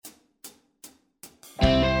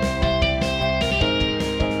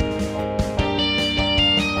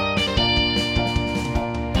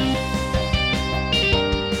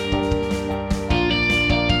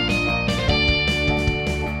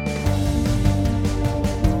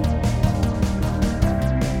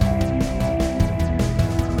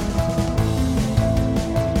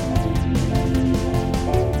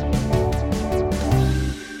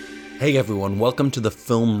Hey everyone, welcome to the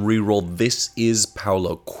Film Reroll. This is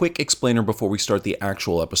Paulo. Quick explainer before we start the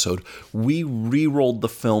actual episode. We rerolled the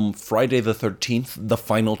film Friday the 13th, the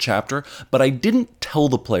final chapter, but I didn't tell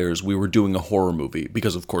the players we were doing a horror movie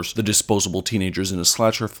because, of course, the disposable teenagers in a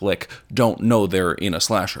slasher flick don't know they're in a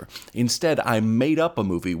slasher. Instead, I made up a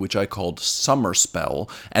movie which I called Summer Spell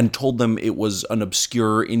and told them it was an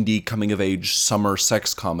obscure indie coming-of-age summer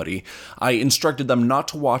sex comedy. I instructed them not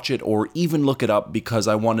to watch it or even look it up because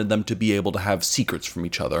I wanted them to be able to have secrets from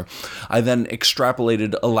each other. I then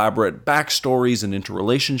extrapolated elaborate backstories and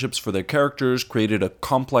interrelationships for their characters, created a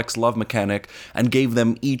complex love mechanic, and gave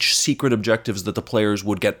them each secret objectives that the players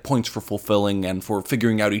would get points for fulfilling and for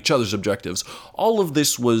figuring out each other's objectives. All of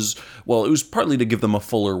this was, well, it was partly to give them a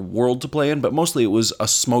fuller world to play in, but mostly it was a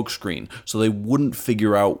smokescreen, so they wouldn't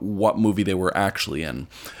figure out what movie they were actually in.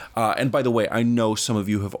 And by the way, I know some of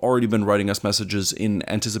you have already been writing us messages in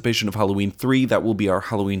anticipation of Halloween 3. That will be our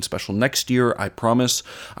Halloween special next year, I promise.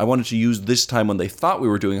 I wanted to use this time when they thought we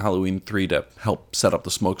were doing Halloween 3 to help set up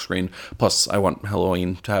the smokescreen. Plus, I want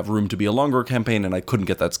Halloween to have room to be a longer campaign, and I couldn't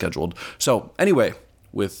get that scheduled. So, anyway,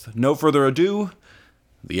 with no further ado,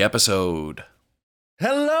 the episode.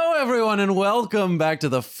 Hello, everyone, and welcome back to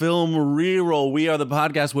the Film Reroll. We are the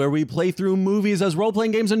podcast where we play through movies as role-playing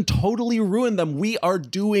games and totally ruin them. We are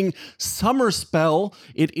doing Summer Spell.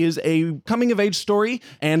 It is a coming-of-age story,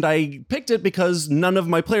 and I picked it because none of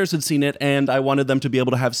my players had seen it, and I wanted them to be able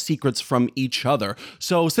to have secrets from each other.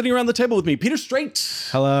 So, sitting around the table with me, Pitr Strait.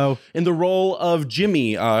 Hello. In the role of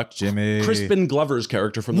Jimmy. Jimmy. Crispin Glover's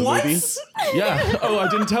character from the movie. Yeah. Oh, I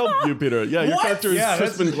didn't tell you, Peter. Yeah, your character is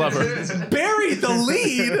Crispin Glover. Bury the lead.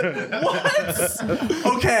 What?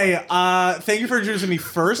 Okay. Thank you for introducing me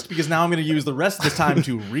first, because now I'm going to use the rest of this time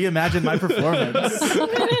to reimagine my performance.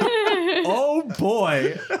 Oh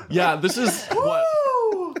boy. Yeah, this is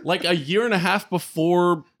what, like a year and a half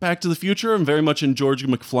before Back to the Future, and very much in George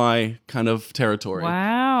McFly kind of territory.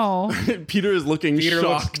 Wow. Peter is looking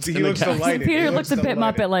shocked. He looks delighted. Peter looks a bit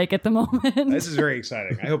Muppet-like at the moment. This is very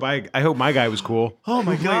exciting. I hope my guy was cool. Oh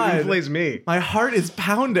my God. Who plays me? My heart is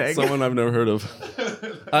pounding. Someone I've never heard of.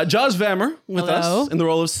 Joz Vammer with Hello. us in the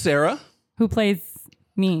role of Sara. Who plays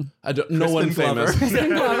me? No one famous. Crispin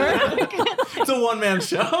Glover. It's a one-man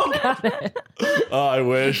show. Got it. Oh, I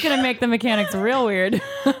wish. Gonna make the mechanics real weird.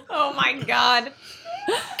 Oh my God.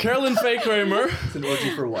 Carolyn Faye Kramer It's an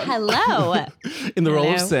orgy for one. Hello. in the role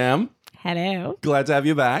of Hello. Sam. Hello. Glad to have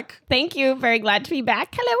you back. Thank you. Very glad to be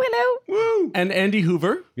back. Hello. Woo! And Andy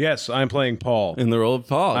Hoover Yes, I'm playing Paul. in the role of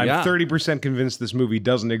Paul. I'm yeah. 30% convinced this movie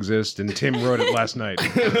doesn't exist, and Tim wrote it last night.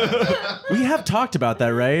 We have talked about that,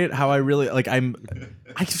 right? How I really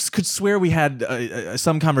I just could swear we had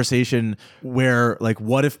some conversation where, like,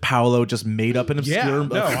 what if Paulo just made up an obscure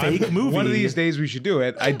fake movie? One of these days we should do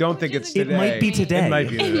it. I don't think it's It today. might be today. It might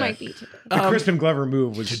be today. It might be today. The Crispin Glover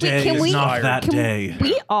move was Today Can is we- not that Can day.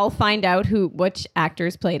 we all find out which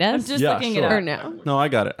actors played I'm us? just Yeah, looking sure. it Or up. no? No, I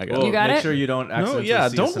got it. I got You it. got Make it? sure you don't No, accidentally yeah,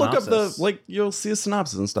 see don't a look up the, synopsis. like, you'll see a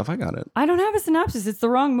synopsis and stuff. I got it. I don't have a synopsis. It's the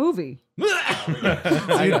wrong movie.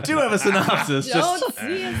 I do have a synopsis. Don't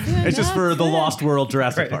see a synopsis. It's just for the Lost World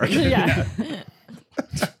Jurassic Park. Yeah.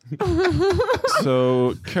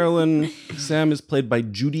 So, Carolyn, Sam is played by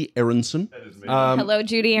Judy Aronson. Hello,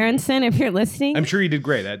 Judy Aronson, if you're listening. I'm sure he did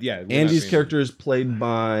great. Yeah. we're not Andy's seeing character is played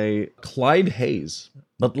by Clyde Hayes,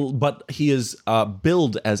 but he is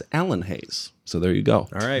billed as Alan Hayes. So there you go.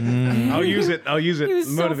 it. All right. I'll use it. He was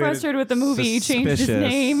so Motivated. frustrated with the movie, he changed his Suspicious.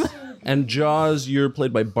 name. And Jaws, you're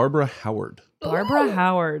played by Barbara Howard. Barbara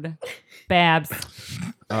Howard. Babs.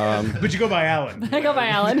 But you go by Alan. I go by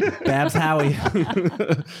Alan. Babs Howie.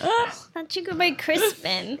 How'd you go by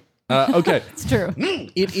Crispin? Okay, It's true.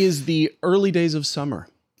 it is the early days of summer.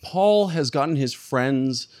 Paul has gotten his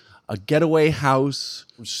friends a getaway house.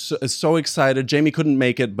 Is so excited. Jamie couldn't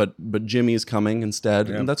make it, but Jimmy is coming instead,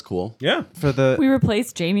 and that's cool. Yeah. For the We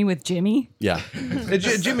replaced Jamie with Jimmy. Yeah.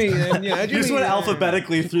 Jimmy. You just went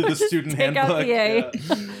alphabetically through the student Take out handbook.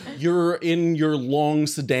 the A. You're in your long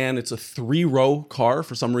sedan. It's a 3-row car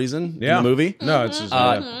for some reason in the movie. No, it's just,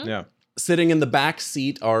 yeah. Sitting in the back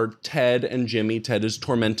seat are Ted and Jimmy. Ted is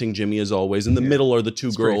tormenting Jimmy as always. In the middle are the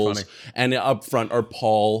two pretty girls. funny. And up front are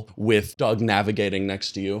Paul with Doug navigating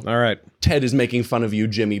next to you. All right. Ted is making fun of you,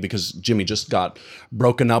 Jimmy, because Jimmy just got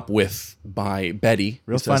broken up with by Betty.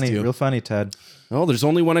 Real He says to funny, you, real funny, Ted. Oh, there's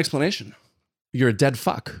only one explanation. You're a dead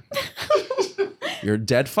fuck. You're a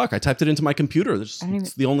dead fuck. I typed it into my computer. It's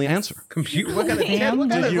the only answer. Computer. What kind of, Damn,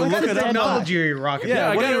 what kind did of, you what kind look of it up? technology are you rocking?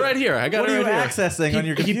 Yeah, I what got are it you- right here. I got What it are you right here. accessing on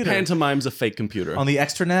your He computer? pantomimes a fake computer. On the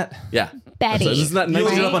extranet? Yeah. Betty. So isn't that You nice?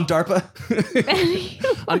 looked it up on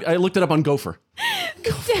DARPA? I looked it up on Gopher.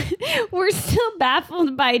 We're still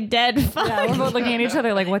baffled by dead fuck. Yeah, we're both looking at each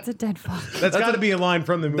other like, what's a dead fuck? That's got to be a line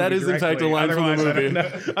from the movie. That is, in fact, a directly. line from the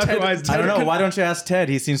Otherwise, movie. Otherwise, I don't know. Why don't you ask Ted?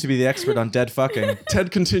 He seems to be the expert on dead fucking.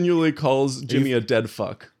 Ted continually calls Jimmy a dead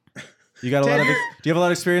fuck. You got a lot of. Do you have a lot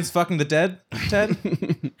of experience fucking the dead, Ted?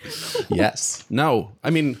 Yes. No.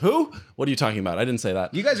 I mean, who? What are you talking about? I didn't say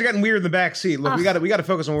that. You guys are getting weird in the back seat. Look, we got to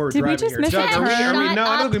focus on where we're Did we driving just here. miss Doug, a are we? turn? No,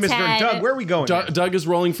 I don't think we missed a turn. Ted. Doug, where are we going? here? Doug is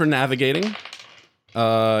rolling for navigating.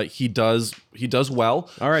 He does well.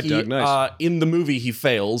 All right, Doug, nice. In the movie, he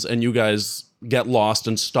fails, and you guys get lost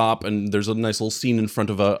and stop, and there's a nice little scene in front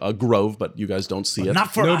of a grove, but you guys don't see it.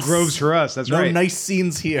 Not for No us. groves for us. That's No right. nice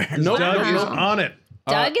scenes here. No, Doug is on it.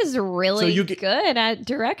 Doug is really you get- good at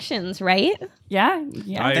directions, right? Yeah.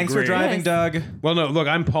 I Thanks for agree. driving, Yes. Doug. Well, no, look,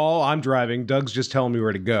 I'm Paul. I'm driving. Doug's just telling me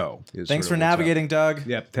where to go. is Thanks sort for of what's up. navigating, Doug.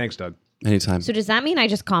 Yep, thanks, Doug. Anytime. So does that mean I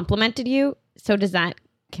just complimented you? So does that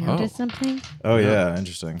count as something? Oh yeah,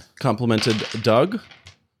 interesting. Complimented Doug.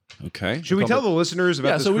 Okay. Should we tell the listeners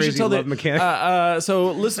about this crazy love mechanic?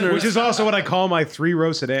 So listeners, Which is also what I call my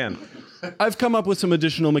 3-row sedan. I've come up with some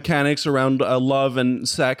additional mechanics around love and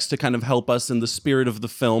sex to kind of help us in the spirit of the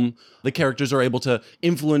film. The characters are able to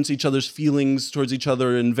influence each other's feelings towards each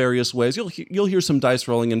other in various ways. You'll hear some dice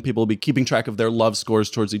rolling, and people will be keeping track of their love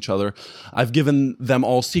scores towards each other. I've given them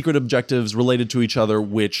all secret objectives related to each other,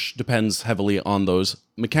 which depends heavily on those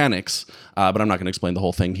mechanics. But I'm not going to explain the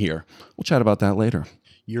whole thing here. We'll chat about that later.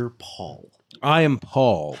 You're Paul. I am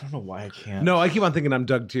Paul. I don't know why I can't. No, I keep on thinking I'm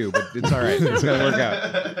Doug too, but it's all right. It's going to work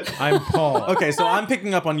out. I'm Paul. Okay, so I'm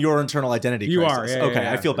picking up on your internal identity. You are. crisis. Yeah, okay,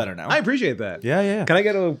 yeah. I feel better now. I appreciate that. yeah. Can I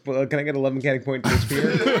get a love mechanic point to spear?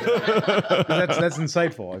 That's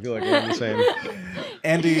insightful. I feel like we're on the same.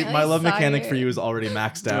 Andy, my love sorry. mechanic for you is already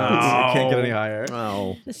maxed out. I can't get any higher.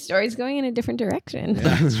 Oh, The story's going in a different direction.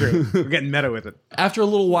 that's true. We're getting meta with it. After a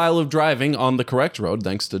little while of driving on the correct road,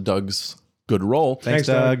 thanks to Doug's good roll, Thanks,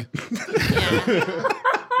 Doug.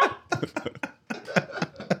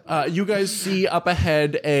 you guys see up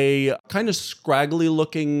ahead a kind of scraggly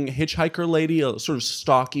looking hitchhiker lady, a sort of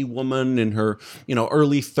stocky woman in her,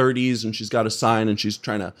 early 30s, and she's got a sign and she's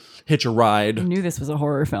trying to hitch a ride. I knew this was a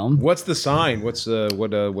horror film. What's the sign? What's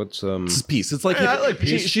It's peace. It's like, I like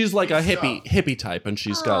peace. she's like a hippie type, and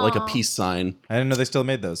she's got like a peace sign. I didn't know they still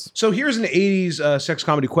made those. So here's an 80s sex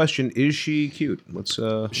comedy question. Is she cute? What's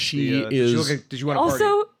She did is- did you want to party?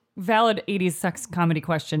 Also, valid 80s sex comedy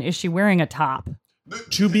question. Is she wearing a top?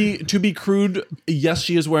 To be crude, yes,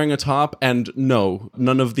 she is wearing a top, and no,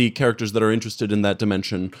 none of the characters that are interested in that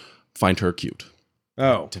dimension find her cute.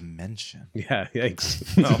 Oh. Dimension. Yeah, yikes.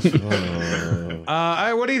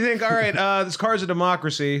 What do you think? All right, this car's a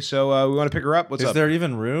democracy, so we want to pick her up. What's Is up? there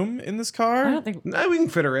even room in this car? I don't think. No, we can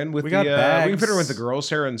fit her in with got we can bags. fit her with the girls.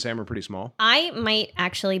 Sarah and Sam are pretty small. I might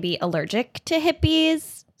actually be allergic to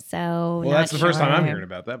hippies, so Well, that's the first time I'm hearing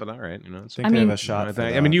about that, but all right, it's I think I they have mean- a shot. For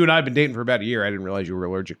I that. mean, you and I have been dating for about a year. I didn't realize you were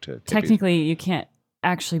allergic to hippies. Technically, you can't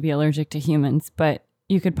actually be allergic to humans, but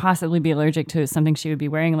you could possibly be allergic to something she would be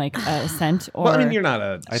wearing, like a scent or. Well, I mean, you're not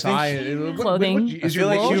a I think clothing. Is I your feel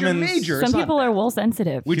like wool? You're humans- major. Some It's not people bad. are wool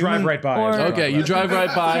sensitive. We drive right by. or- Okay, you drive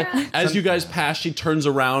right by. As you guys pass, she turns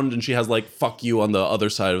around and she has like "fuck you" on the other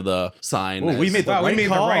side of the sign. Ooh, we made the Wow, right we made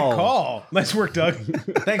call. the right call. Nice work, Doug.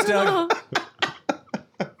 Thanks, Doug.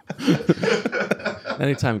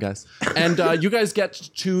 Anytime, guys. And you guys get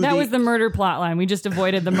to That was the murder plot line. We just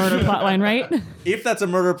avoided the murder plot line, right? If that's a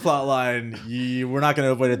murder plot line, we're not going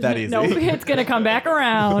to avoid it that easy. No, it's gonna come back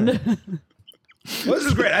around. Well, this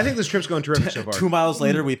is great. I think this trip's going terrific so far. 2 miles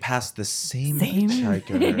later, we passed the same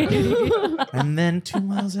hitchhiker. And then 2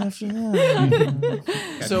 miles after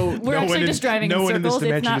that. so We're actually just driving no in one in this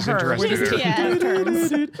circles. It's dimension not is her. We're interested just in her. taking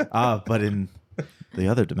left turns. But in the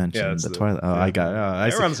other dimension, Yeah, it's the the- Twilight. Oh, I got it. I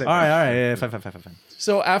see. we're on the same All right. Yeah, fine.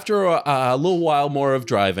 So after a little while more of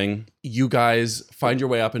driving, you guys find your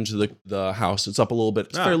way up into the house. It's up a little bit.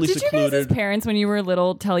 It's fairly Did your secluded. guys' parents, when you were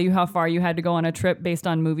little, tell you how far you had to go on a trip based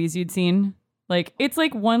on movies you'd seen? Like, it's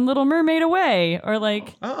like One Little Mermaid away, or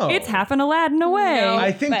like, it's half an Aladdin away. No.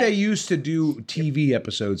 I think But- they used to do TV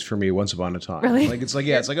episodes for me once upon a time. Really? Like it's like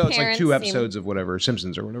it's like Parents 2 seem- episodes of whatever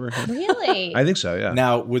Simpsons or whatever. Really? I think so. Yeah.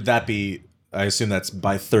 Now, would that be? I assume that's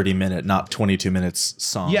by 30 minute, not 22 minutes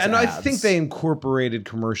songs. Yeah, no, I ads. think they incorporated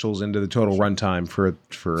commercials into the total runtime for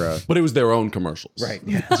But it was their own commercials. right.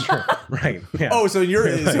 Yeah, that's true. Right. Yeah. Oh, so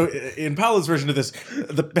in Paolo's version of this,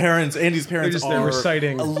 Andy's parents they're are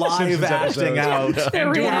reciting live Simpsons acting episodes. out They're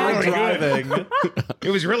and doing reacting. driving. it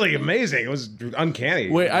was really amazing. It was uncanny.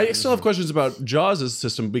 Wait, I still have questions about Jaw's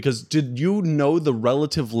system because did you know the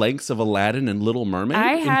relative lengths of Aladdin and Little Mermaid?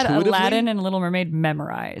 I had intuitively? Aladdin and Little Mermaid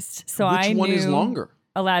memorized, so Which I knew one is longer?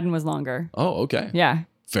 Aladdin was longer. Oh, okay. Yeah.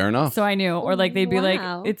 Fair enough. So I knew. Or like they'd be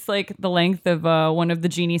Wow. like, it's like the length of one of the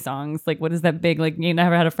Genie songs. Like, what is that big? Like, You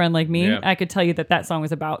Never Had a Friend Like Me? Yeah. I could tell you that song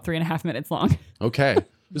was about 3.5 minutes long. Okay.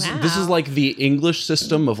 This is like the English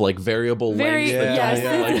system of like variable Very- lengths that yes.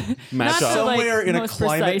 don't like match Not up. so, like, Somewhere in a most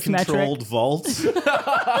precise climate-controlled vault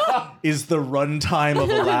is the runtime of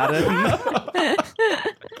Aladdin.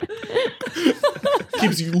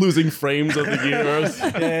 Keeps you losing frames of the years.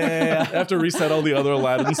 Yeah. I have to reset all the other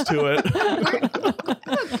Aladdins to it.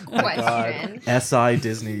 Question. SI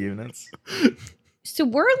Disney units. So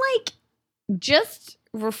we're like just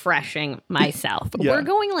refreshing myself. Yeah. We're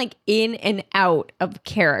going like in and out of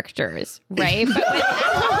characters, right? But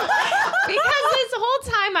because this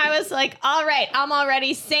whole time I was like, all right, I'm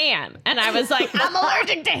already Sam. And I was like, I'm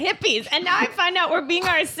allergic to hippies. And now I find out we're being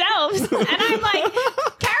ourselves. And I'm like,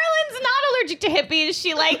 Carolyn's not allergic to hippies.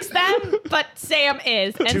 She likes them, but Sam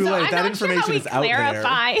is. And Too so late. I'm That not sure how information we is out there.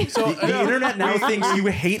 clarify. So the internet now thinks you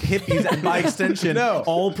hate hippies and by extension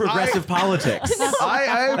all progressive politics.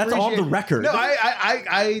 I That's on the appreciate- record. No,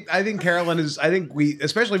 I think Carolyn is. I think we,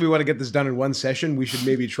 especially if we want to get this done in one session, we should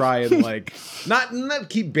maybe try and like not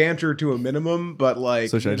keep banter to a minimum, but like.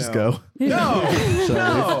 So should I you just know.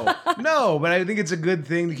 go? No. But I think it's a good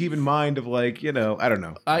thing to keep in mind of like I don't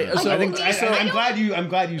know. I'm I'm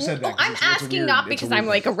glad you said that. Well, 'cause I'm it's a asking weird- not it's a because weird I'm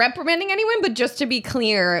like reprimanding anyone, but just to be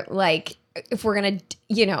clear, like if we're gonna,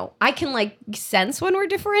 I can like sense when we're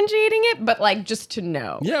differentiating it, but like just to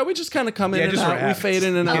know. Yeah, we just kind of come in Yeah, and just out. what We happens. fade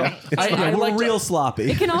in and out. Okay. I We're like real sloppy.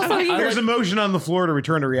 It can also be There's a motion on the floor to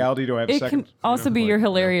return to reality. Do I have a It second? can also be your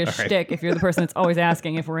hilarious All right. shtick if you're the person that's always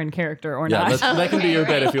asking if we're in character or Yeah, not. that can be your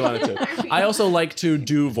bit right. if you wanted to. I also like to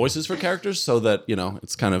do voices for characters so that,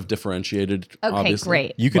 it's kind of differentiated. Okay, obviously.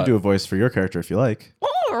 great. You can But- do a voice for your character if you like.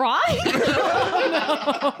 All right.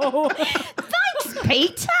 Thanks,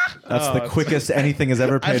 Peter. That's the quickest anything has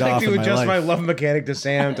ever I'd paid like off to in my adjust my life. love mechanic to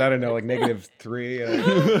Sam to, I don't know, like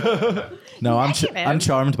 -3. No, I'm Negative.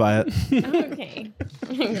 charmed by it. Okay.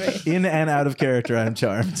 Great. In and out of character, I'm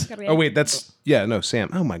charmed. Oh wait, Sam.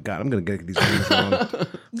 Oh my God, I'm gonna get these names wrong.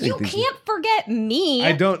 You can't forget me.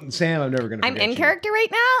 I don't, Sam. I'm never gonna. I'm forget in you. character right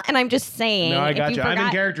now, and I'm just saying. No, I if got you. I'm in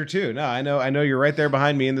forgot- character too. No, I know. You're right there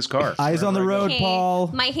behind me in this car. Eyes on the Wherever I road, Okay,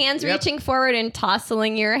 Paul. My hands Yep. reaching forward and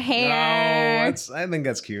tousling your go. hair. No, I think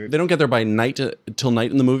that's cute. They don't get there by night till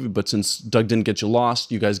night in the movie, but since Doug didn't get you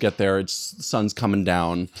lost, you guys get there. The sun's coming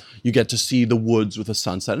down. You get to see the woods with a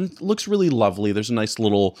sunset, and it looks really lovely. There's a nice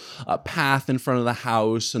little path in front of the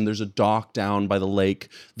house, and there's a dock down by the lake.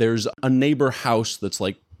 There's a neighbor house that's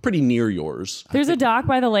like pretty near yours. There's a dock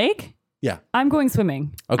by the lake. Yeah. I'm going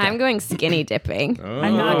swimming. Okay. I'm going skinny dipping.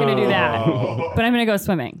 I'm not going to do that, but I'm going to go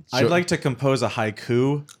swimming. I'd like to compose a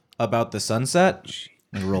haiku about the sunset.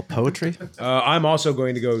 And real poetry. I'm also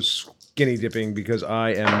going to go skinny dipping because I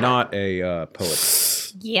am not a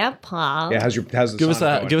poet. Yeah, Paul. Yeah, how's the Give us sonnet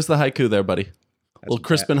that. going? Give us the haiku there, buddy. Little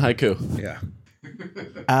Crispin haiku. Yeah.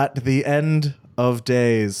 At the end of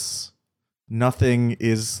days, nothing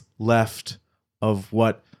is left of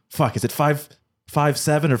what. Fuck, is it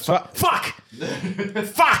 5-7 or fuck? Fuck!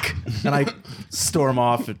 And I storm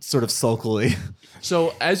off sort of sulkily.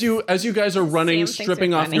 So as you guys are running, Sam thinks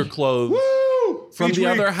stripping you're off funny. your clothes, from Beach the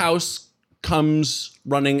week. other house comes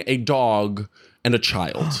running a dog and a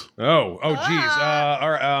child. Oh,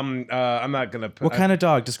 geez. I'm not gonna. What kind of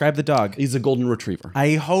dog? Describe the dog. He's a golden retriever.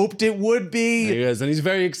 I hoped it would be. He is, and he's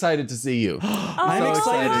very excited to see you. I'm Oh,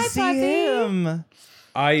 excited hi, to see puppy. him.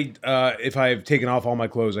 if I've taken off all my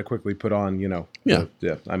clothes, I quickly put on. Yeah.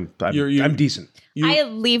 I'm decent. I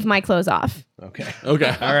leave my clothes off. Okay.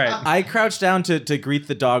 Okay. All right. I crouch down to greet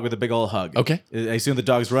the dog with a big old hug. Okay. I assume the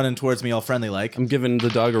dog's running towards me all friendly like. I'm giving the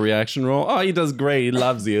dog a reaction roll. Oh, he does great. He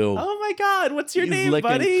loves you. Oh my god, what's your He's name, licking-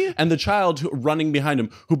 buddy? And the child running behind him,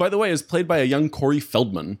 who, by the way, is played by a young Corey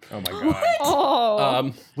Feldman. Oh my God.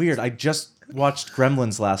 Oh. Weird. I just watched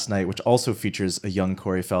Gremlins last night, which also features a young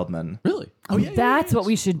Corey Feldman. Really? Oh, that's what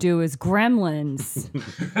we should do is Gremlins.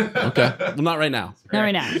 Okay. Well, not right now. Not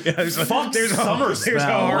right now. There's a hard,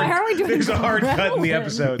 Why are we doing there's a hard cut in the Gremlins?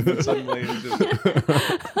 episode. That suddenly it's just-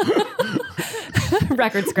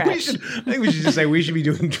 Record scratch. I think we should just say we should be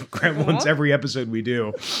doing Gremlins every episode we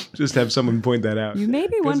do. Just have someone point that out. You may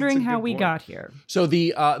be 'Cause wondering it's a how good we point. got here. So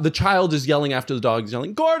the child is yelling after the dog. He's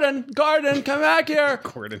yelling, Gordon, come back here.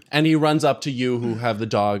 Gordon. And he runs up to you who have the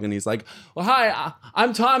dog, and he's like, well, hi,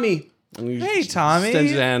 I'm Tommy. And he Hey, Tommy.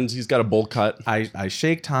 Extends his hand. He's got a bowl cut. I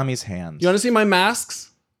shake Tommy's hand. You want to see my masks?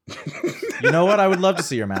 You know what? I would love to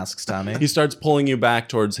see your masks, Tommy. He starts pulling you back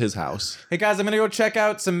towards his house. Hey guys, I'm gonna go check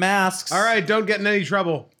out some masks. All right, don't get in any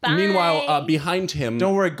trouble. Bye. Meanwhile, behind him,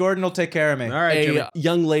 Don't worry, Gordon will take care of me. All right, a Jimmy.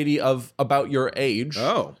 young lady of about your age,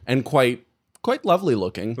 and quite lovely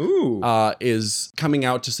looking, is coming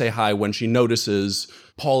out to say hi when she notices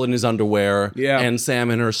Paul in his underwear and Sam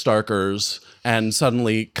in her Starkers, and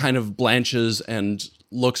suddenly kind of blanches and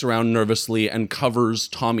looks around nervously and covers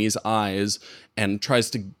Tommy's eyes and tries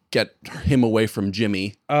to get him away from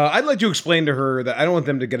Jimmy. I'd like to explain to her that I don't want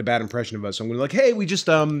them to get a bad impression of us. So I'm going to hey, we just,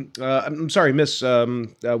 I'm sorry, miss,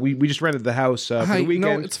 we just rented the house for the weekend.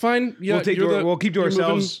 No, it's fine. Yeah, we'll keep to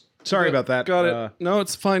ourselves. Sorry about that. Got it. No,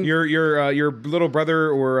 it's fine. Your little brother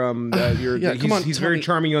or come on, he's a very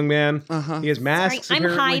charming young man. He has masks. Sorry, I'm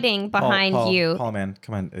apparently. hiding behind you. Paul, man,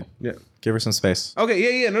 come on. Give her some space.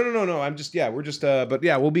 Okay, no. I'm just, we're just, but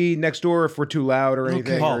yeah, we'll be next door if we're too loud or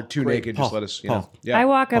anything or too naked. Just let us, Yeah. I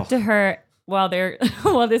walk up to her while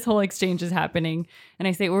this whole exchange is happening, and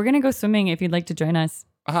I say, "We're gonna go swimming if you'd like to join us."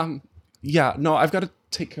 Yeah, no, I've got to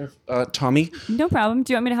take care of Tommy. No problem.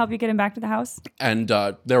 Do you want me to help you get him back to the house? And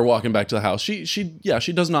they're walking back to the house.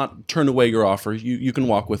 She does not turn away your offer. You can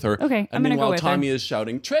walk with her. Okay, and I'm gonna meanwhile, go with Tommy her. is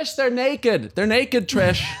shouting, "Trish, they're naked! They're naked,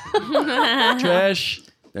 Trish! Trish,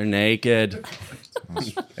 they're naked!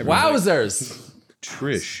 Wowzers!"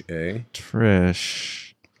 Trish, eh?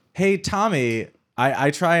 Trish. Hey, Tommy.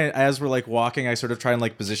 I try, as we're like walking, I sort of try and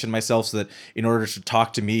like position myself so that in order to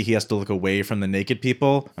talk to me, he has to look away from the naked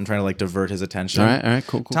people. I'm trying to like divert his attention. All right,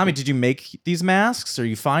 cool. Tommy, did you make these masks or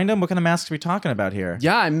you find them? What kind of masks are we talking about here?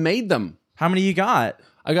 Yeah, I made them. How many you got?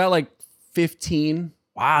 I got like 15.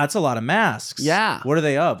 Wow, that's a lot of masks. Yeah. What are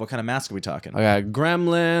they of? What kind of mask are we talking? I got a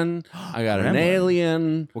gremlin. I got an Gremlin.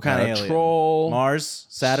 alien. What kind of a alien? troll. Mars?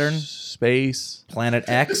 Saturn? Space. Planet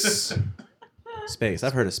X? Space.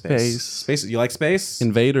 I've heard of space. Space. You like space?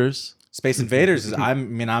 Invaders. Space Invaders is. I'm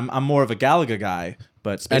more of a Galaga guy,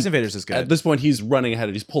 but Space Invaders is good. At this point, he's running ahead.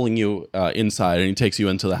 He's pulling you inside, and he takes you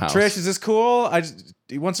into the house. Trish, is this cool?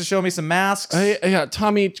 He wants to show me some masks. Yeah,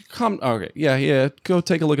 Tommy, come. Okay, yeah. Go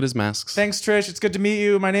take a look at his masks. Thanks, Trish. It's good to meet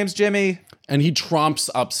you. My name's Jimmy. And he tromps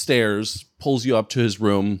upstairs, pulls you up to his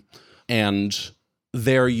room, and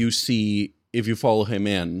there you see, if you follow him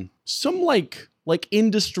in, some like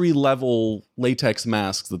industry level latex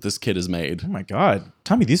masks that this kid has made. Oh my God,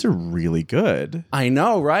 Tommy, these are really good. I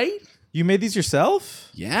know, right? You made these yourself?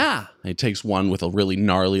 Yeah. And he takes one with a really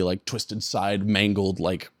gnarly, like twisted side, mangled,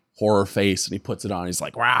 like horror face, and he puts it on. He's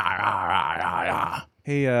like, rah, rah, rah, rah, rah.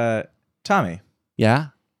 Hey, Tommy, Yeah?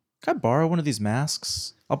 can I borrow one of these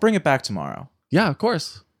masks? I'll bring it back tomorrow. Yeah, of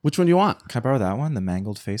course. Which one do you want? Can I borrow that one, the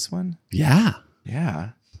mangled face one? Yeah. Yeah.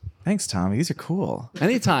 Thanks, Tommy. These are cool.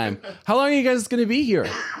 Anytime. How long are you guys going to be here?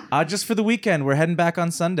 Just for the weekend. We're heading back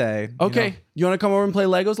on Sunday. Okay. You want to come over and play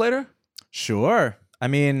Legos later? Sure. I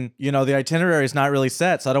mean, the itinerary is not really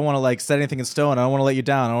set, so I don't want to like set anything in stone. I don't want to let you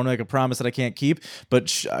down. I don't want to make a promise that I can't keep, but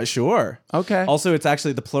sure. Okay. Also, it's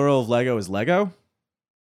actually the plural of Lego is Lego.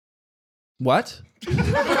 What?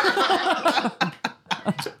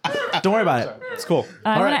 Don't worry about it. It's cool.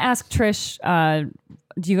 I want right. to ask Trish,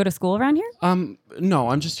 do you go to school around here? No,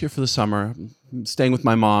 I'm just here for the summer. I'm staying with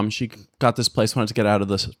my mom. She got this place, wanted to get out of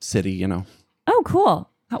the city, Oh, cool.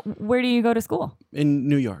 Where do you go to school? in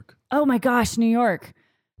New York. Oh my gosh, New York.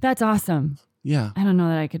 That's awesome. Yeah. I don't know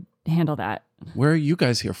that I could handle that. Where are you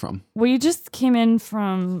guys here from? We just came in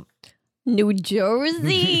from, New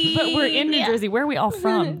Jersey. but we're in New Jersey. Where are we all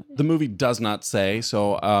from? The movie does not say,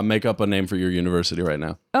 so make up a name for your university right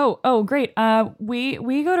now. Oh, great.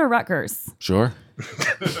 We go to Rutgers. Sure.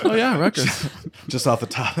 Oh, yeah, Rutgers. Just off the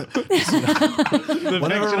top.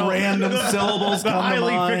 Whatever random syllables come to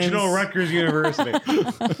Highly mind. fictional Rutgers University. I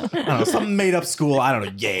don't know, some made up school. I don't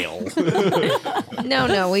know, Yale.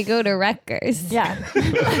 No, we go to Rutgers. Yeah.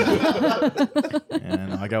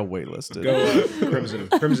 And I got waitlisted. Go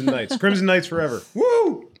Crimson Knights. Crimson Knights forever.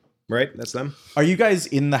 Woo! Right? That's them. Are you guys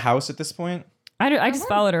in the house at this point? I just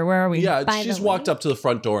followed her. Where are we? Yeah, By she's the walked up to the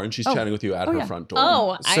front door and she's chatting with you at her yeah. front door.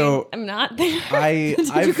 Oh, So, I'm not there. Did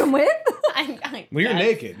you come with? Well, you're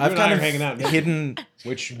naked. I've You and kind I are of hanging out, naked, hidden.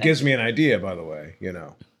 which gives me an idea, by the way.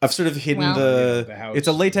 I've sort of hidden Well- The house. It's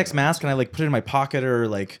a latex mask, and I like put it in my pocket or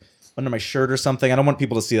like under my shirt or something. I don't want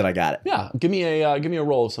people to see that I got it. Yeah, give me a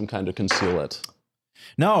roll of some kind to conceal it.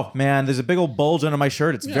 No, man, there's a big old bulge under my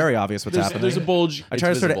shirt. It's very obvious what's happening. There's a bulge. I try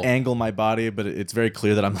to it's sort of visible. angle my body, but it's very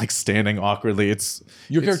clear that I'm like standing awkwardly.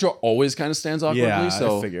 Your character always kind of stands awkwardly, Yeah,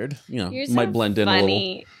 so I figured. You're might so blend in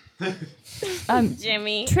funny, a little.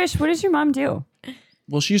 Jimmy. Trish, what does your mom do?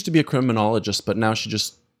 Well, she used to be a criminologist, but now she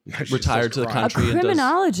just retired to the A country.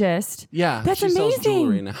 criminologist. Yeah, That's she sells amazing.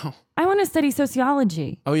 jewelry now. I want to study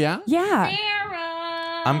sociology. Oh yeah. Yeah.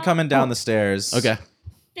 Sara. I'm coming down the stairs. Okay.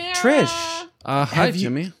 Sara. Trish, Hi, Have you-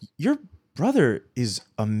 Jimmy. your brother is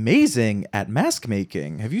amazing at mask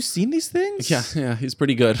making. Have you seen these things? Yeah, he's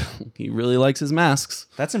pretty good. He really likes his masks.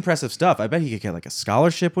 That's impressive stuff. I bet he could get like a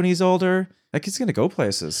scholarship when he's older. Like he's gonna go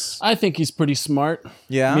places. I think he's pretty smart.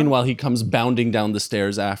 Yeah? Meanwhile, he comes bounding down the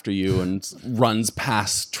stairs after you and runs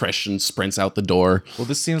past Trish and sprints out the door. Well,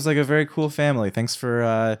 this seems like a very cool family. Thanks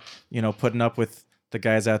for putting up with the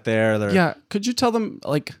guys out there. They're, Yeah, could you tell them,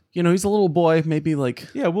 like, he's a little boy, maybe, like,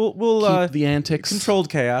 yeah. We'll keep the antics? controlled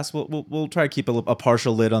chaos. We'll try to keep a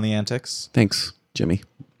partial lid on the antics. Thanks, Jimmy.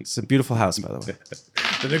 It's a beautiful house, by the way.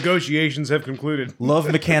 The negotiations have concluded. Love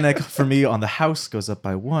mechanic for me on the house goes up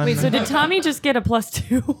by 1. Wait, so did Tommy just get a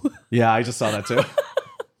 +2? Yeah, I just saw that too.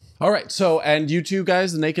 All right, so, and you two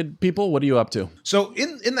guys, the naked people, what are you up to? So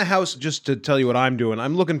in the house, just to tell you what I'm doing,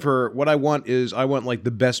 I'm looking for what I want like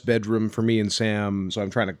the best bedroom for me and Sam. So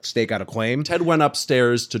I'm trying to stake out a claim. Ted went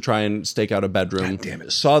upstairs to try and stake out a bedroom. God damn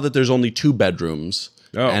it. Saw that there's only 2 bedrooms.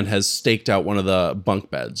 Oh. And has staked out one of the bunk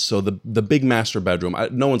beds. So the big master bedroom,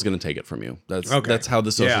 no one's going to take it from you. That's how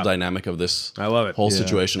the social Yeah. dynamic of this I love it. whole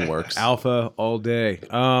situation works. Alpha all day.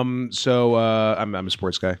 So I'm a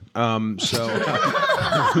sports guy.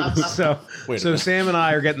 So Sam and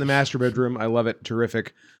I are getting the master bedroom. I love it.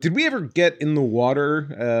 Terrific. Did we ever get in the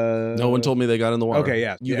water? No one told me they got in the water. Okay,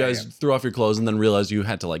 yeah. You Yeah, guys yeah. threw off your clothes and then realized you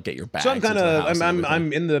had to like get your bags. So I'm kind into the of house and everything.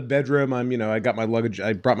 I'm in the bedroom. I got my luggage.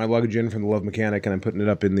 I brought my luggage in from the Love Mechanic, and I'm putting it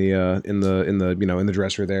up in the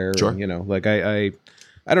dresser there. Sure. And,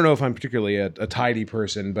 I don't know if I'm particularly a tidy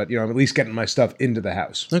person, but I'm at least getting my stuff into the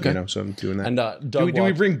house. Okay. So I'm doing that. And do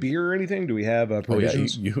we bring beer or anything? Do we have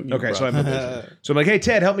provisions? you Okay, so brought I'm like, hey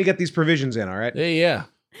Ted, help me get these provisions in. All right. Yeah.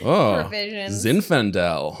 Oh, Provisions.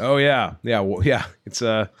 Zinfandel. Oh yeah. Well, yeah. It's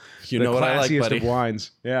the know what I like, classiest buddy. of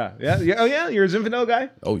wines. Yeah. Oh yeah. You're a Zinfandel guy.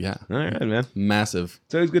 Oh yeah, All right, man. massive,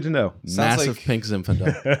 It's always good to know. massive like- pink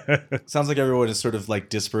Zinfandel. Sounds like everyone is sort of like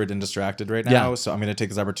disparate and distracted right now. Yeah. So I'm going to take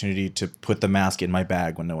this opportunity to put the mask in my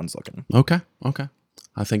bag when no one's looking. Okay.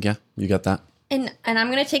 I think you got that. And I'm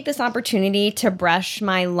going to take this opportunity to brush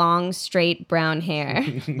my long, straight brown hair.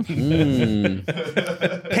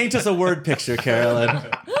 Paint us a word picture, Carolyn.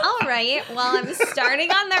 All right. Well, I'm starting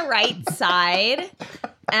on the right side.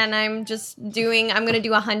 And I'm going to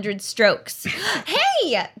do 100 strokes.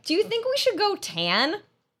 Hey, do you think we should go tan?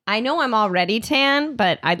 I know I'm already tan,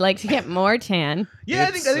 but I'd like to get more tan. Yeah,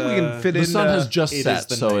 I think we can fit in. The sun has just it set, is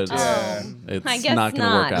the so night. it's I guess not going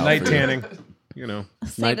to work not. out. night for you. tanning.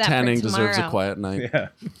 Save Night that for tanning deserves a tomorrow. quiet night. Yeah.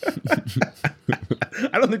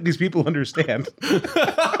 I don't think these people understand.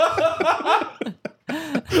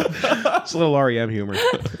 It's a little REM humor.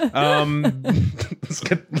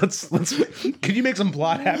 Let's. Could you make some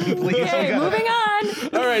plot happen, please? Okay, moving on.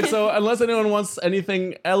 All right, so unless anyone wants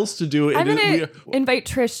anything else to do, I'm gonna invite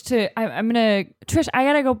Trish to. Trish. I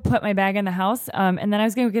gotta go put my bag in the house. And then I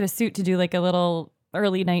was gonna get a suit to do like a little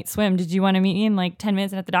early night swim. Did you want to meet me in like 10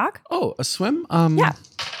 minutes at the dock? Oh, a swim? Yeah.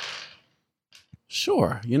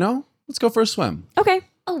 Sure. Let's go for a swim. Okay.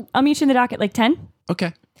 Oh, I'll meet you in the dock at like 10.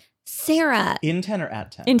 Okay. Sarah, In 10 or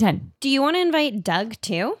at 10? In 10. do you want to invite Doug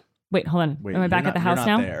too? Wait, hold on. Wait, Am I back you're at the not- house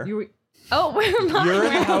you're not now? there. Oh, where am I? You're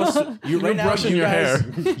in the house. You're brushing your hair.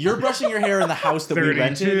 You're brushing your hair in the house that we 32,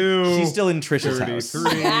 rented. She's still in Trisha's house.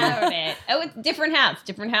 33. Got it. Oh, it's different house.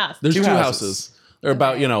 There's Two two houses. houses. They're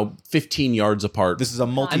about, 15 yards apart. This is a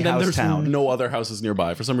and then multi-house there's town. no other houses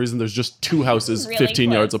nearby. For some reason, there's just 2 houses Really 15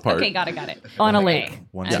 close. yards apart. Okay, got it. On a Okay. lake.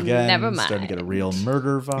 Once Yeah. again, Never mind. starting to get a real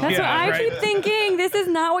murder vibe. That's Yeah, what I right. keep thinking. This is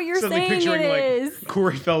not what you're Suddenly saying picturing it is. like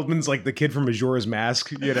Corey Feldman's like the kid from Majora's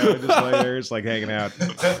Mask, just like there, just like hanging out.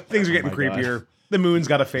 Things are getting Oh my God. creepier. The moon's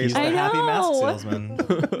got a face. He's the I happy mask know. salesman.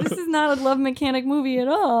 This is not a love mechanic movie at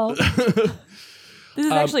all. This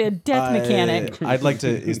is actually a death mechanic. I'd like to.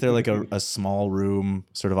 Is there like a small room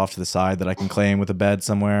sort of off to the side that I can claim with a bed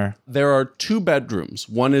somewhere? There are 2 bedrooms.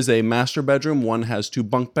 One is a master bedroom. One has 2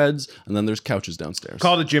 bunk beds. And then there's couches downstairs.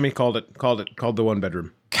 Called it, Jimmy. Called the 1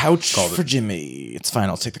 bedroom. Couch for Jimmy. It's fine.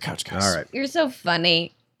 I'll take the couch, guys. All right. You're so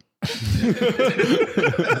funny.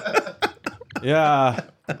 Yeah.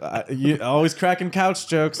 You always cracking couch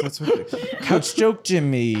jokes. That's what, couch joke,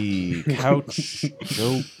 Jimmy. Couch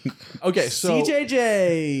joke. Okay, so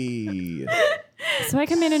CJJ. So I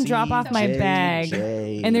come in and drop off my bag.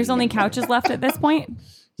 CJJ. And there's only couches left at this point?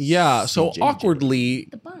 yeah, so CJJ. awkwardly,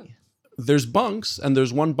 The bunk. there's bunks and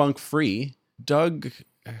there's 1 bunk free. Doug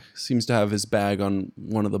seems to have his bag on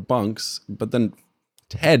one of the bunks, but then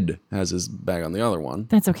Ted has his bag on the other one.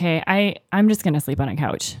 That's okay. I'm just going to sleep on a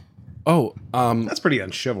couch. That's pretty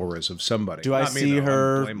unchivalrous of somebody. Do I Not me, see though. I'm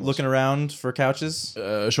her blameless. looking around for couches?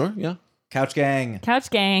 Sure, yeah. Couch gang. Couch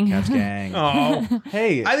gang. Couch gang. Oh,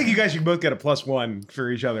 Hey, I think you guys should both get a +1 for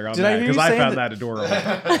each other on Did I that hear because you I saying found that- that adorable.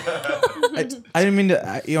 I didn't mean to.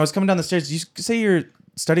 I was coming down the stairs. Did you say you're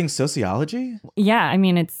studying sociology? Yeah, I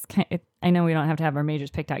mean, I know we don't have to have our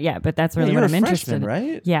majors picked out yet, but that's really you're what a I'm interested freshman,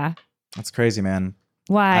 in. right? Yeah. That's crazy, man.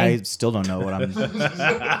 Why? I still don't know what I'm.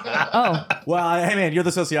 Oh, Well, hey, man, you're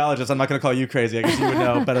the sociologist. I'm not going to call you crazy. I guess you would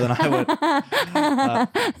know better than I would.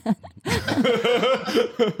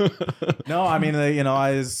 No, I mean,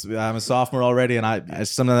 I'm a sophomore already, and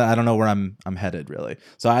it's something that I don't know where I'm headed really.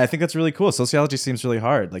 So I think that's really cool. Sociology seems really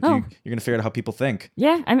hard. Like you're going to figure out how people think.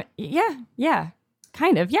 yeah. Yeah.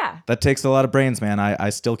 Kind of. Yeah. That takes a lot of brains, man. I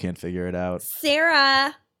still can't figure it out.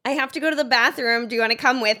 Sarah, I have to go to the bathroom. Do you want to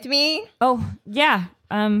come with me? Oh, yeah.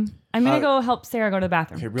 I'm gonna go help Sarah go to the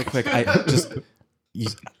bathroom. Okay, real quick, I just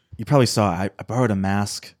you probably saw I borrowed a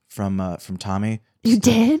mask from Tommy. You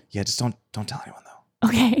did? Yeah, just don't tell anyone though.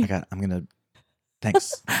 Okay. I'm gonna.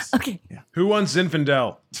 Thanks. Okay. Yeah. Who wants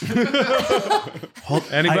Zinfandel?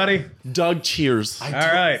 Anybody? Doug cheers. All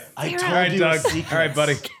right. I All right, Doug. All right,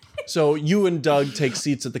 buddy. So you and Doug take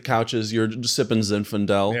seats at the couches. You're sipping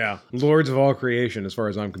Zinfandel. Yeah. Lords of all creation, as far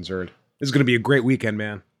as I'm concerned. This is going to be a great weekend,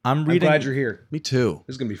 man. I'm I'm reading. glad you're here. Me too.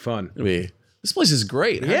 This is going to be fun. This place is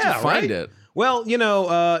great. How'd you find it? Well, it's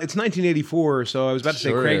 1984, so I was about to say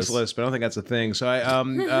Sure is. Craigslist, but I don't think that's a thing. So I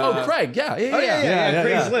Oh, Craig. Yeah. Yeah.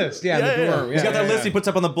 Craigslist. Yeah. He's got that list he puts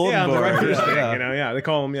up on the bulletin Yeah, on the board. Rutgers thing, Yeah. they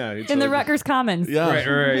call him, it's In the like- Rutgers Commons. Yeah.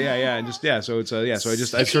 Right, yeah, and just, so it's, so I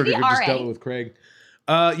just Is he sort of the just RA? dealt with Craig.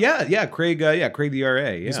 Craig the RA.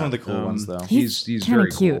 Yeah. He's one of the cool ones, though. He's kinda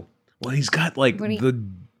very cute. cool. Well, he's got like What do you- the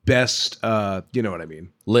best, you know what I mean?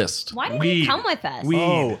 List. Why didn't Weed. you come with us?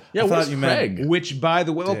 Oh, Yeah, I where's thought you meant. Craig? Which, by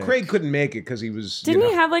the way, Dick. Craig couldn't make it because he was. Didn't you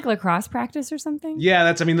know, he have like lacrosse practice or something? Yeah,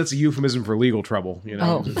 that's a euphemism for legal trouble. You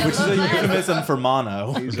know. Oh. Which is a euphemism for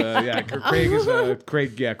mono. He's Craig's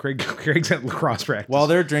at lacrosse practice. While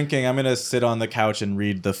they're drinking, I'm gonna sit on the couch and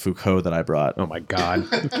read the Foucault that I brought. Oh my God.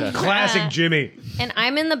 Classic Jimmy. And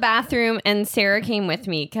I'm in the bathroom, and Sarah came with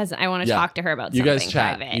me because I want to Yeah. talk to her about You something guys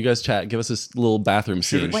chat. private. You guys chat. Give us this little bathroom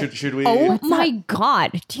scene. Should we? Oh my God.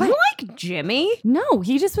 Do you like Jimmy? No,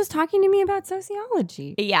 he just was talking to me about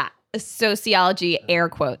sociology. Yeah. Sociology, air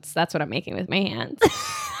quotes. That's what I'm making with my hands.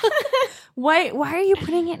 Why are you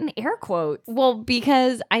putting it in air quotes? Well,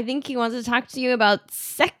 because I think he wants to talk to you about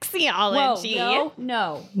sexyology.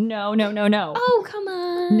 No. Oh, come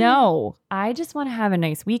on. No. I just want to have a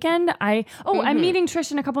nice weekend. I'm meeting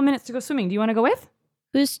Trish in a couple minutes to go swimming. Do you want to go with?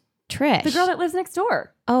 Who's Trish? The girl that lives next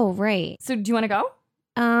door. Oh, right. So do you want to go?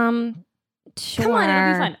 Sure. Come on,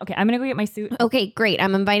 it'll be fun. Okay, I'm going to go get my suit. Okay, great.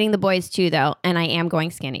 I'm inviting the boys too, though, and I am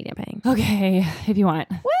going skinny dipping. Okay, if you want.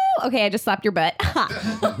 Woo! Okay, I just slapped your butt.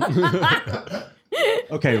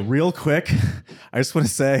 Okay, real quick, I just want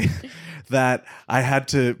to say that I had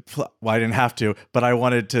to. I didn't have to, but I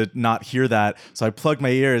wanted to not hear that, so I plugged my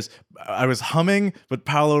ears. I was humming, but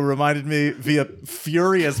Paulo reminded me via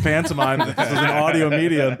furious pantomime that this was an audio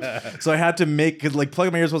medium. So I had to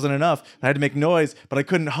plugging my ears wasn't enough. I had to make noise, but I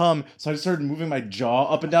couldn't hum. So I started moving my jaw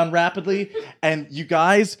up and down rapidly. And you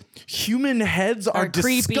guys, human heads are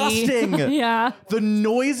creepy. disgusting. Yeah. The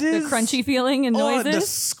noises. The crunchy feeling and Oh, the noises.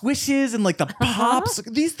 squishes and like the pops.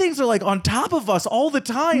 These things are like on top of us all the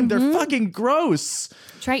time. They're fucking gross.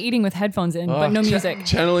 Try eating with headphones in, but no music.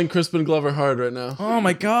 Channeling Crispin Glover hard right now. Oh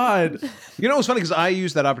my God. You know, it was funny because I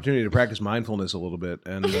used that opportunity to practice mindfulness a little bit,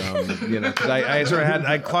 and because I sort of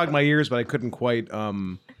I clogged my ears, but I couldn't quite,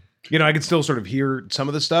 I could still sort of hear some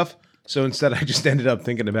of the stuff. So instead, I just ended up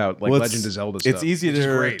thinking about like Legend of Zelda stuff. It's easier which is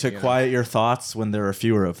great, to quiet your thoughts when there are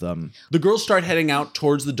fewer of them. The girls start heading out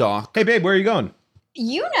towards the dock. Hey, babe, where are you going?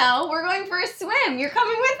 You know, we're going for a swim. You're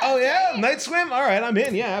coming with us. Oh yeah, night swim. All right, I'm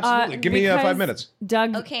in. Yeah, absolutely. Give me 5 minutes.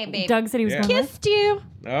 Doug. Okay, babe. Doug said he was Yeah. going with. Kissed you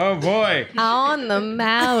Oh boy. on the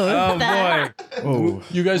mouth. Oh boy. Oh,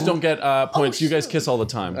 You guys don't get points. You guys kiss all the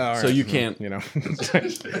time, All so right. you can't. You know, What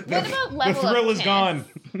about the level thrill of is kiss? gone.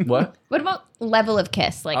 What? What about level of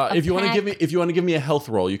kiss? Like a If you want to peck? give me a health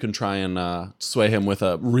roll, you can try and sway him with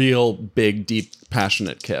a real big, deep,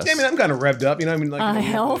 passionate kiss. Yeah, I mean, I'm kind of revved up. You know, I mean, like A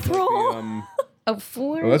health roll? Oh,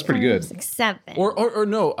 4. Oh, that's pretty good. 5, 6, 7. or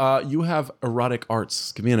no, you have erotic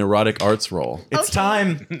arts. Give me an erotic arts roll. it's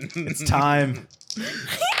time. It's time.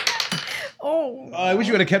 I wish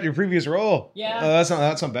you would have kept your previous roll. Yeah. That's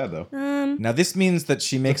not bad though. Now this means that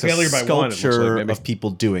she makes a failure by one, it looks like, sculpture maybe. of people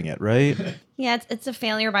doing it, right? Yeah, it's a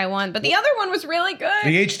failure by one, but the other one was really good.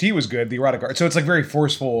 The HT was good, the erotic art. So it's like very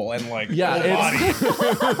forceful and like Yeah, full body.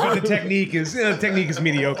 But the technique is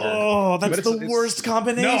mediocre. Oh, that's But the it's- worst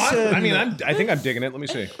combination. No, I think I'm digging it. Let me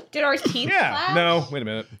see. Did our teeth Yeah. clash? No, wait a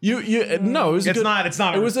minute. No, it was It's good. not. It's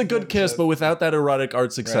not. It was a good kiss, but without that erotic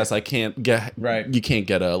art success, Right. I can't get. Right. You can't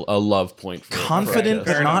get a love point. For Confident,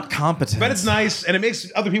 for a but kiss. not competent. But it's nice, and it makes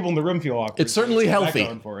other people in the room feel awkward. It's certainly Got that healthy.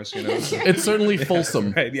 going for us, you know. It's certainly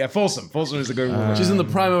fulsome. Right? Yeah, fulsome. Fulsome is a good word. She's in the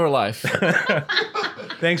prime of her life.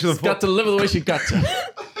 Thanks for the Got to live the way she got to.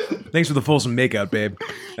 thanks for the fulsome makeout, babe.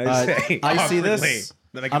 I see awkwardly. this.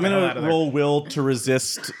 Then I get I'm the hell out gonna of there. roll will to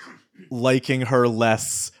resist liking her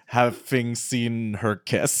less, having seen her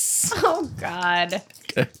kiss. Oh God.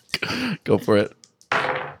 Go for it.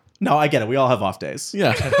 No, I get it. We all have off days.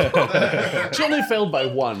 Yeah. She only failed by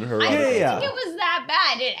one. Her I erotic didn't yeah. think it was that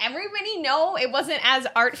bad. Did everybody know it wasn't as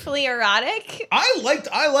artfully erotic? I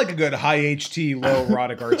like a good high HT, low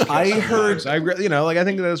erotic arts. I heard- I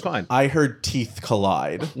think that was fine. I heard teeth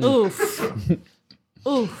collide. Oof.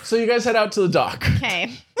 Oof. So you guys head out to the dock.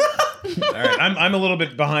 Okay. All right, I'm a little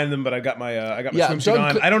bit behind them, but I got my Yeah, swimsuit Doug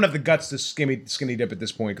on. could- I don't have the guts to skinny dip at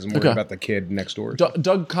this point because I'm worried Okay. about the kid next door.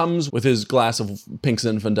 Doug comes with his glass of pink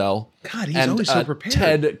Zinfandel. God, he's and, always so prepared.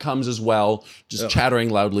 Ted comes as well, just chattering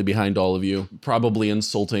loudly behind all of you, probably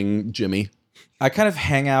insulting Jimmy. I kind of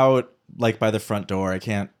hang out like by the front door. I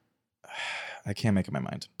can't make up my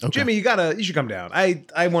mind. Jimmy, you should come down. I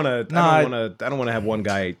don't want to have one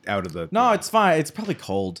guy out of the. No, it's fine. It's probably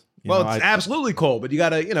cold. You Well, know, it's I- absolutely cold, but you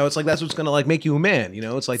gotta, it's like that's what's gonna like make you a man.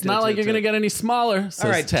 It's like It's not like you're going to get any smaller, says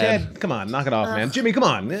All right, Ted, come on, knock it off, man. Jimmy, come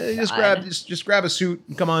on, just grab a suit.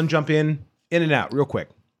 Come on, jump in and out, real quick.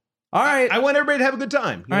 All right. I want everybody to have a good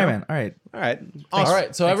time. All right, man. All right. All right. All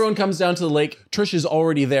right, so everyone comes down to the lake. Trish is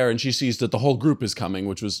already there, and she sees that the whole group is coming,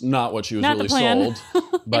 which was not what she was Not the really plan.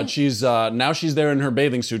 sold. But she's now she's there in her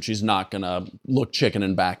bathing suit. She's not gonna look chicken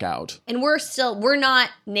and back out. And we're not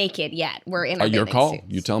naked yet. We're in our Your bathing call. suits.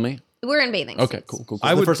 You tell me. We're in bathing Okay, suits. cool.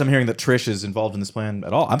 This is the first I'm hearing that Trish is involved in this plan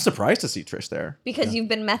at all. I'm surprised to see Trish there. Because you've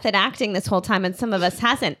been method acting this whole time and some of us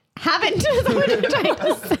haven't. Is that what you're trying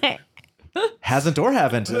to say? Hasn't or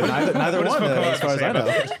haven't. Neither one, as far as I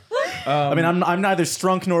know. I mean, I'm neither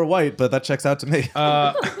strunk nor white, but that checks out to me.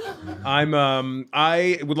 I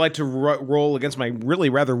would like to roll against my really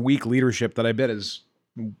rather weak leadership that I bet is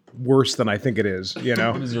worse than I think it is.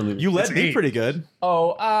 you led me 8. pretty good.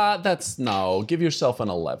 Oh, that's no. Give yourself an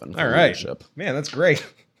 11. For All right, leadership. man, that's great.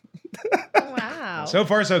 Wow. So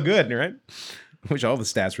far, so good, right? I wish all the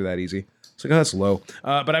stats were that easy. It's like, oh, that's low.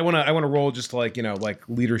 But I want to roll just to like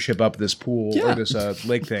leadership up this pool or this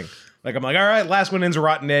lake thing. Like I'm like, all right, last one ends a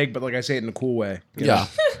rotten egg, but like I say it in a cool way. you know? Yeah.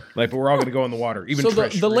 But we're all gonna go in the water. Even So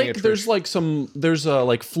Trish, the we're gonna lake, get there's Trish. like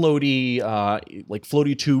like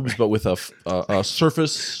floaty tubes, but with a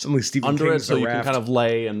surface Suddenly Stephen under King's it, so The you can Raft. kind of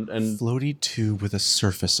lay and Floaty tube with a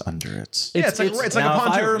surface under it. Yeah, it's like Now, a if pontoon.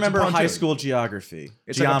 I It's a remember high pontoon. school geography,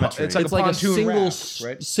 It's like a geometry. it's like it's like a pontoon single raft,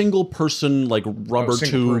 right? single person like rubber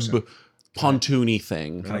single tube person. pontoony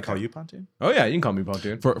thing. Can I call you pontoon? Oh yeah, you can call me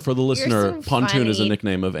pontoon. For the listener, so pontoon is a funny.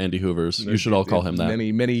 nickname of Andy Hoover's. You should all call him that.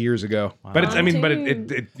 Many years ago. But it's,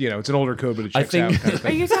 it it's an older code, but it I checks think- out. Kind of Are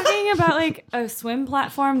thing. you talking about like a swim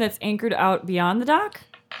platform that's anchored out beyond the dock?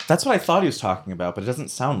 That's what I thought he was talking about, but it doesn't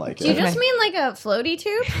sound like Do you it. just mean like a floaty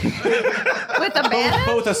tube? With a But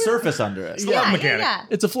band? with a surface under it. Yeah, mechanic. yeah.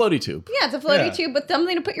 It's a floaty tube. Yeah, it's a floaty Yeah. tube with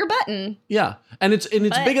something to put your butt in. Yeah, and it's big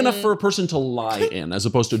enough Button. for a person to lie in, as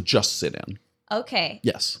opposed to just sit in. Okay.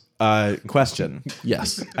 Yes, Question.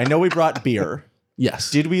 yes, I know we brought beer.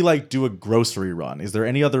 yes. Did we like do a grocery run? Is there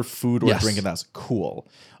any other food or Yes. drink in that's cool?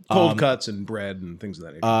 Cold cuts and bread and things of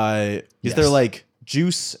that nature. Is Yes. there like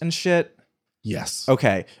juice and shit? Yes.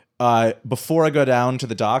 Okay. Before I go down to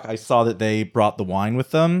the dock, I saw that they brought the wine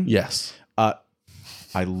with them. Yes.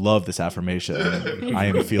 I love this affirmation. I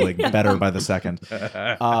am feeling better by the second.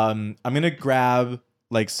 I'm gonna grab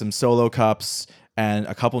like some solo cups and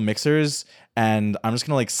a couple mixers, and I'm just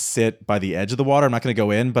gonna like sit by the edge of the water. I'm not gonna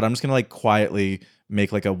go in, but I'm just gonna like quietly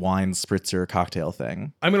make like a wine spritzer cocktail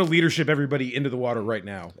thing. I'm going to leadership everybody into the water right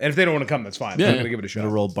now. And if they don't want to come, that's fine. Yeah. I'm going to give it a shot.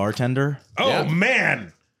 Gonna roll bartender. Oh, Yeah.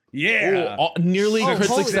 man. Yeah. Nearly crit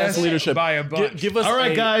holy success shit. leadership. By a bunch. Give us all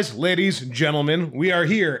right, a- guys, ladies, and gentlemen, we are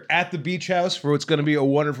here at the beach house for what's going to be a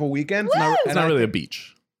wonderful weekend. It's not really a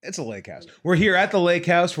beach. It's a lake house. We're here at the lake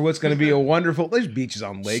house for what's going to be a wonderful. There's beaches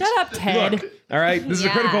on lakes. Shut up, Ted. Look, all right, this is a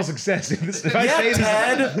Yeah. critical success. If I Yeah, say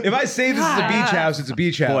Ted. this is a beach house, it's a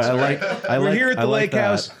beach house. Boy, all right? We're here at the lake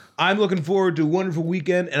house. I'm looking forward to a wonderful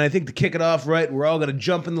weekend, and I think to kick it off right, we're all going to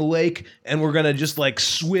jump in the lake, and we're going to just like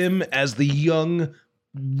swim as the young,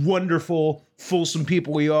 wonderful, fulsome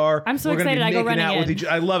people we are. I'm so We're gonna excited. be I go making running out with in. each.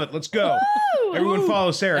 I love it. Let's go. Everyone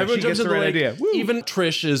follow Sarah. Everyone she jumps gets in the the right lake. idea. Woo. Even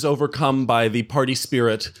Trish is overcome by the party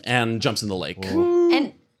spirit and jumps in the lake.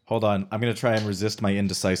 And Hold on. I'm going to try and resist my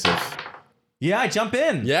indecisive. Yeah, I jump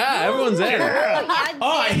in. Yeah, everyone's in. Oh,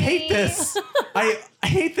 I hate this. I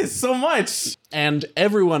hate this so much. And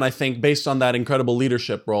everyone, I think, based on that incredible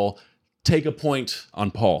leadership role, take a point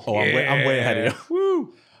on Paul. Oh, I'm way ahead of you.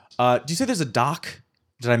 Woo. Do you say there's a dock?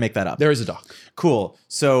 Did I make that up? There is a dock. Cool.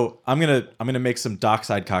 So I'm gonna make some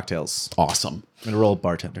dockside cocktails. Awesome. I'm gonna roll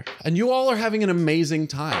bartender. And you all are having an amazing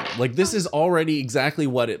time. Like, this is already exactly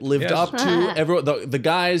what it lived Yes. up to. Everyone, the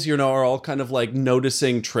guys, you know, are all kind of like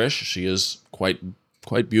noticing Trish. She is quite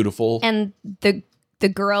beautiful. and the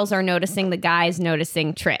girls are noticing the guys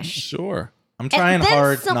noticing Trish. Sure. I'm trying then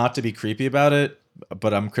hard some- not to be creepy about it,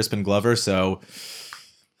 but I'm Crispin Glover, so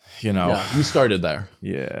you know. Yeah, you started there.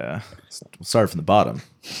 Yeah. Start from the bottom.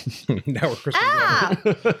 Now we're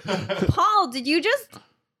Christmas. Paul, did you just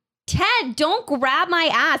Ted, don't grab my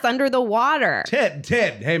ass under the water. Ted,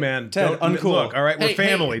 hey man, Ted, don't- uncool. Look, all right, we're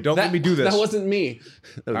family. Don't let me do this. That wasn't me.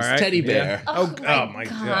 That was All right? Teddy Bear. Yeah. Oh my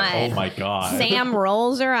god. Oh my god. Sam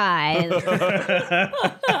rolls her eyes.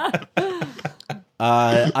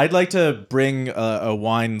 I'd like to bring a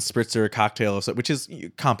wine spritzer cocktail, which is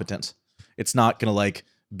competent. It's not gonna like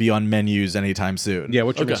be on menus anytime soon. Yeah,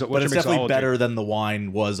 what's your but it's definitely better than the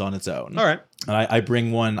wine was on its own. All right. And I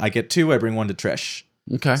bring one. I get two. I bring one to Trish.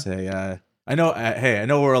 Okay. Say, I know. Hey, I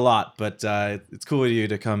know we're a lot, but it's cool of you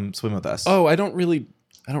to come swim with us. Oh, I don't really.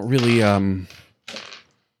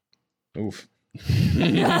 Oof.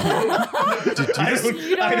 You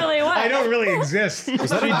don't really what? I don't really exist. She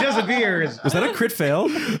disappears. was that a crit fail?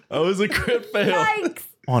 That was a crit fail. Yikes.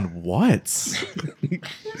 On what?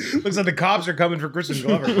 Looks like the cops are coming for Kristen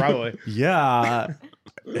Glover, probably. Yeah.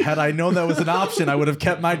 Had I known that was an option, I would have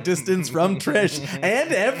kept my distance from Trish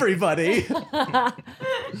and everybody.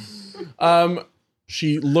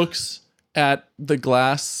 She looks at the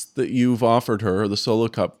glass that you've offered her, the solo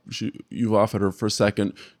cup you've offered her for a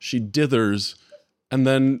second. She dithers, and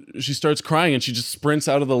then she starts crying, and she just sprints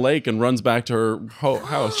out of the lake and runs back to her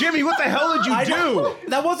house. Jimmy, what the hell did you do?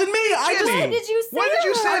 That wasn't me. I just. Jimmy, What did you say? What did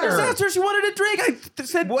you say I to just her? asked her if she wanted a drink. I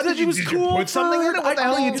said What that did she you- was did you cool. put something in it? What the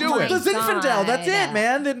hell are you doing? The Zinfandel. That's God. it,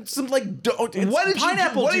 man. And some like What did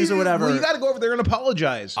pineapple you, what juice do or you, whatever. Well, you got to go over there and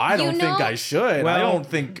apologize. I don't You think know- I should. Well- I don't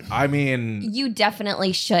think. I mean, You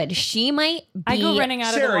definitely should. She might be. I go running out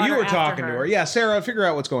of the Sarah, water you were after talking to her. Yeah, Sarah, figure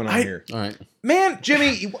out what's going on here. All right. man,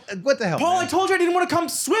 Jimmy, what the hell? Paul, man? I told you I didn't want to come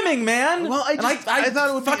swimming, man. Well, I And just- I thought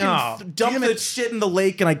it would be- fucking oh, dump damn the it. shit in the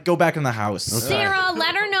lake and I go back in the house. Sarah,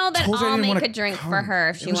 let her know that Told you I I'll didn't make wanna a drink for come. her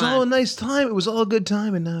if she It was wants. all a nice time. It was all a good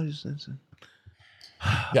time, and now it's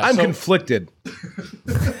Yeah, I'm so, conflicted.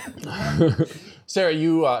 Sarah,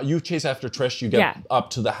 you chase after Trish. You get up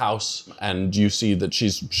to the house, and you see that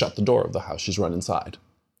she's shut the door of the house. She's run inside.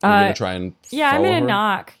 Are you gonna try and Yeah, I'm follow gonna her?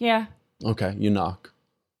 knock. Yeah. Okay, you knock.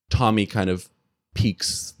 Tommy kind of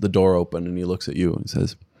peeks the door open, and he looks at you and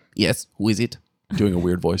says, "Yes, who is it?" Doing a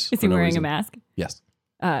weird voice. Is for he no wearing reason. a mask? Yes.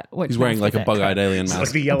 What He's wearing like a bug-eyed alien It's like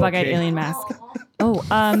mask. the A yellow bug-eyed cake. alien mask. Oh,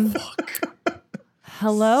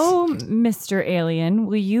 hello, Mr. Alien.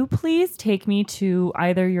 Will you please take me to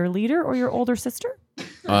either your leader or your older sister?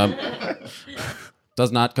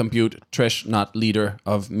 Does not compute. Trish, not leader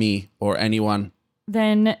of me or anyone.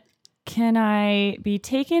 Then can I be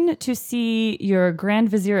taken to see your Grand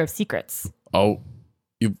Vizier of Secrets? Oh,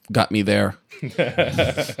 you've got me there.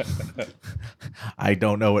 I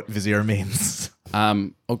don't know what vizier means.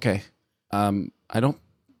 Okay. I don't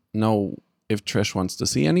know if Trish wants to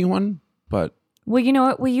see anyone, but Well, you know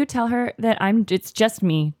what? Will you tell her that it's just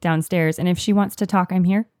me downstairs, and if she wants to talk, I'm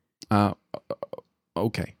here?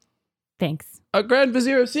 okay. Thanks. A Grand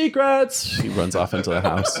Vizier of Secrets! She runs off into the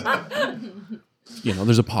house. You know,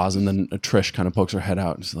 there's a pause, and then Trish kind of pokes her head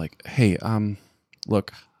out, and she's like, hey,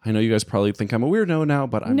 look, I know you guys probably think I'm a weirdo now,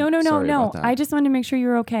 but I'm No. sorry about that. I just wanted to make sure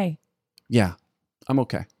you're okay. Yeah, I'm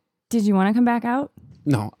okay. Did you want to come back out?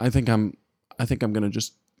 No, I think I'm gonna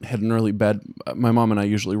just head an early bed. My mom and I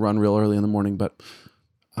usually run real early in the morning, but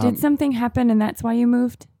Did something happen and that's why you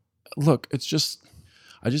moved? look, I just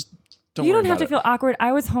don't. You worry don't have about to feel awkward.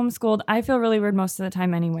 I was homeschooled. I feel really weird most of the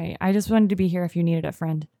time anyway. I just wanted to be here if you needed a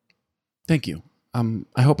friend. Thank you.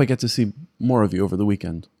 I hope I get to see more of you over the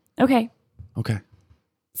weekend. Okay. Okay.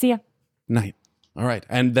 See ya. Night. All right.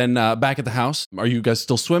 And then back at the house, are you guys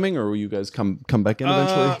still swimming, or will you guys come back in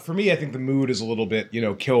eventually? For me, I think the mood is a little bit,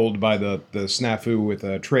 killed by the snafu with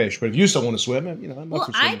Trish. But if you still want to swim, I'm up Well,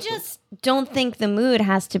 for I swimming. just don't think the mood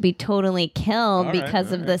has to be totally killed right,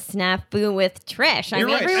 because of the snafu with Trish. You're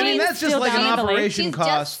right. I mean, that's just like an down in the lake. operation She's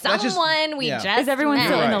cost. just someone we just Is everyone met.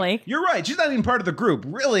 still in the lake? You're right. She's not even part of the group.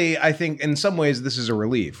 Really, I think in some ways this is a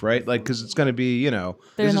relief, right? Like, because it's going to be, They're this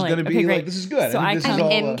in is the going to lake. be Okay, like, great. this is good. So I think this I'm is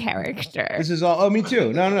all, in character. This is all. Oh, me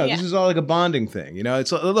too. No. Yeah. This is all like a bonding thing.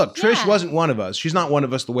 It's look. Trish Yeah. wasn't one of us. She's not one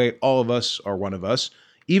of us the way all of us are one of us.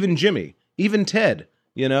 Even Jimmy. Even Ted.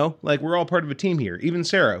 Like we're all part of a team here. Even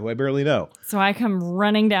Sara, who I barely know. So I come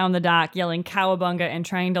running down the dock, yelling "Cowabunga" and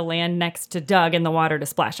trying to land next to Doug in the water to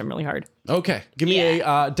splash him really hard. Okay, give me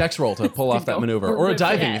a dex roll to pull off that maneuver, or a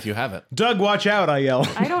diving if you have it. Doug, watch out! I yell.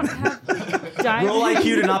 I don't have diving. Roll IQ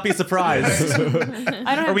to not be surprised. I don't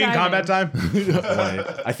have Are we in diving. combat time?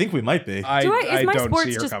 I think we might be. Is my don't sports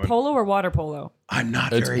see her just coming. polo or water polo? I'm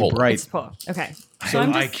not It's very polo. bright. It's polo. Okay. So So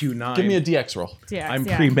I'm just, IQ 9. Give me a DX roll. yeah, I'm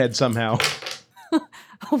yeah. pre-med somehow.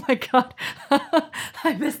 Oh my god,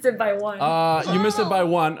 I missed it by one. You missed it by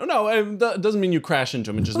one. No, that doesn't mean you crash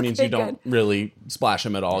into him. It just means you don't really splash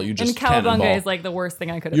him at all. You just and cowabunga cannonball. is like the worst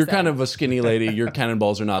thing I could have You're said. kind of a skinny lady. Your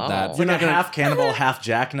cannonballs are not that. You're not half cannibal, half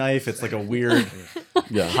jackknife. It's like a weird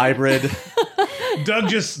hybrid. Doug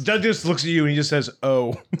just looks at you and he just says,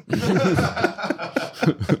 "Oh."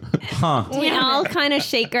 We all kind of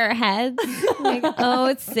shake our heads. Like, oh,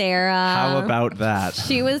 it's Sara. How about that?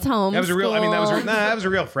 She was home. That was a real. I mean, that was a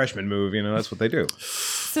real freshman move. That's what they do.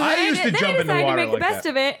 So I then used to then jump I in decided the to water make the like best that.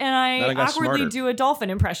 of it, and Then I I got awkwardly smarter. do a dolphin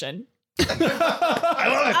impression. I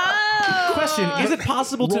love it. Oh. Question: is it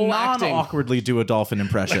possible to Roll acting. non-awkwardly do a dolphin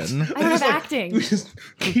impression? I don't have acting. We just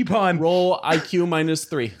keep on. Roll IQ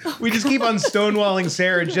 -3. We just keep on stonewalling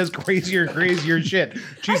Sara, and she does crazier and crazier shit.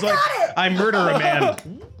 She's like, "I murder a man."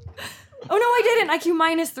 Oh no, I didn't. IQ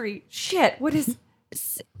 -3. Shit. What is?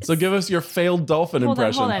 So give us your failed dolphin Hold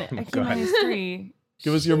impression. on. IQ -3.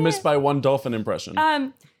 Give us your missed by one dolphin impression.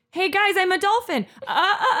 Hey guys, I'm a dolphin.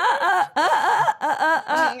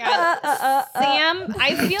 Sam,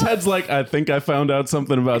 I feel Ted's like, I think I found out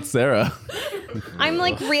something about Sara. I'm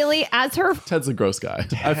like really as her. Ted's a gross guy.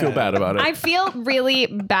 I feel bad about it. I feel really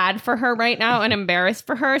bad for her right now and embarrassed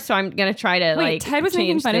for her. So I'm gonna try to Wait, like. Ted was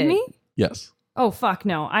making change fun of the- me? Yes. Oh fuck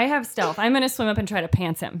no! I have stealth. I'm gonna swim up and try to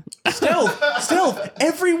pants him. Stealth.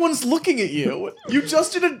 Everyone's looking at you. You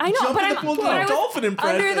just did a I know, jump but in I'm the pool but with I a was dolphin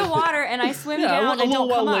impression. under the water and I swim Yeah, down a and little don't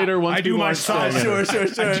while come up. later, once I do people my are solid.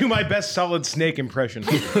 staying. I do my best solid snake impression.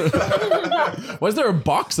 Why is there a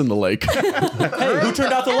box in the lake? Hey, who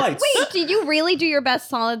turned out the lights? Wait, did you really do your best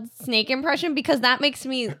solid snake impression? Because that makes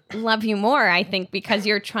me love you more. I think because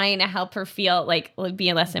you're trying to help her feel like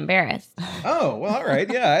be less embarrassed. Oh well, all right,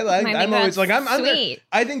 yeah. I think I'm always that's like I'm there. sweet.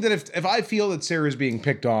 I think that if I feel that Sarah's being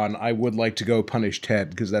picked on, I would like to go punish Ted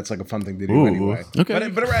because that's like a fun thing to do anyway. okay.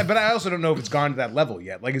 But I also don't know if it's gone to that level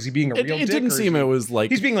yet. Like, is he being a real It dick? didn't or is seem he- it was like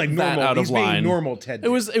he's being like that normal. out of He's line. being normal Ted. It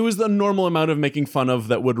was the normal amount of making fun of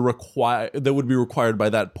that would be required by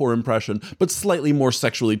that poor impression, but slightly more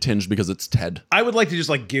sexually tinged because it's Ted. I would like to just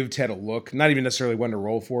like give Ted a look, not even necessarily one to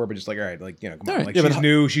roll for, but just like, all right, like come on, right. like Yeah, she's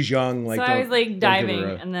new, she's young. Like So don't- I was like don't give diving, her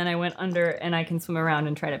a- and then I went under, and I can swim around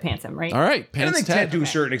and try to pants him. Right? All right, I don't pants think Ted. Ted to a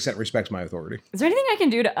certain extent respects my authority. Is there anything I can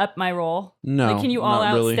do to up my roll? No, Like, can you all not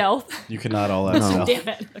out really. stealth? You cannot all out stealth. Damn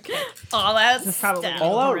it. Okay. All out Probably stealth.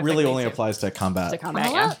 All out horrific really thing only to- applies to combat. to combat.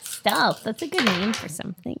 All Yeah. out stealth. That's a good name for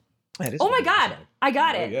something. Oh my god, I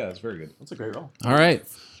got it. Yeah, that's very good. That's a great roll. All right.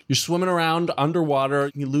 You're swimming around underwater.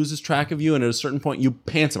 He loses track of you, and at a certain point, you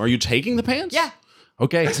pants him. Are you taking the pants? Yeah.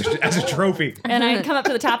 Okay. As a trophy. And I come up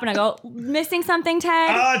to the top and I go, missing something, Ted?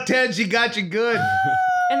 Ah, Ted, she got you good.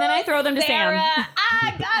 And then I throw them to Sarah, Sam.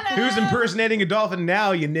 I got it. Who's impersonating a dolphin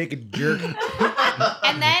now, you naked jerk?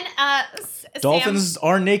 And then Dolphins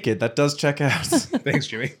are naked. That does check out. Thanks,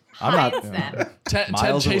 Jimmy. I'm not. Sam finds them. Ted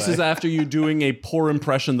Miles chases away. after you doing a poor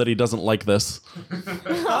impression that he doesn't like this.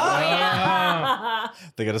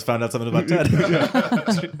 Think I just found out something about Ted.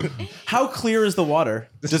 How clear is the water?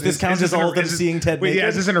 Does this count as all of them seeing Ted Wait, naked? yeah,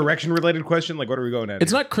 is this an erection related question? Like, what are we going at?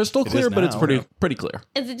 It's not crystal clear, is but it's now. pretty clear.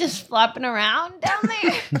 Is it just flopping around down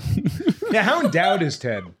there? Yeah, how endowed is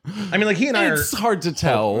Ted? I mean, like he and I are. It's hard to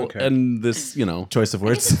tell, okay. and this, Choice of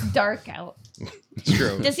words. It's dark out. It's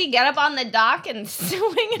true. Does he get up on the dock and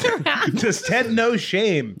swing it around? Does Ted know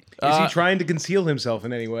shame? Is he Uh, trying to conceal himself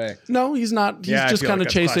in any way? No, he's not. He's Yeah, I just feel kind like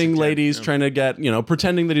of that's chasing classic Ted, ladies, yeah. trying to get,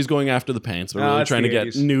 pretending that he's going after the pants, but Oh, really that's trying to the get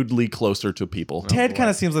 80s. nudely closer to people. Ted kind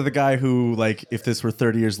of seems like the guy who, like, if this were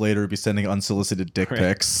 30 years later, would be sending unsolicited dick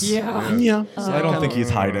pics. Yeah. Yeah, So I don't think he's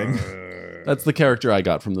hiding. that's the character I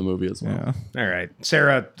got from the movie as well. Yeah. All right,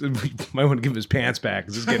 Sarah might want to give him his pants back.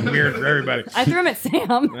 This is getting weird for everybody. I threw them at Sam. Oh,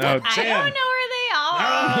 I don't know where they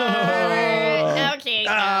are. Okay.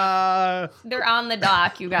 They're on the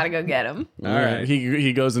dock. You gotta go get them. All right.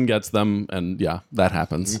 He goes and gets them, and yeah, that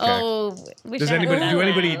happens. Okay. Oh,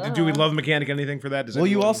 Do we love mechanic anything for that? Well,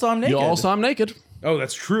 you all saw him naked. You all saw him naked. Oh,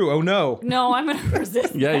 that's true. Oh no. No, I'm gonna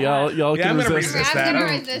resist. Yeah, y'all Yeah, can I'm gonna resist. resist I'm that. gonna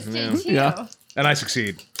resist it too. Yeah. And I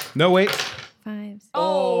succeed. No, wait. 5.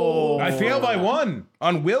 Oh. I fail by 1.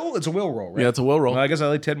 On will? It's a will roll, right? Yeah, it's a will roll. Well, I guess I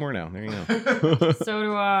like Ted more now. There you go. So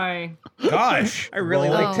do I. Gosh, I really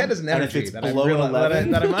Roll. like Ted as an And energy if it's that, below I'm an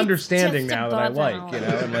 11? that I'm understanding Just now that I above like, an you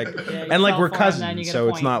know, and like, Yeah, you and like fell we're for it, and then cousins, you get so a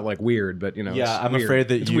it's point. not like weird, but you know, Yeah, it's I'm weird. afraid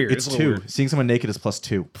that it's weird. it's a little 2. weird. Seeing someone naked is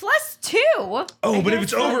 +2. +2. Oh, but if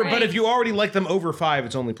it's over, but if you already like them over 5,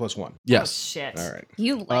 it's only +1. Yes. Shit. All right.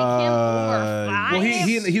 You like him over 5? Well,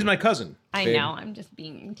 he's my cousin. I babe. know. I'm just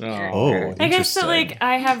being weird. Oh, I guess so. Like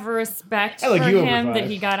I have respect I like for you over him 5. that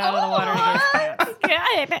he got out of the water to get his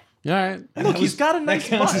pants. Good. All right. Look, he's got a That nice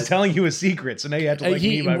counts as butt. telling you a secret, so now you have to like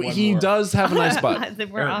me by 1 he more. does have a nice butt. I'm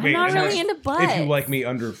Wait, not is really that- into butts. If you like me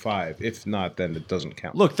under 5, if not, then it doesn't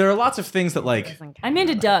count. Look, there are lots of things that I'm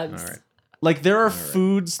into Doug's. All right. like there are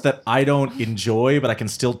foods that I don't enjoy, but I can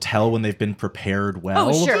still tell when they've been prepared well.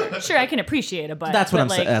 Oh, sure. I can appreciate a butt. That's what but, I'm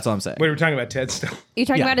saying. That's what I'm saying. Wait, we're talking about Ted still. You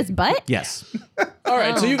talking Yeah. about his butt? Yes. All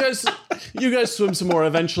right, so you guys swim some more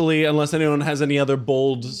eventually, unless anyone has any other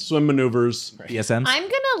bold swim maneuvers. BSMs. I'm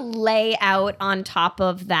gonna lay out on top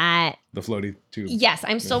of that. The floaty tube. Yes,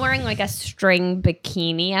 I'm still wearing like a string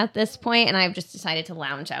bikini at this point, and I've just decided to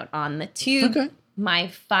lounge out on the tube. Okay. My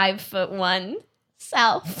 5'1"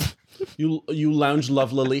 self. You lounge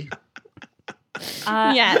lovelily.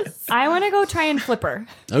 Yes. I want to go try and flip her.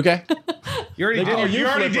 Okay. You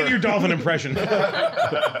already did your dolphin impression.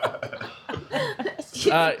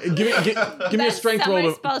 Give me a strength roll.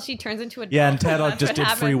 To, Spell, she turns into a Yeah, and dolphin. Ted That's just what did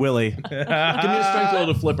happens. Free Willy. give me a strength roll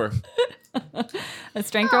to flip her. A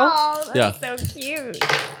strength roll. Oh, that's Yeah. so cute.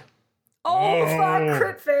 Oh, fuck.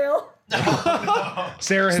 Crit fail.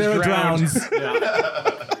 Sarah has Sarah drowned. drowns.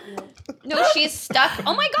 No, she's stuck.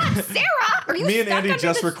 Oh my God, Sarah! Are you Me and stuck Andy under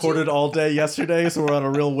just the recorded all day yesterday, so we're on a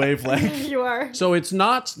real wavelength. You are. So it's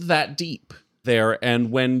not that deep there,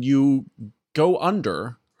 and when you go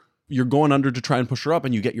under, you're going under to try and push her up,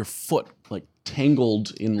 and you get your foot like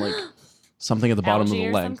tangled in like something at the bottom Algae of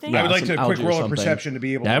or the leg. something? Yeah, I would like some to quick algae or roll of something. perception to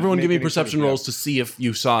be able Yeah, to everyone make give me any perception sort of- rolls to see if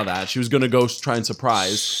you saw that. She was going to go try and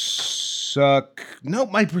surprise. Suck. No,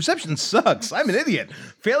 my perception sucks. I'm an idiot.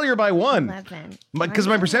 Failure by 1. 11. Because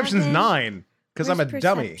my perception's 11? 9. Because I'm a Where's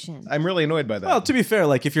dummy. perception? I'm really annoyed by that. Well, to be fair,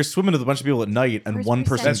 like if you're swimming with a bunch of people at night and Where's one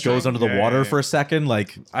person perception? goes under the Yeah, water yeah, for a second,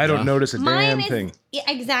 like I don't notice a Mine damn is thing.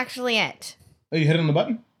 exactly it. Oh, you hit on the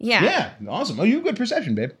button? Yeah. Yeah. Awesome. Oh, you have good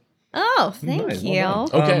perception, babe. Oh, thank Nice, you. well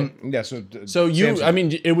done. Okay. Yeah, so... So you, Samson. I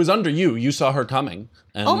mean, it was under you. You saw her coming.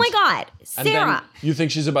 And, Oh my God, and then Sarah. you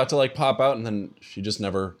think she's about to like pop out, and then she just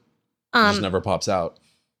never pops out.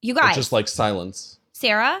 You It's guys, just like silence.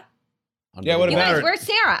 Sarah. under Yeah, the what You water. about guys, her? where's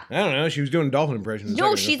Sarah? I don't know. She was doing dolphin impressions. a No,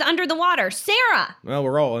 second ago. she's under the water. Sarah. Well,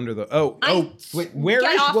 we're all under the... I wait, where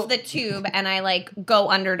get is... off well, the tube and I like go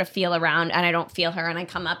under to feel around and I don't feel her and I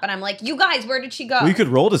come up and I'm like, you guys, where did she go? we could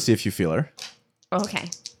roll to see if you feel her. Okay.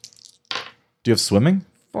 Do you have swimming?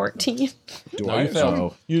 14. do No, I? you failed.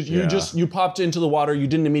 Oh, You yeah. you popped into the water. You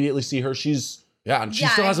didn't immediately see her. She's and she Yeah,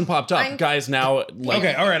 still hasn't popped up. I'm- Guys, now like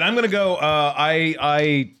Okay, all right. I'm going to go...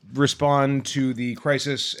 I respond to the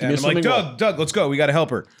crisis and me a I'm like, swimming roll. Doug, let's go. We got to help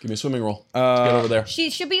her. give me a swimming roll. Let's get over there. She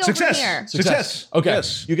should be Success. over here. Success. Okay.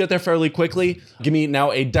 Yes. You get there fairly quickly. Give me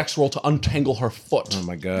now a dex roll to untangle her foot. Oh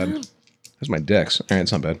my God. There's my dex. All right,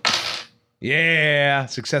 it's not bad. Yeah.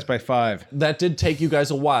 Success by 5. That did take you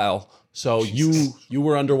guys a while. So you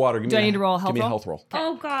were underwater. Give Do me I need to roll a health Give me a roll? health roll.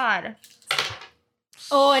 Oh God.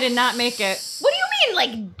 Oh, I did not make it. What do you mean,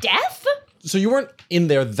 like death? So you weren't in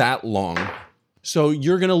there that long. So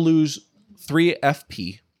you're gonna lose 3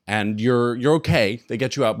 FP, and you're okay. They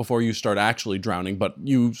get you out before you start actually drowning, but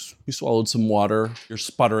you swallowed some water. You're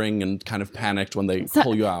sputtering and kind of panicked when they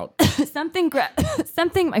pull you out. Something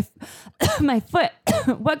my foot.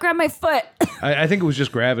 What grabbed my foot? I think it was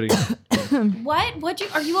just gravity. What?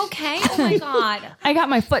 Are you okay? Oh my God. I got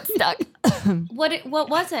my foot stuck. What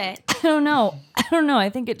was it? I don't know. I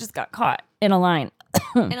think it just got caught in a line.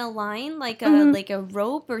 In a line? Like a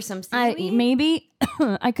rope or some seaweed? Maybe.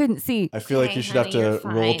 I couldn't see. I feel like Okay, you should have honey, you're to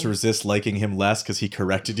roll fine. to resist liking him less because he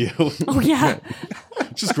corrected you. Oh yeah.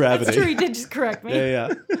 Just gravity. That's true. He did just correct me.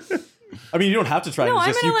 Yeah. I mean, you don't have to try No, and I'm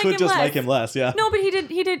resist. gonna You like could him just less. like him less. Yeah. No, but he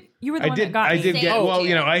did. You were the one that got I me. did get. Saved Well, you.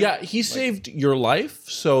 you know, Yeah, he saved your life,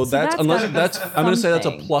 so that's that's unless kind of that's a I'm going to say that's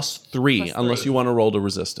a something. +3 unless you want to roll to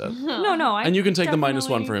resist it. No. I And you can take the -1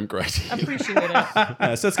 definitely for him, great. Appreciate it. So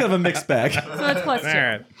Yeah, so it's kind of a mixed bag. that's +2. all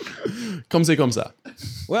right. Comme c'est comme ça.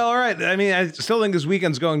 Well, all right. I mean, I still think this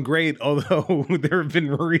weekend's going great, although there have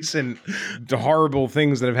been recent horrible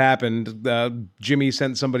things that have happened. Jimmy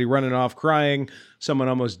sent somebody running off crying. Someone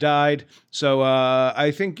almost died. So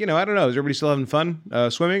I think, I don't know. Is everybody still having fun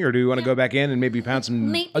swimming, or do you want to go back in and maybe pound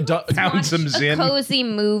some... Maybe Pound watch some a Zin. cozy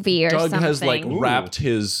movie or Doug something. has wrapped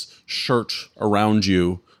his shirt around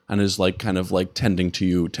you and is kind of tending to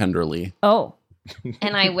you tenderly. Oh.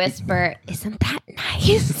 And I whisper, "Isn't that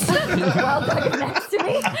nice?" Well, Doug is next to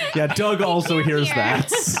me. Yeah, Doug also hears hear.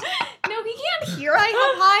 that. No, he can't hear.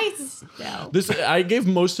 I have eyes. No. I gave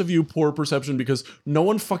most of you poor perception because no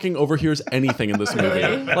one fucking overhears anything in this movie.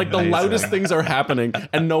 The Amazing. loudest things are happening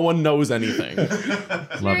and no one knows anything.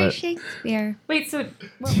 Love Very it. Shakespeare. Wait, so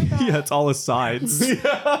what was that? Yeah, it's all asides.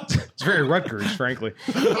 It's very Rutgers, frankly.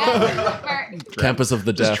 Campus of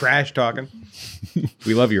the Just deaf. trash talking.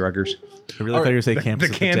 We love you, Rutgers. I really thought you were saying Campus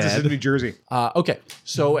The of Kansas the of New Dead. Jersey. Okay,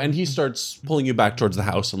 so and he starts pulling you back towards the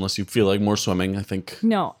house unless you feel like more swimming. I think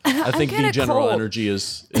No. I think the kinda general cold. energy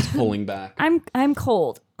is pulling back. I'm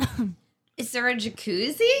cold. Is there a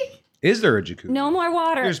jacuzzi? Is there a jacuzzi? No more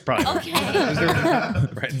water. There's probably.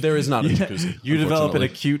 Okay. There is not a jacuzzi. You develop an unfortunately.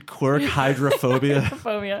 acute quirk, hydrophobia.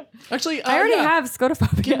 Phobia. Actually, I already yeah. have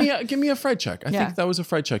scotophobia. Give me a fright check. I Yeah. think that was a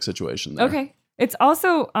fright check situation there. Okay. It's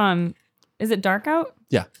also is it dark out?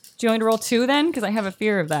 Yeah. Do you want me to roll 2 then? Because I have a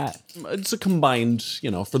fear of that. It's a combined,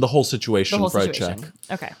 for the whole situation, The whole fright situation.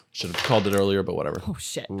 check. Okay. Should have called it earlier, but whatever. Oh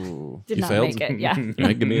shit. Did You not failed? make it. Yeah. All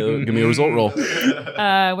right, give me a result roll.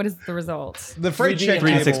 What is the result? The fright check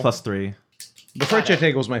 3d6 table. plus 3. The fright check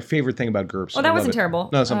table is my favorite thing about GURPS. Oh, that I love wasn't it. terrible.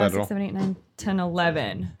 No, it's not bad at 6, all. 7, 8, 9, 10,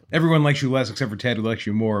 11. Everyone likes you less except for Ted, who likes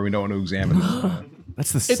you more. We don't want to examine it.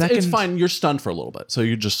 That's the It's, second. it's fine. You're stunned for a little bit, so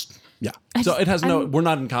you just So it has no. We're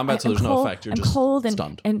not in combat, so I'm there's cold, no effect. You're I'm just cold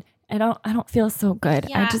stunned. and I don't feel so good.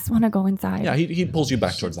 Yeah. I just want to go inside. Yeah, he pulls you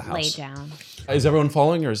back towards the Lay house. down. Is everyone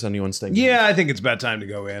following, or is anyone staying? Yeah, I think it's about time to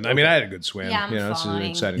go in. I mean, I had a good swim. Yeah, I'm This is an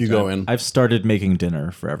following. exciting You time. go in. I've started making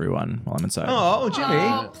dinner for everyone while I'm inside. Oh, Jimmy.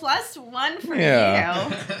 Oh, +1 for Yeah.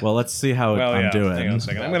 you. Well, let's see how Well, I'm yeah. doing. Hang on a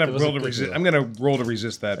second. I'm gonna Give us a roll to quick resist. roll. I'm gonna roll to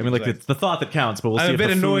resist that. I mean, like because it's the thought that counts, but we'll see I'm a if bit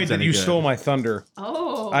the annoyed food's that any you good. stole my thunder.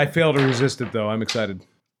 Oh. I failed to resist it, though. I'm excited.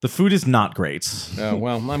 The food is not great. Oh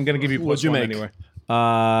well, I'm gonna give you What'd plus you one make? anyway.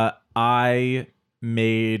 I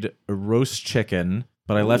made a roast chicken,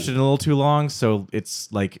 but I left it in a little too long, so it's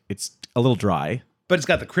a little dry. But it's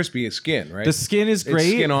got the crispy skin, right? The skin is It's great.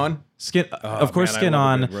 skin on. Skin, of course, man, I skin love a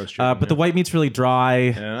on. good roast chicken, But the white meat's really dry,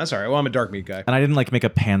 Yeah, that's all right. Well, I'm a dark meat guy. and I didn't make a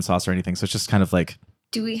pan sauce or anything, so it's just kind of like.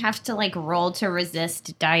 Do we have to roll to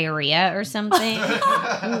resist diarrhea or something?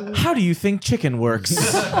 How do you think chicken works?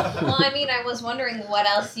 Well, I mean, I was wondering what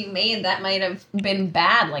else you made that might have been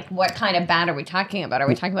bad. Like, what kind of bad are we talking about? Are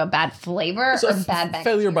we talking about bad flavor So or bad bacteria?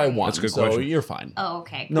 failure by one. That's a good so question. you're fine. Oh,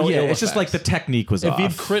 okay. No, yeah, ill it's just like the effects. technique was If off.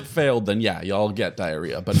 you'd crit failed, then yeah, y'all get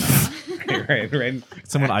diarrhea. But no. right.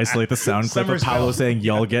 Someone isolate the sound clip of Summer's Paulo hell. saying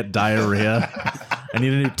 "y'all get diarrhea." I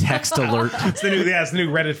need a new text alert. It's the new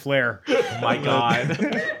Reddit flare. Oh my god.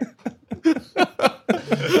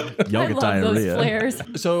 Y'all I get love those diarrhea. flares.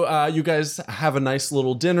 So you guys have a nice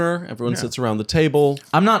little dinner. Everyone sits around the table.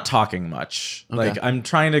 I'm not talking much. Like I'm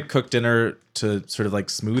trying to cook dinner to sort of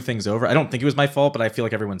smooth things over. I don't think it was my fault, but I feel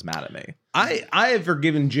like everyone's mad at me. I have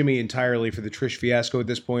forgiven Jimmy entirely for the Trish fiasco at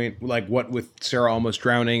this point. Like what with Sara almost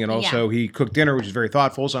drowning, and also he cooked dinner, which is very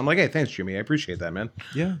thoughtful. So I'm like, hey, thanks, Jimmy. I appreciate that, man.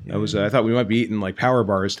 Yeah. I thought we might be eating power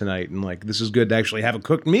bars tonight, and this is good to actually have a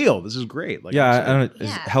cooked meal. This is great. I'm Yeah, I excited. don't, it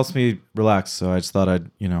helps me relax, so I just thought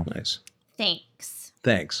I'd, Nice. Thanks.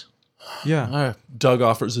 Thanks. yeah. Doug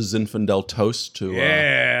offers a Zinfandel toast to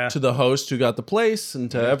to the host who got the place, and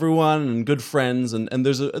to everyone and good friends, and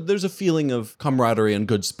there's a feeling of camaraderie and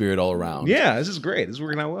good spirit all around. Yeah, this is great. This is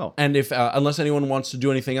working out well. And if unless anyone wants to do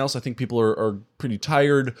anything else, I think people are pretty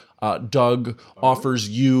tired. Doug offers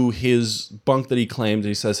you his bunk that he claimed.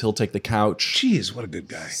 He says he'll take the couch. Jeez, what a good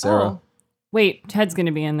guy. Sara, Oh. Wait, Ted's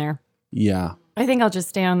gonna be in there. yeah. I think I'll just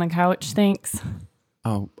stay on the couch. Thanks.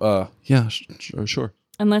 Oh, yeah, sure.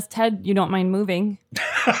 Unless Ted, you don't mind moving.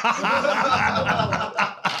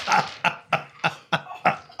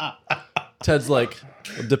 Ted's like,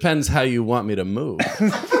 depends how you want me to move.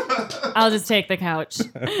 I'll just take the couch.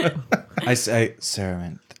 I say, Sarah,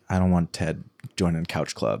 man, I don't want Ted joining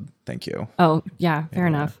Couch Club. Thank you. Oh, yeah, fair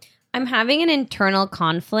enough. I'm having an internal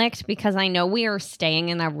conflict because I know we are staying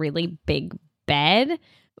in a really big bed,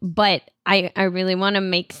 but I really want to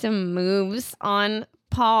make some moves on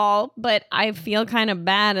Paul, but I feel kind of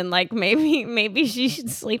bad and like maybe she should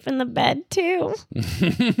sleep in the bed too.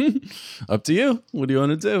 Up to you. What do you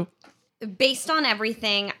want to do? Based on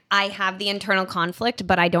everything, I have the internal conflict,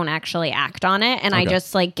 but I don't actually act on it. And I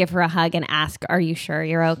just like give her a hug and ask, "Are you sure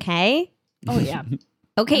you're okay?" Oh, yeah.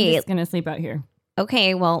 Okay. I'm just going to sleep out here.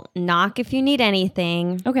 Okay, well, knock if you need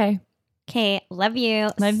anything. Okay. Okay, love you.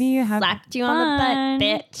 Love you. Have Slapped you fun. on the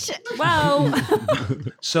butt, bitch. Wow.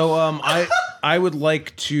 So I would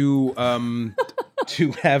like to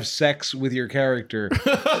have sex with your character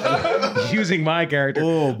using my character,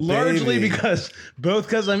 largely because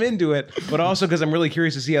I'm into it, but also because I'm really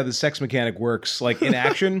curious to see how the sex mechanic works, like in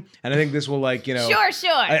action. And I think this will, like, you know, Sure.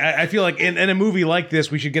 I feel like in a movie like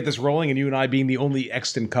this, we should get this rolling, and you and I being the only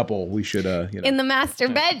extant couple, we should you know. In the master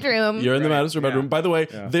bedroom. You're in the master bedroom. By the way,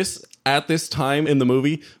 at this time in the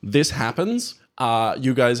movie, this happens.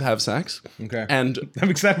 You guys have sex. Okay. And I'm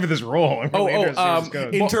excited for this role. I'm really interested to see how this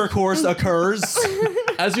goes. Intercourse occurs.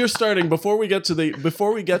 as you're starting, before we get to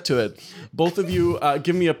it, both of you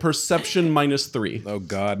give me a perception -3. Oh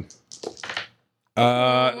God.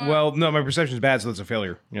 Well, no, my perception is bad, so that's a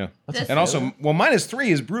failure. Yeah. And also, well, -3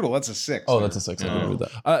 is brutal. That's a 6. Oh, that's a 6. I didn't know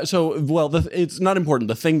that. It's not important.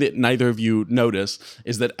 The thing that neither of you notice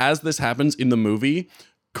is that as this happens in the movie,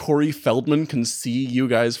 Corey Feldman can see you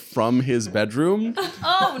guys from his bedroom.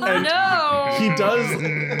 Oh, no.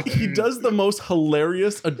 He does the most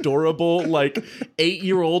hilarious, adorable, like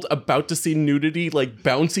 8-year-old about to see nudity, like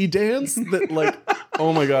bouncy dance that, like,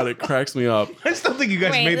 oh my God, it cracks me up. I still think you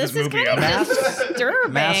guys made this movie kind up. of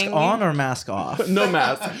disturbing. Mask on or mask off? No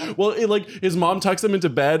mask. Well, his mom tucks him into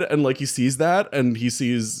bed and like he sees that and he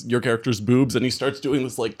sees your character's boobs and he starts doing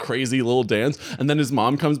this like crazy little dance. And then his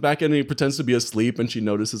mom comes back in and he pretends to be asleep and she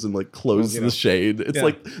notices and like closes the shade. It's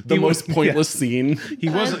like the most pointless scene. He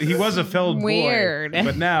was a felled Weird. boy,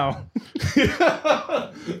 but now.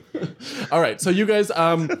 All right, so you guys.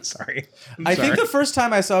 Sorry. I think the first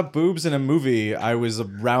time I saw boobs in a movie, I was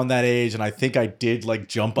around that age, and I think I did like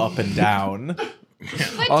jump up and down.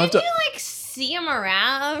 But did you like see him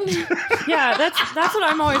around? Yeah, that's what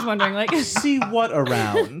I'm always wondering. Like, See what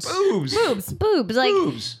around? Boobs. Boobs. Like,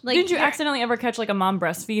 Boobs. like didn't you accidentally ever catch like a mom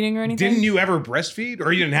breastfeeding or anything? Didn't you ever breastfeed?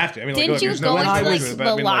 Or you didn't have to? I mean, Didn't like, you there's go no into way like to do it, but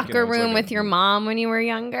the I mean, like, you know, locker it's room like with your mom when you were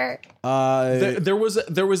younger? There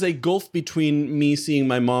was a gulf between me seeing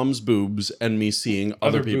my mom's boobs and me seeing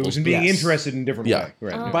other people's boobs and being Yes. interested in different Yeah.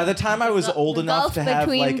 way. Right. By the time I was old enough Gulf to have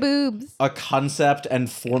between like boobs. a concept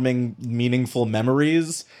and forming meaningful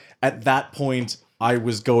memories, at that point, I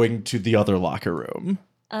was going to the other locker room.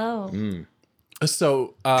 Oh.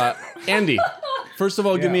 So, Andy, first of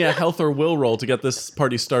all, give me a health or will roll to get this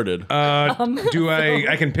party started. Do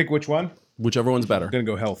I can pick which one? Whichever one's better. I'm gonna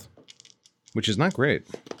go health, which is not great.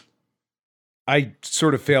 I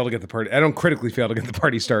sort of fail to get the party. I don't critically fail to get the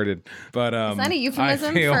party started, but Is that a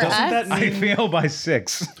euphemism I fail. for us? I fail by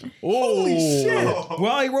 6. Holy shit!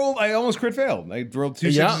 Well, I almost crit failed. I rolled 2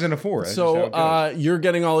 6s and a 4. That's just how it So, you're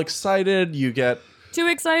getting all excited. You get Too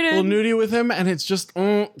a excited. little nudie with him, and it's just,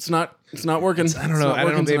 it's not working. I don't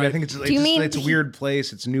know, baby. I think it's you mean it's a weird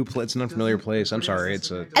place. It's a new place. It's an unfamiliar place. I'm sorry.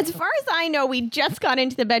 It's a. As far as I know, we just got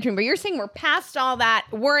into the bedroom, but you're saying we're past all that.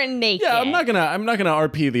 We're naked. Yeah, I'm not gonna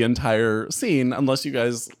RP the entire scene unless you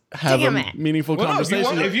guys have Damn a it. meaningful Well, no,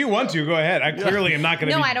 conversation. if you want to, go ahead. I clearly am not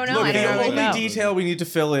going to. No, be I don't know. I looking don't at know. it. The only detail we need to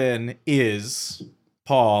fill in is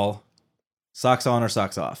Paul, socks on or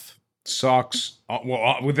socks off? Socks.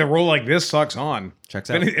 Well, with a roll like this, socks on. Checks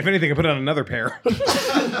out. If anything, I put on another pair.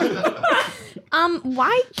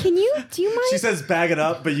 Why? Do you mind? She says bag it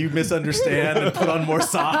up, but you misunderstand and put on more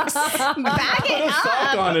socks. Bag it up.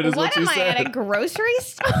 sock on it is what you am I said. at a grocery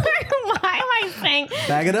store? Why am I saying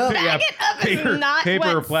Bag it up. bag it up paper- is not paper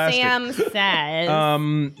or what plastic. Sam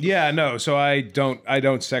says. Yeah, no. So I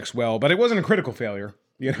don't sex well, but it wasn't a critical failure,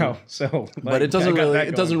 you know. So, but it doesn't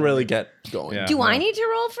really get going. Yeah. Do I need to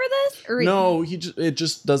roll for this? Or No, it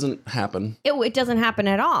just doesn't happen. it doesn't happen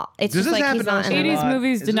at all. It's Does just this like he's happen not also in a it. 80s lot?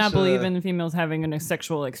 movies Is did not this, believe in females having a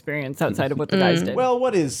sexual experience outside of what the guys did. Well,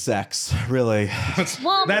 what is sex, really?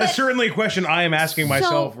 Well, That is but- certainly a question I am asking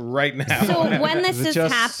myself right now. So when this Is it is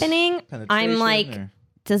just happening, I'm penetration, like, or-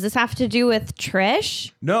 does this have to do with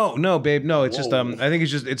Trish? No, babe. No, it's just I think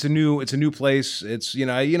it's a new place. It's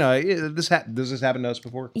does this happen to us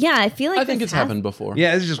before? Yeah, I feel like I think this it's has- happened before.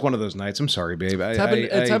 Yeah, it's just one of those nights. I'm sorry, babe.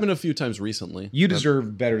 It's happened a few times recently. You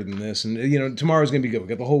deserve better than this, and tomorrow's gonna be good. We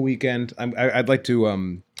got the whole weekend. I'd like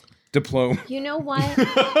to diplome. You know what?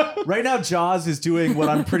 Right now, Joz is doing what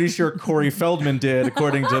I'm pretty sure Corey Feldman did,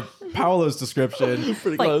 according to Paulo's description.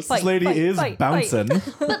 Pretty Fight, close. fight. This lady is bouncing.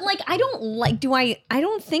 But like, I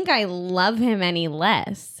don't think I love him any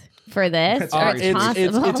less for this? Or it's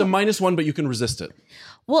possible? It's a -1, but you can resist it.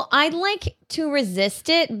 Well, I'd like to resist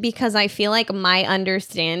it because I feel like my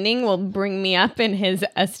understanding will bring me up in his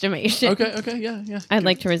estimation. Okay, yeah. I'd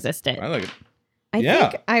like to resist it. I like it. I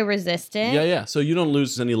think I resist it. Yeah. So you don't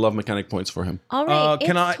lose any love mechanic points for him. All right,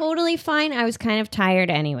 Can it's I- totally fine. I was kind of tired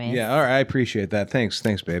anyway. Yeah, all right. I appreciate that. Thanks,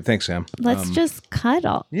 babe. Thanks, Sam. Let's just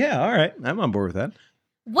cuddle. Yeah, all right. I'm on board with that.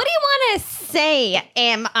 What do you want to say,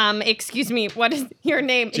 excuse me, what is your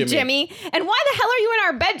name? Jimmy. And why the hell are you in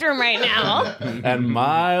our bedroom right now? And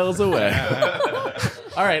miles away.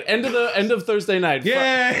 All right, end of Thursday night.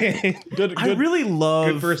 Yay! Good. I really love.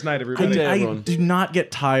 Good first night, everybody. day, I everyone. do not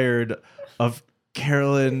get tired of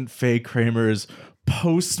Carolyn Faye Kramer's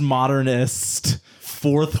postmodernist,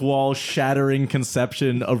 fourth wall shattering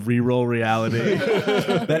conception of reroll reality.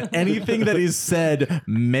 That anything that is said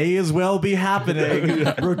may as well be happening,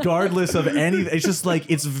 regardless of anything. It's just like,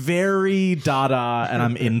 it's very Dada, and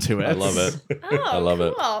I'm into it. I love it. I love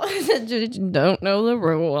it. it. Don't know the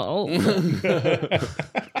rules.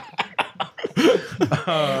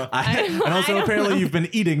 And also, apparently, you've been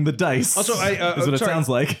eating the dice. Also, is what it sorry. sounds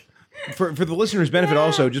like. For the listeners' benefit,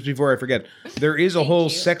 also, just before I forget, there is a whole you,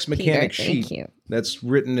 sex mechanic Peter, thank sheet you. that's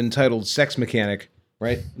written entitled "Sex Mechanic,"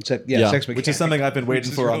 right? Sex Yeah. mechanic, Which is something I've been waiting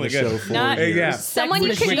is for on the really good. show for Not- years. Yeah. Someone you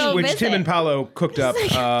which, can which, go which visit. Tim and Paulo cooked up,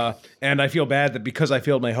 and I feel bad that because I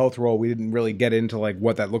failed my health roll, we didn't really get into like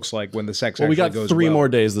what that looks like when the sex. Well, we actually got goes 3 well. more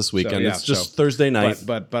days this weekend. yeah, It's just so- Thursday night.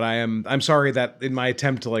 But I'm sorry that in my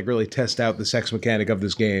attempt to like really test out the sex mechanic of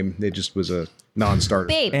this game, it just was a non-starter.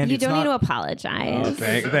 Babe, And you it's don't need to not- apologize.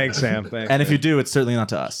 Thanks, Sam. Thanks. And if you do, it's certainly not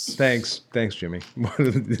to us. thanks, Jimmy.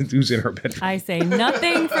 Who's in our bedroom? I say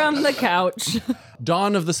nothing from the couch.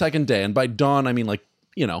 Dawn of the second day, and by dawn I mean like,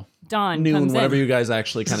 you know, Dawn noon, comes whenever in. you guys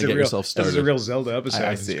actually kind of get yourself started. This is a real Zelda episode.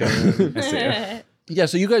 I see it. I see it. Yeah,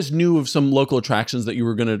 so you guys knew of some local attractions that you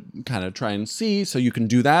were going to kind of try and see, so you can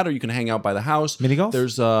do that, or you can hang out by the house. Mini golf?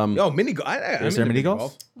 There's Oh, mini golf. Is there mini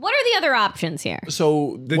golf? What are the other options here?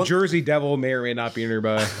 so The Jersey Devil may or may not be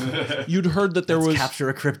nearby. you'd heard that there was Capture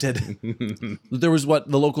a cryptid. there was what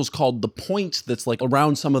the locals called the point that's like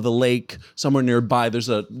around some of the lake, somewhere nearby. There's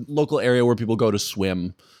a local area where people go to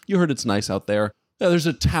swim. You heard it's nice out there. Yeah, there's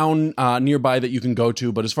a town nearby that you can go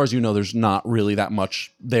to, but as far as you know, there's not really that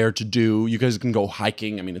much there to do. You guys can go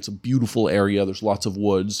hiking. I mean, it's a beautiful area. There's lots of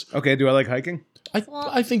woods. Okay, do I like hiking?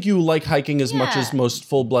 I think you like hiking as much as most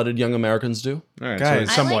full-blooded young Americans do. All right, Guys.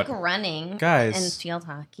 so somewhat. running Guys. and field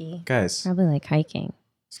hockey. Guys, Probably like hiking.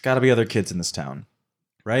 there's got to be other kids in this town,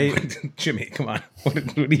 right? Jimmy, come on. What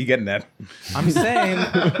are you getting at? I'm saying,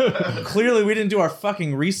 clearly we didn't do our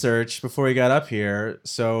fucking research before we got up here,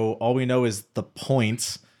 so all we know is the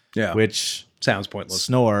point, Yeah, which sounds pointless.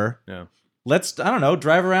 snore. Yeah. Let's, I don't know,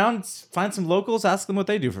 drive around, find some locals, ask them what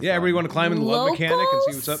they do for fun. Yeah, everybody want to climb in the love mechanic and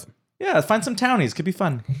see what's up? Yeah, find some townies. Could be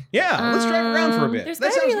fun. Yeah, let's drive around for a bit. There's That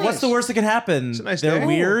gotta sounds be, like- nice. What's the worst that could happen? a nice They're day.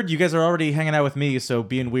 weird. You guys are already hanging out with me, so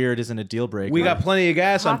being weird isn't a deal breaker. We got plenty of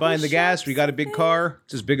gas. I'm Coffee buying the gas. shop We got a big car.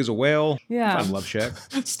 It's as big as a whale. Yeah. Fun love shack.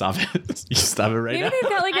 Stop it. You stop it right Maybe now. they've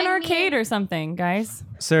got like an I arcade mean- or something, guys.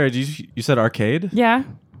 Sarah, you said arcade? Yeah.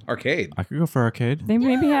 Arcade. I could go for arcade. They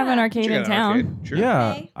maybe have an arcade Check in out town. arcade. Sure.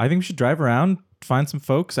 Yeah, Okay. I think we should drive around, find some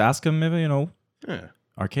folks, ask them if, Yeah.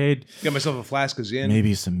 arcade, Got myself a flask of Zin.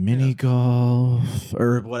 maybe some mini golf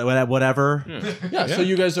or whatever. Yeah, so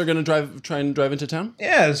you guys are going to try and drive into town?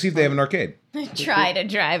 Yeah, let's see if they have an arcade. Try to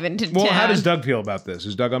drive into Well, town. how does Doug feel about this?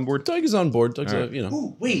 Is Doug on board? Doug is on board. Doug's a,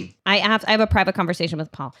 Ooh, wait. I have a private conversation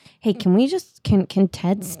with Paul. Hey, can we just can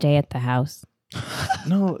Ted stay at the house?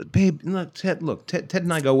 No, babe. Look, Ted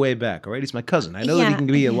and I go way back. All right, he's my cousin. I know that he Yeah. can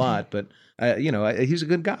be a lot, but he's a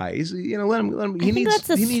good guy. He's let him. He think needs that's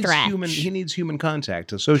a stretch. he needs human contact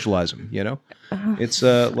to socialize him. It's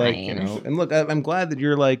like fine. And look, I'm glad that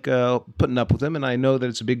you're like putting up with him, and I know that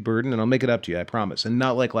it's a big burden, and I'll make it up to you. I promise, and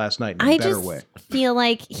not like last night in a I better just way. feel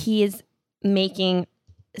like he is making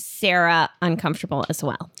Sarah uncomfortable as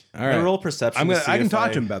well. All right, Roll perception. I can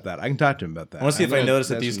talk to him about that. I want to see if I notice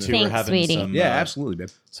that these two Thanks, are having sweetie. some Yeah, absolutely, babe.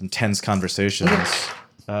 some tense conversations.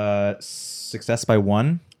 Success by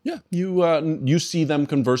 1. yeah, you see them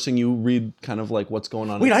conversing. You read kind of like what's going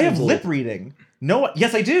on. Wait, It I have seems a lip little- reading. No,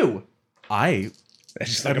 yes, I do. That's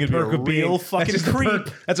just I'm like a gonna be perk a of being real fucking that's just a perk-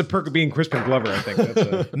 creep. That's a perk of being Crispin Glover, I think. That's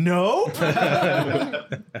a, No.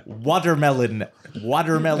 Watermelon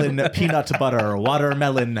peanut butter,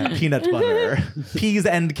 watermelon peanut butter, peas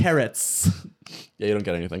and carrots. Yeah, you don't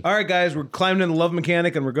get anything. all right, guys, we're climbing in the love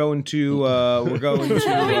mechanic, and we're going to We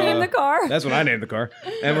named the car. That's what I named the car,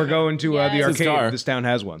 and we're going to the Yes. It's his car. arcade. This town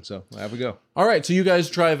has one, so have we go. All right, so you guys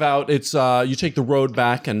drive out. It's you take the road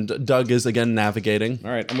back, and Doug is again navigating.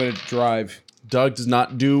 All right, I'm going to drive Doug does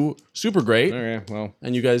not do super great. Okay, well,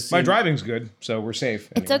 And you guys my seem- driving's good, so we're safe.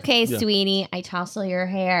 It's okay, sweetie. I tousle your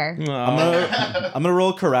hair. I'm gonna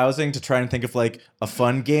roll carousing to try and think of like a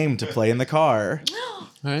fun game to play in the car. All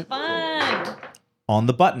right. Fun. On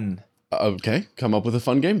the button. Okay, come up with a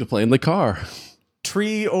fun game to play in the car.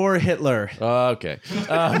 Tree or Hitler? Okay.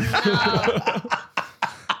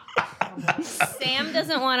 Sam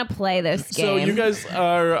doesn't want to play this game. So you guys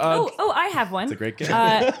are... Oh, I have one. It's a great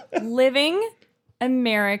game. Living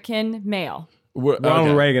American male.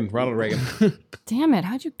 Ronald Reagan. Damn it!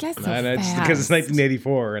 How'd you guess so And it's fast? because it's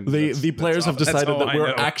 1984. And The players have decided all that I we're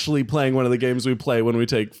know. actually playing one of the games we play when we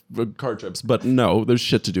take car trips. But no, there's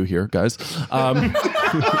shit to do here, guys.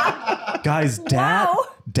 Guys, Wow.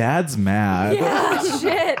 Dad's mad. Yeah,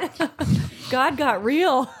 shit. God got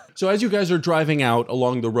real. So as you guys are driving out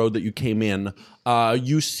along the road that you came in,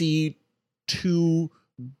 you see two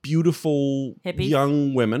beautiful Hippies?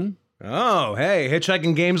 young women. Oh, hey,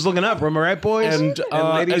 hitchhiking game's looking up. Am I right, boys? And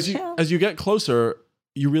ladies? as you get closer,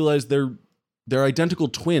 you realize they're identical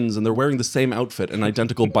twins and they're wearing the same outfit and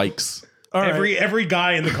identical bikes. All right. Every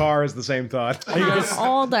guy in the car has the same thought.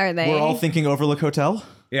 How old are they? We're all thinking Overlook Hotel.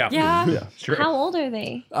 Yeah. Yeah. Sure. How old are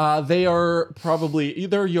they? They are probably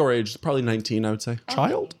they're your age, probably 19, I would say.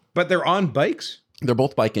 Child? But they're on bikes? They're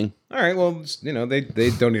both biking. All right, well, they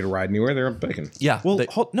don't need to ride anywhere. They're biking. Yeah. Well, they-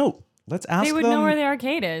 no. Let's ask They would them. know where the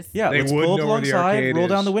arcade is. Yeah, They let's would pull up know where the alongside, arcade roll is.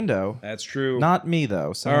 down the window. That's true. Not me, though.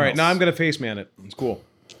 All someone right, else. now I'm going to face man it. It's cool.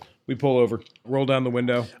 We pull over, roll down the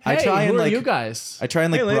window. I try who and are like you guys? I try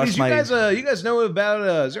and like Hey, brush ladies, my. you guys know about,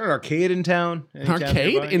 is there an arcade in town? Any town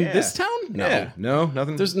Arcade nearby? in Yeah. this town? No. Yeah. No,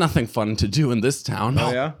 nothing? There's nothing fun to do in this town.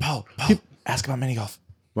 Oh, yeah? Paul, ask about mini golf.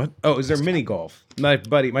 What? Oh, is there mini golf? My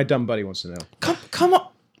dumb buddy wants to know. Come on.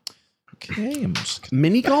 Okay, I'm just gonna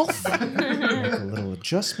Mini golf? make a little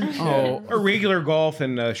adjustment. Oh, Or regular golf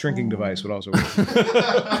and a shrinking device would also work.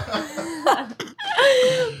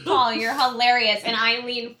 Paul, you're hilarious. And I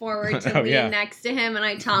lean forward to Oh, lean yeah. next to him and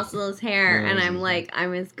I tousle his hair and I'm like,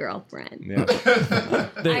 I'm his girlfriend. Yeah.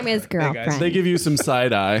 I'm his girlfriend. they give you some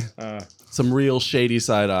side eye. Some real shady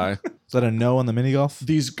side eye. Is that a no on the mini golf?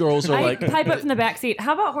 These girls are I like, pipe up from the back seat.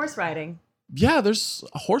 How about horse riding? yeah, there's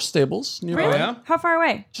horse stables nearby. Really? yeah? How far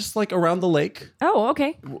away? Just like around the lake. Oh,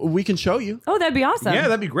 okay. We can show you. Oh, that'd be awesome. Yeah,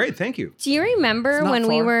 that'd be great. Thank you. Do you remember not when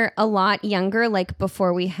we far. were a lot younger, like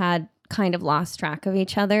before we had kind of lost track of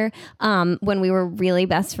each other, when we were really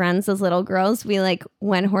best friends as little girls, we like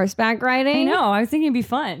went horseback riding? I know. I was thinking it'd be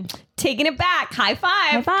fun. Taking it back. High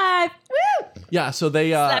five. High five. Woo! Yeah, so they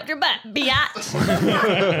Slap your butt,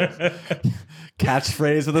 biatch.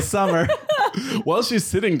 Catchphrase of the summer. while she's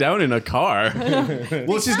sitting down in a car.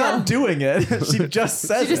 Well, she's not doing it. She just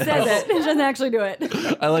says She just says it. She doesn't actually do it.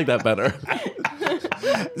 I like that better.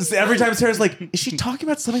 So every time Sarah's like, is she talking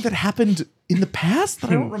about something that happened in the past that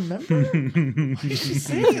I don't remember? Why is she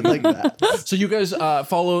saying it like that? So you guys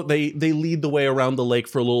follow. They lead the way around the lake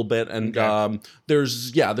for a little bit, and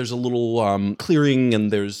there's a little clearing, and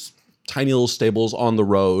there's tiny little stables on the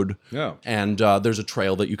road. Yeah. And there's a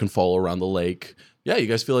trail that you can follow around the lake. Yeah, you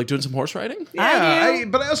guys feel like doing some horse riding? Yeah,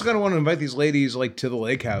 but I also kind of want to invite these ladies like to the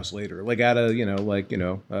lake house later, like at a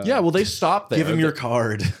Yeah, well, they stop there. Give him your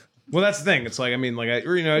card. Well, that's the thing. It's like, I mean, like, I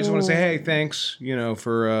just want to say, hey, thanks,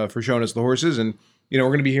 for showing us the horses, and we're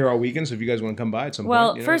going to be here all weekend. So if you guys want to come by at some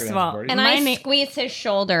Well, point, first we're of gonna have all, a party. And My I na- squeeze his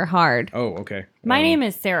shoulder hard. Oh, okay. My name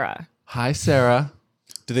is Sarah. Hi, Sarah.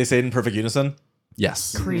 Do they say it in perfect unison?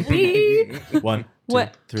 Yes. Creepy. 1, 2,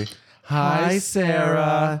 What? 3. Hi,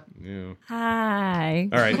 Sarah. Yeah. Hi.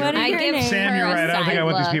 All right. What is I your give name? Sam, you're her a right. I don't think I side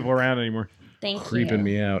want these look. people around anymore. Thank Creeping you.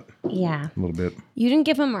 me out Yeah. a little bit. You didn't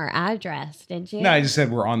give him our address, did you? No, I just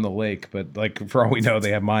said we're on the lake, but like for all we know,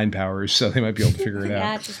 they have mind powers, so they might be able to figure it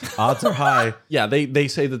Yeah, out. just Odds are high. Yeah, they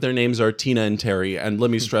say that their names are Tina and Terry, and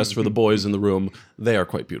let me stress for the boys in the room, they are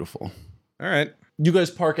quite beautiful. All right. You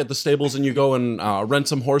guys park at the stables and you go and rent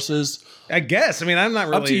some horses. I guess. I mean, I'm not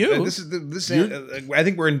really. Up to you. I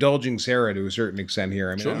think we're indulging Sarah to a certain extent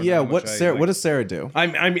here. I mean, I don't know Yeah, how what much I, Sarah? like- What does Sarah do?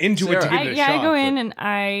 I'm into it to Sarah. give it a shot. I go in but- and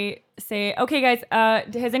I say, okay, guys,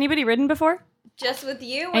 has anybody ridden before? just with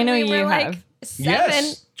you. I know when we you were like have. 7.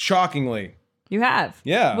 Yes, shockingly. You have.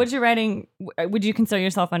 Yeah. What's your riding? Would you consider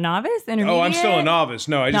yourself a novice? Intermediate? Oh, I'm still a novice.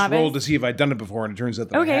 No, I just Novice? rolled to see if I'd done it before, and it turns out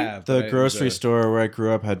that Okay. I have. The but it was, grocery store where I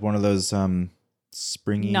grew up had one of those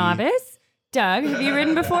springy. Novice? Doug, have you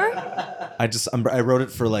ridden before? I wrote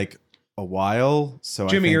it for like a while. So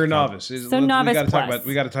Jimmy, I think you're a that novice. novice we gotta talk plus.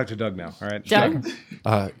 we got to talk to Doug now. All right, Doug?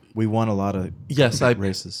 We won a lot of Yes, I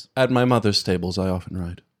races. at my mother's stables I often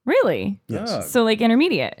ride. Really? Doug. So like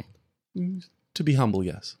intermediate. To be humble,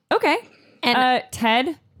 yes. Okay. And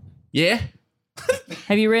Ted, Yeah?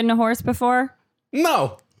 have you ridden a horse before?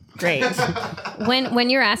 No. Great. When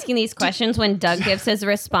you're asking these questions, when Doug gives his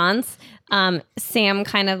response, Sam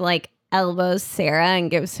kind of like elbows Sara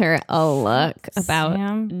and gives her a look about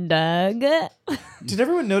Sam? Doug. Did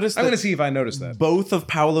everyone notice I'm that going to see if I noticed that. both of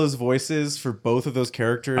Paulo's voices for both of those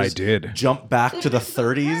characters I did. jump back to the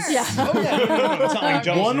 30s? It's not like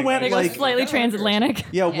Jones One saying went They go like slightly transatlantic.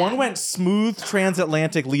 yeah, one went smooth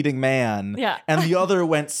transatlantic leading man, Yeah. and the other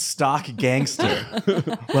went stock gangster.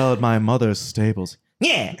 Well, at my mother's stables.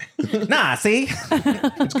 Yeah. Nah, see?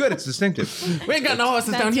 It's good. It's distinctive. We ain't got no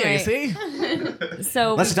horses down here, right. you see?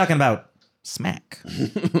 So Unless you're talking about smack.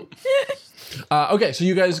 Okay, so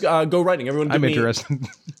you guys go riding. Everyone give I'm me, interested.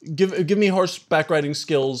 give me horseback riding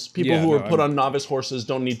skills. People Yeah, who no, are put I'm- on novice horses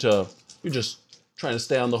don't need to. You're just trying to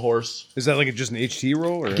stay on the horse. Is that like just an HT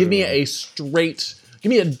roll? Or Give me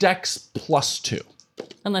a dex +2.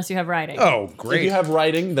 unless you have riding. Oh, If great. you have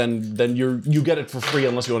riding, then you get it for free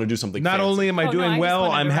unless you want to do something. Not fancy. only am I Oh, no, I doing just well,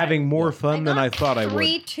 wanted I'm to having ride. more fun than I thought I would.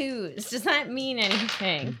 3 2s. Does that mean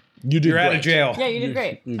anything? you did You're out great. of jail. Yeah, you did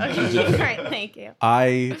great. Okay, great. Thank you.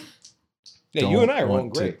 I Yeah, you and I are don't rolling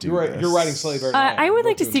want to great. do You're this. riding slightly better than I would We're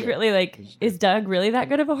like to both doing secretly is Doug really that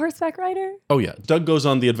good of a horseback rider? Oh yeah, Doug goes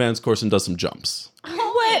on the advanced course and does some jumps.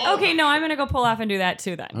 What? Okay, no, I'm gonna go pull off and do that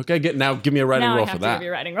too then. Okay, give me a riding Now I roll have for to give that. you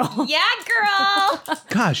a riding roll. Yeah, girl. good.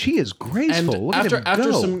 Gosh, he is graceful. And Look at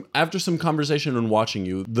him go. after some conversation and watching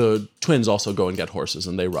you, the twins also go and get horses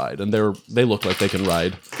and they ride and they look like they can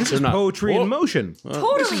ride. This is poetry in motion.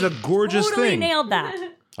 This is a gorgeous Totally thing. nailed that.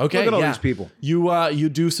 Okay, Look at all yeah. these people. You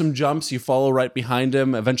do some jumps. You follow right behind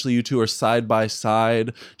him. Eventually, you two are side by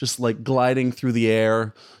side, just like gliding through the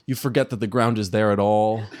air. You forget that the ground is there at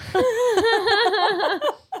all.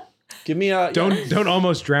 Give me a Don't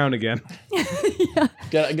almost drown again.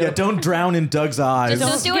 get yeah, don't drown in Doug's eyes.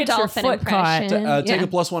 Just do a get your dolphin foot caught. impression. take a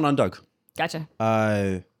 +1 on Doug. Gotcha.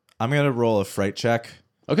 I'm gonna roll a fright check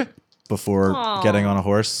Okay. before Aw. getting on a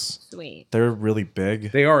horse. Sweet. They're really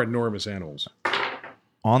big. They are enormous animals.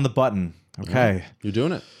 On the button. Okay. You're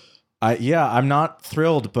doing it. I'm not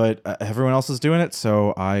thrilled, but everyone else is doing it,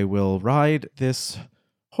 so I will ride this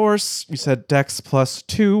horse. You said Dex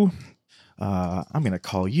 +2. I'm gonna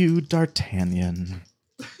call you D'Artagnan.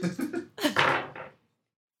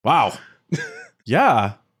 Wow.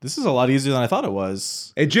 Yeah, this is a lot easier than I thought it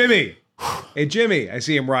was. Hey, Jimmy. Hey, Jimmy. I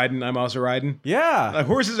see him riding. I'm also riding. Yeah,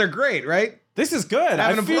 Horses are great, right? this is good.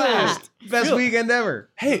 Having I a feel, blast. Best feel- weekend ever.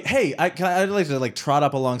 Hey, I'd like to like trot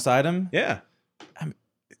up alongside him. Yeah.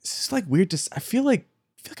 It's just like weird to. I feel like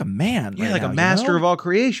a man. Yeah, right like now, a you master know? of all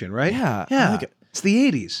creation, right? Yeah, Yeah. like- It's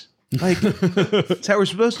the 80s. Like That's how we're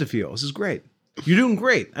supposed to feel. This is great. You're doing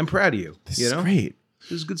great. I'm proud of you. this you is know? great.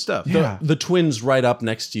 This is good stuff. Yeah. The twins ride up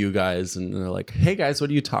next to you guys and they're like, "Hey guys, what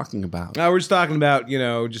are you talking about?" We're just talking about,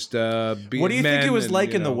 just being What do you think men it was and, like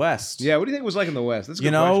you in the know. West? Yeah, what do you think it was like in the West? That's a You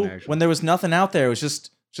good know, question, actually. when there was nothing out there, it was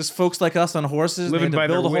just folks like us on horses Living living by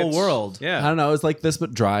to build a their whole wits. world. I Yeah, don't know. It's like this,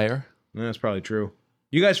 but drier. that's probably true.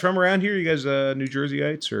 You guys from around here? You guys New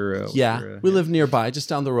Jerseyites or? Yeah, we live nearby, just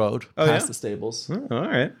down the road, Oh, past yeah? the stables. Oh, all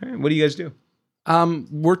right. What do you guys do?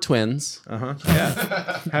 We're twins.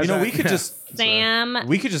 Yeah. You know, we could Sam.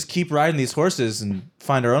 just keep riding these horses and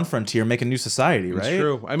find our own frontier, make a new society, right? It's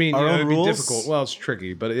true. I mean, Our own it'd be rules? difficult. Well, it's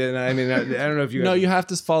tricky, but I mean, I don't know if you. No, guys, you have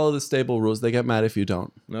to follow the stable rules. They get mad if you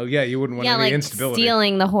don't. No, yeah, you wouldn't want Yeah, any like instability,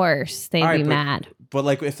 stealing the horse. They'd All right, be but- mad. But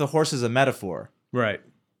like, if the horse is a metaphor, right?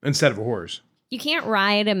 Instead of a horse. You can't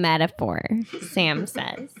ride a metaphor, Sam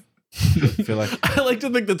says. I feel like I like to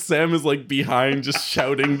think that Sam is like behind, just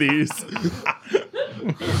shouting these.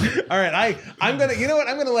 All right, I'm gonna. You know what?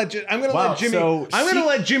 I'm gonna let Jimmy. so I'm gonna she-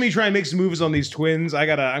 let Jimmy try and make some moves on these twins. I'm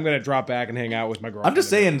gonna drop back and hang out with my girlfriend. I'm just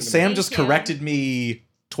saying, Sam just you. corrected me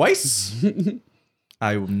twice.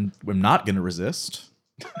 I'm not gonna resist,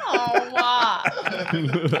 Oh, wow.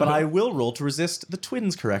 but I will roll to resist the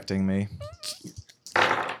twins correcting me.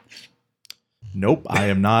 Nope, I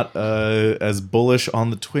am not as bullish on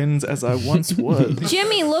the twins as I once was.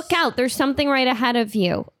 Jimmy, look out. There's something right ahead of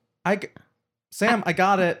you. Sam, I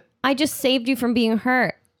got it. I just saved you from being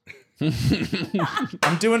hurt.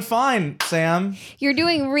 I'm doing fine, Sam. You're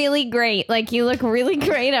doing really great. Like, you look really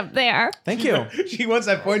great up there. Thank you. She wants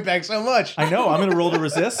that point back so much. I know. I'm gonna roll to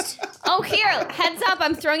resist. Oh, here, heads up.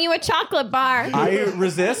 I'm throwing you a chocolate bar. I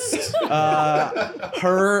resist.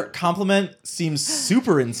 Her compliment seems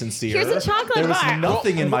super insincere. Here's a chocolate There was bar.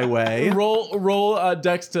 nothing in my way. Roll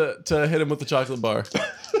Dex to hit him with the chocolate bar.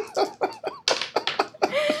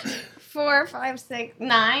 4, 5, 6,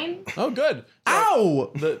 9. Oh, good.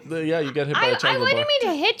 Ow! Yeah, you get hit by a I chocolate bar. wouldn't mean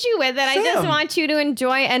to hit you with it. I just Sam. want you to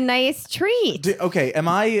enjoy a nice treat. Okay, am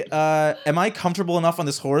I comfortable enough on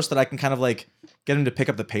this horse that I can kind of like get him to pick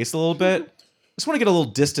up the pace a little bit? just want to get a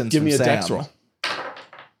little distance. Give from me a Sam. dex roll.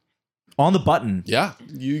 On the button. Yeah,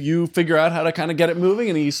 you figure out how to kind of get it moving,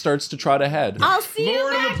 and he starts to trot ahead. I'll see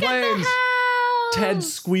Lord you of the back at the Plains. house. Ted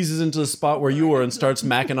squeezes into the spot where you were and starts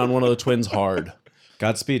macking on one of the twins hard.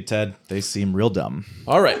 Godspeed, Ted. They seem real dumb.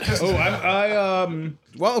 All right. Oh,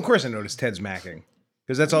 well, of course I noticed Ted's macking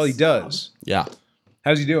because that's all he does. Yeah.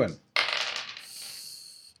 How's he doing?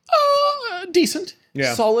 Decent.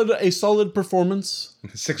 Yeah. A solid performance.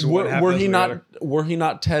 6-1. Were he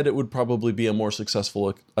not Ted, it would probably be a more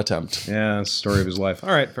successful attempt. Yeah, that's the story of his life. All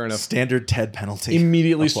right, fair enough. Standard Ted penalty.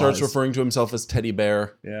 Immediately Applies. starts referring to himself as Teddy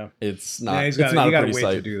Bear. Yeah. It's not. Yeah, It's not a you gotta pretty wait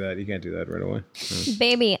sight. to do that. You can't do that right away.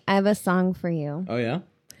 Baby, I have a song for you. Oh yeah.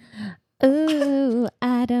 Ooh,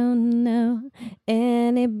 I don't know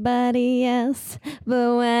anybody else,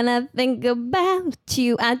 but when I think about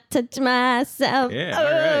you, I touch myself. Yeah, all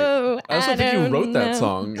right. Ooh, I also think you don't wrote that know.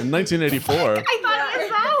 song in 1984. I thought it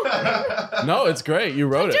was out. No, it's great. You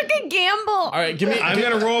wrote Took it. a gamble. All right, give me. I'm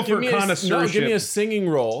gonna roll for give me connoisseurship. give me a singing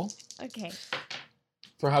roll Okay.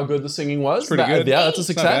 for how good the singing was. Pretty good. Yeah, that's a It's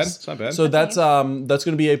not bad. success. It's not bad. So that's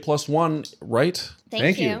going to be a +1, right?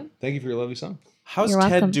 Thank you. Thank you for your lovely song. How's You're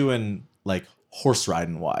Ted welcome. doing, like, horse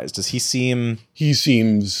riding wise? Does he seem He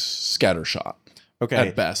seems scattershot okay?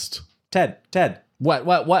 at best. Ted, What?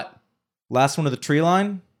 last one of the tree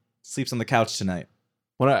line, sleeps on the couch tonight.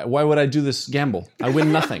 Why would I do this gamble? I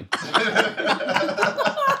win nothing.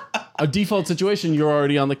 A default situation, you're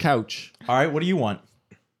already on the couch. All right, what do you want?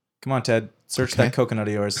 Come on, Ted. Search that coconut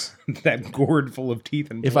of yours. That gourd full of teeth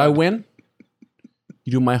and If blood. I win,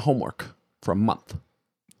 you do my homework for a month.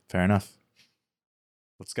 Fair enough.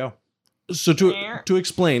 Let's go. So to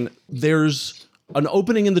explain, there's an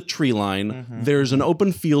opening in the tree line. There's an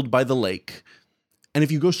open field by the lake. And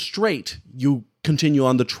if you go straight, you continue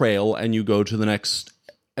on the trail and you go to the next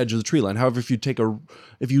edge of the tree line. However, if you take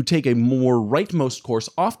a more rightmost course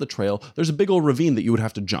off the trail, there's a big old ravine that you would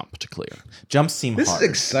have to jump to clear. Jumps seem This hard. is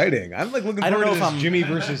exciting. I'm like looking I don't forward to know if this I'm- Jimmy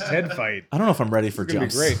versus Ted fight. I don't know if I'm ready for It's gonna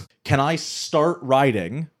be jumps. great. Can I start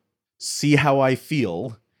riding, see how I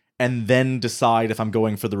feel, and then decide if I'm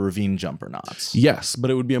going for the ravine jump or not? Yes, but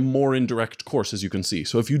it would be a more indirect course, as you can see.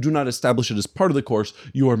 So if you do not establish it as part of the course,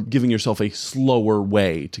 you are giving yourself a slower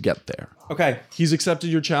way to get there. Okay. He's accepted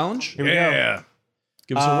your challenge. Here we go. Yeah.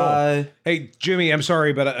 Give us a roll. Hey, Jimmy, I'm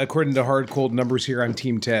sorry, but according to hard cold numbers here, I'm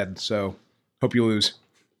Team Ted. So hope you lose.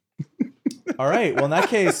 All right. Well, in that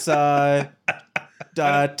case,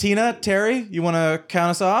 Tina, Terry, you want to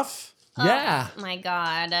count us off? Yeah. Oh my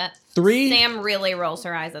God. 3, Sam really rolls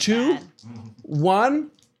her eyes at 2, that.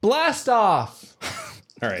 1, blast off.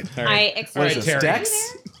 All right. All I right. explained Terry.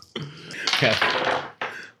 Dex? Okay.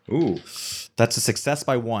 Ooh. That's a success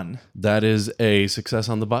by 1. That is a success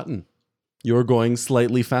on the button. You're going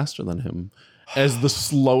slightly faster than him. As the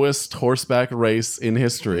slowest horseback race in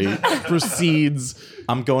history proceeds.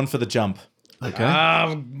 I'm going for the jump. Okay.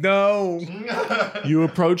 No. You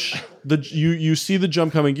approach you see the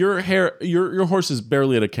jump coming. Your horse is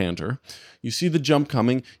barely at a canter. You see the jump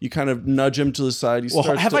coming. You kind of nudge him to the side. He Well,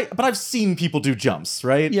 starts to, but I've seen people do jumps,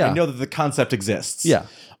 right? Yeah. I know that the concept exists. Yeah.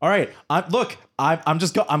 All right.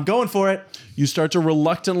 I'm going for it. You start to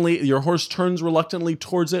reluctantly. Your horse turns reluctantly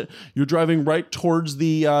towards it. You're driving right towards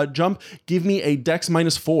the jump. Give me a Dex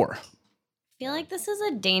 -4. I feel like this is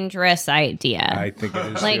a dangerous idea. I think it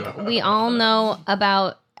is. Like, too. we all know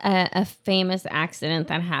about a famous accident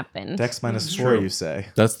that happened. Dex -4, true. you say?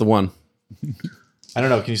 That's the one. I don't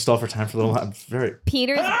know. Can you stall for time for a little? I'm very.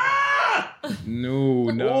 Peter's No.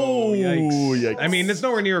 Oh, Yikes. yikes. I mean, it's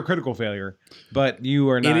nowhere near a critical failure, but you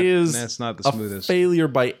are not. It is That's not the a smoothest. failure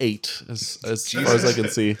by 8, as far as I can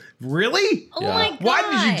see. Really? Oh Yeah. my God. Why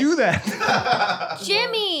did you do that?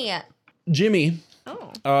 Jimmy. Jimmy,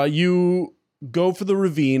 Oh. you go for the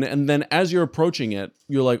ravine, and then as you're approaching it,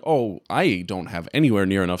 you're like, "Oh, I don't have anywhere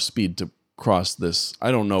near enough speed to cross this.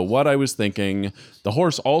 I don't know what I was thinking." The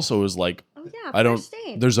horse also is like, Oh yeah. "I don't." first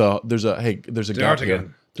aid. There's a gap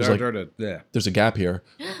here. There's a gap here.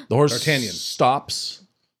 The horse D'Artagnan. stops,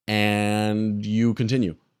 and you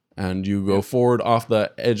continue, and you go forward off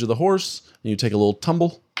the edge of the horse, and you take a little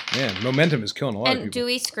tumble, Man, momentum is killing a lot of And people. do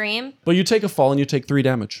we scream? but you take a fall and you take 3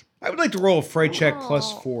 damage. I would like to roll a fright check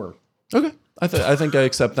 +4. Okay, I think I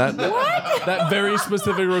accept that. That very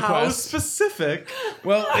specific How request. specific?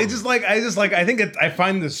 Well, I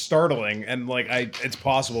find this startling, and it's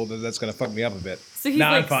possible that that's gonna fuck me up a bit. So he's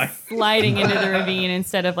I'm like fine. sliding into the ravine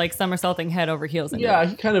instead of like somersaulting head over heels. Into Yeah, it.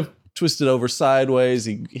 he kind of twisted over sideways.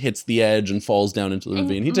 He hits the edge and falls down into the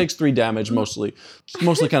ravine. He takes 3 damage, mostly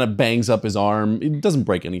kind of bangs up his arm. It doesn't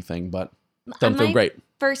break anything, but doesn't feel My great.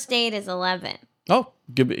 First aid is 11. Oh,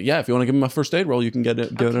 if you want to give him a first aid roll, you can get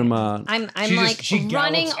him. I'm like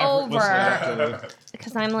running over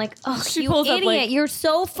because I'm like, oh, She you pulls up, idiot! like- You're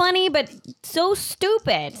so funny, but so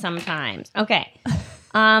stupid sometimes. Okay.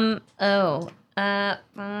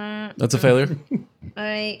 That's a failure.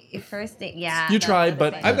 First aid. Yeah. You that's tried, a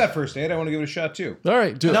but failure. I've got first aid. I want to give it a shot too. All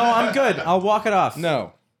right, do it. No, I'm good. I'll walk it off.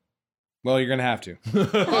 No. Well, you're gonna have to. Well,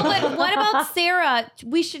 but what about Sarah?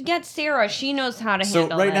 We should get Sarah. She knows how to So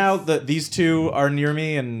handle right this. now, these two are near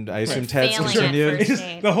me, and I assume Ted's Failing continued. at first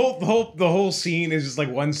aid. The whole scene is just like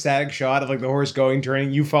one static shot of like the horse going,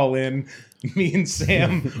 turning, you fall in, me and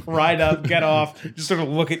Sam ride up, get off, just sort of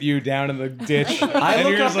look at you down in the ditch. And look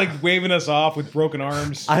you're just up- like waving us off with broken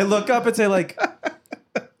arms. I look up and say, like,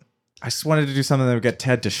 I just wanted to do something that would get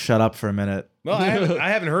Ted to shut up for a minute. Well, I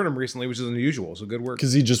haven't heard him recently, which is unusual, so good work.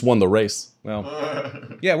 Because he just won the race Well,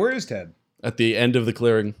 yeah, where is Ted? at the end of the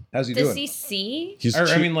clearing. How's he Does doing? he see? He's Or, I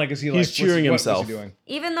cheer- mean, like, is he like he's cheering what's himself. he doing?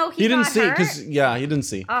 Even though he didn't got see hurt? because he didn't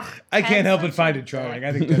see. Ugh, I can't help Ted's but find such it a charming. dick.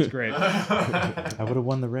 I think that's great. I would have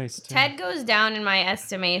won the race. Too. Ted goes down in my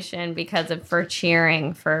estimation for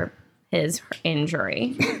cheering for his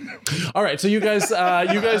injury. All right, so you guys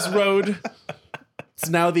rode. It's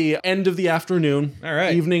now the end of the afternoon. All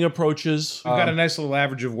right. Evening approaches. We've got a nice little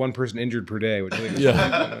average of one person injured per day, which I think is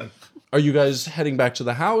Yeah. Are you guys heading back to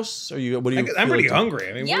the house? What do you? I'm feel pretty like- hungry.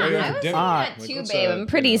 I mean, Yeah, what are we I having was for dinner? thinking that too, let's, babe. I'm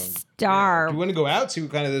pretty Do starved. you want to go out? See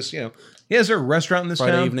what kind of this, Yeah, is there a restaurant in this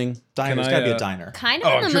Friday town? evening. Diner. There's I, got to be a uh, diner. Kind Oh,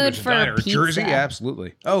 of I'm in the sure mood there's a for diner. pizza. Jersey,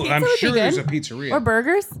 absolutely. Oh, I'm would be sure there's a good. pizzeria. Or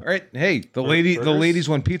burgers? All right, hey, the ladies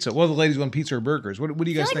want pizza. Well, the ladies want pizza or burgers. What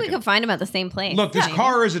do you I guys feel like we think? could find them at the same place. Look, this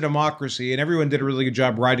car is a democracy, and everyone did a really good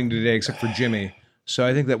job riding today, except for Jimmy. So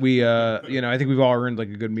I think that I think we've all earned like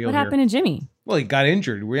a good meal What here. happened to Jimmy? Well, he got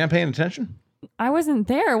injured. Were you not paying attention? I wasn't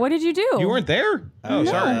there. What did you do? You weren't there. Oh,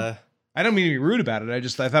 sorry. Uh, I don't mean to be rude about it.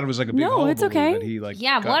 I thought it was like a big No, it's hullabaloo okay. that he like.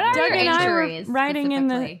 Yeah, got what are injured. your Doug and I were injuries? riding in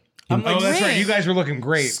the- specifically? I'm like Oh, that's right. Great. You guys were looking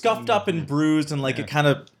great. scuffed up and bruised, and like it kind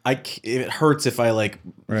of it hurts if I like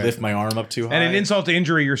lift my arm up too high. And an insult to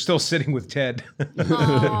injury, you're still sitting with Ted in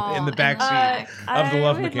the backseat of the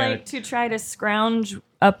love I would mechanic. like to try to scrounge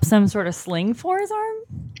up some sort of sling for his arm.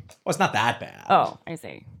 Well, it's not that bad. Oh, I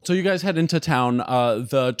see. So you guys head into town.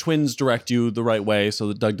 The twins direct you the right way so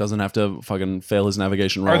that Doug doesn't have to fucking fail his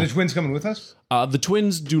navigation roll. Are the twins coming with us? The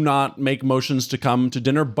twins do not make motions to come to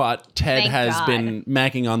dinner, but Ted Thank has God. been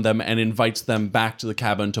macking on them and invites them back to the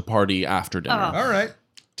cabin to party after dinner. All right.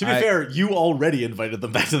 To be fair, you already invited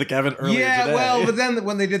them back to the cabin earlier Yeah, today. well, but then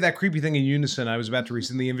when they did that creepy thing in unison, I was about to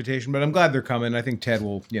rescind the invitation, but I'm glad they're coming. I think Ted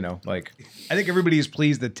will, I think everybody is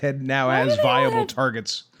pleased that Ted now has do they all viable have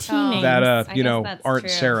targets T names. that, I guess that's aren't true.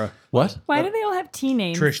 Sarah, What? Why do they all have T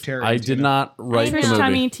names? Trish, Terry. I and did Tina. not write the Trish, movie.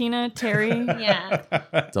 Tommy, Tina, Terry, Yeah.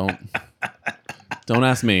 Don't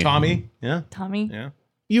ask me. Tommy. Yeah. Tommy. Yeah.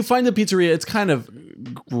 You find the pizzeria, it's kind of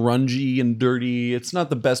grungy and dirty. It's not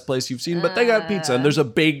the best place you've seen, but they got pizza. And there's a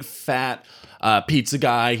big, fat pizza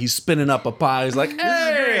guy. He's spinning up a pie. He's like,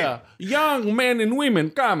 hey, young men and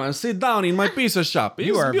women, come and sit down in my pizza shop. It's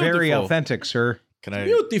You are very beautiful. authentic, sir. Can I?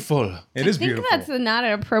 Beautiful. It is I think beautiful. that's not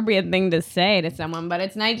an appropriate thing to say to someone, but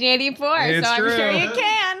it's 1984, It's so true. I'm sure you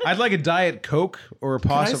can. I'd like a Diet Coke or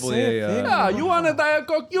possibly say a a. thing? Yeah, you want a Diet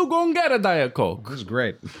Coke? You gon' get a Diet Coke. This is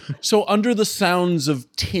great. So under the sounds of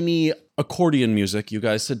tinny accordion music, you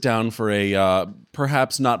guys sit down for a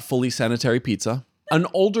perhaps not fully sanitary pizza. An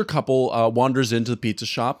older couple wanders into the pizza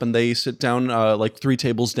shop and they sit down like 3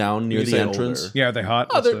 tables down near You the say entrance. older. Yeah, are they hot?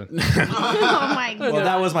 Oh, That's they're, Oh my god. Well,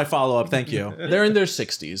 that was my follow-up. Thank you. they're in their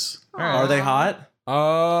 60s. Are they hot?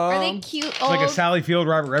 Are they cute It's old? like a Sally Field,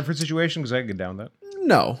 Robert Redford situation because I can get down with that.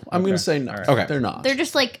 No, I'm going to say no. All right. Okay. They're not. They're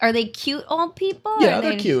just like, are they cute old people? yeah, Or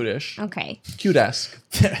they're they- cute-ish. Okay. Cute-esque.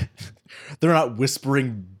 They're not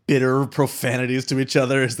whispering bitter profanities to each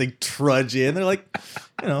other as they trudge in. They're like,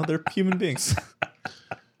 they're human beings.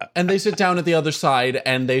 And they sit down at the other side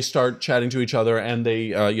and they start chatting to each other and they,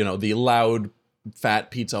 the loud, fat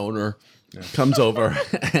pizza owner comes over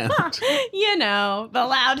and The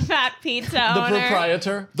loud fat pizza the owner.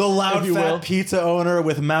 proprietor. The loud if you fat will. pizza owner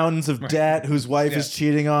with mountains of debt, whose wife is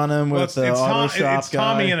cheating on him Well, with the auto shop it's guy.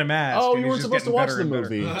 Tommy in a mask. Oh, and you he's weren't just supposed to getting watch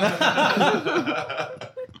the better and better.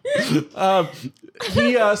 movie.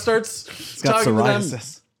 He starts He's got talking to them,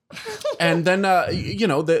 psoriasis. and then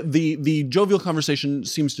the jovial conversation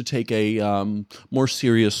seems to take a more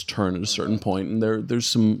serious turn at a certain point, and there's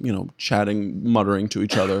some chatting, muttering to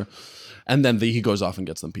each other, and then he goes off and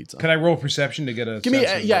gets them pizza. Can I roll perception to get a? Give me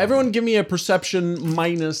sense of, everyone give me a perception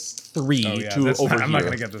 -3 Oh, yeah, to that's over not, I'm not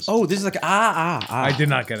gonna get this. Oh, this is like I did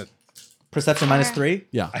not get it. Perception -3.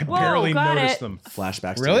 Yeah. I barely got noticed it. them.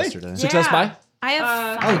 Flashbacks Really? to yesterday. Success Yeah. by? I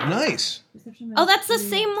have 5. Oh, nice. Oh, that's the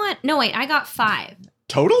same one. No, wait, I got 5.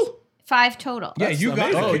 Total? 5 total. Yeah, you got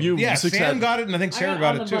amazing. Oh, it. you Yeah, success- Sam got it, and I think Sarah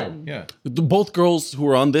got all it the too. buttons. Yeah. Both girls who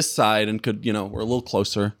were on this side and could, were a little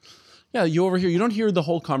closer. Yeah, you over here, you don't hear the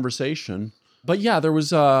whole conversation. But yeah, there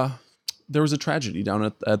was a tragedy down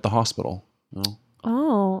at the hospital.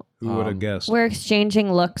 Oh. Who would have guessed? We're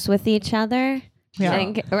exchanging looks with each other. Yeah.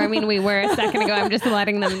 We were a second ago. I'm just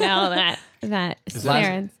letting them know that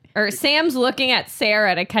Sam's looking at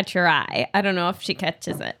Sarah to catch her eye. I don't know if she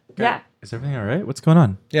catches it. Yeah. Is everything all right? What's going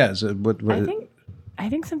on? Yeah. So what, I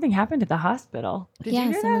think something happened at the hospital. Did you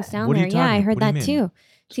hear someone's that? down What are there. you Yeah, I talking- heard what do that you mean? too.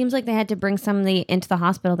 Seems like they had to bring somebody into the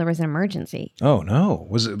hospital. There was an emergency. Oh no!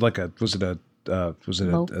 Was it a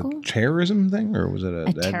Local? terrorism thing, or was it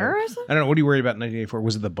A terrorism? I don't know. What are you worried about in 1984?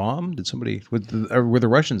 Was it the bomb? Did somebody? Were the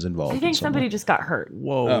Russians involved? I think somebody just got hurt.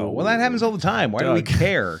 Whoa. Oh well, that happens all the time. Why do we Doug.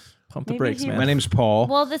 care? Pump the Maybe brakes, he- man. My name's Paul.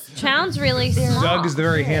 Well, this sounds really small. Doug is the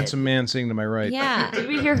very handsome man sitting to my right. Yeah. Did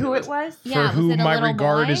we hear who it was? Yeah, For who was it a my little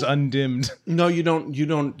regard boy? is undimmed. No, you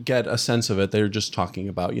don't get a sense of it. They're just talking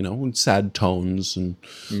about, sad tones and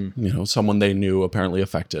someone they knew apparently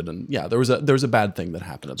affected. And yeah, there was a bad thing that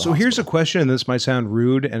happened at the So here's a hospital. question, and this might sound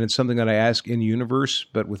rude, and it's something that I ask in universe,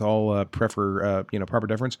 but with all proper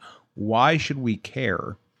deference. Why should we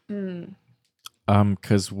care?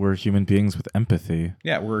 Because we're human beings with empathy.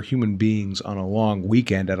 Yeah, we're human beings on a long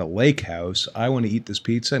weekend at a lake house. I want to eat this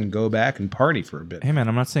pizza and go back and party for a bit. Hey, man,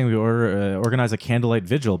 I'm not saying we organize a candlelight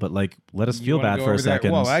vigil, but let us feel You wanna bad go for a over there?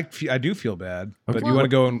 second. Well, I do feel bad, but Okay. you want to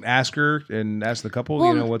go and ask her and ask the couple,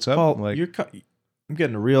 Well, what's up? Paul, Like, I'm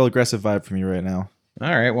getting a real aggressive vibe from you right now. all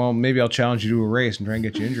right, well, maybe I'll challenge you to a race and try and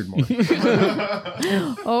get you injured more.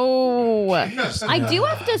 Oh, I do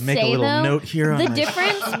have to Make a say little though, note here on the my-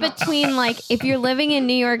 difference between if you're living in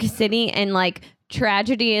New York City and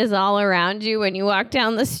tragedy is all around you when you walk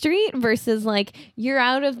down the street versus you're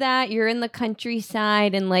out of that, you're in the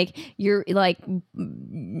countryside and you're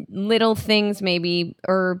little things maybe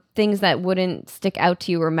or things that wouldn't stick out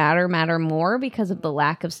to you or matter more because of the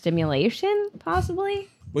lack of stimulation possibly.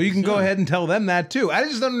 Well, you can go ahead and tell them that too. I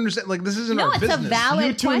just don't understand. This isn't No, our it's business. a valid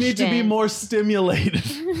You two question. need to be more stimulated.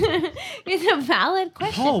 It's a valid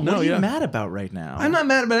question. Paul, what are you mad about right now? I'm not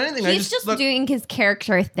mad about anything. He's just doing his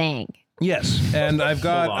character thing. Yes, and I've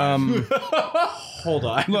got Hold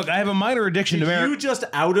on. look, I have a minor addiction to Did marijuana. you just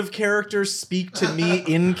out of character speak to me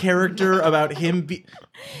in character about him?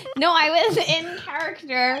 No, I was in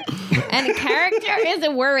character, and character is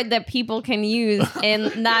a word that people can use,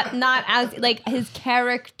 and not as his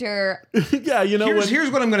character. Yeah,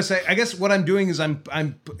 Here's what I'm going to say. I guess what I'm doing is I'm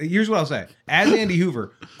here's what I'll say. As Andy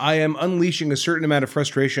Hoover, I am unleashing a certain amount of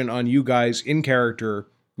frustration on you guys in character.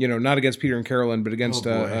 Not against Peter and Carolyn, but against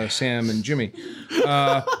Sam and Jimmy.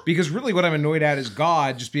 Because really what I'm annoyed at is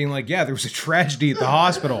God just being there was a tragedy at the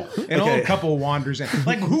hospital. And a couple wanders in.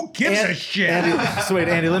 Who gives a shit?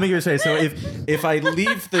 Andy, let me give you a say. So if I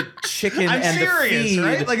leave the chicken I'm and serious, the feed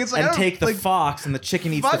right? I and don't- take the fox and the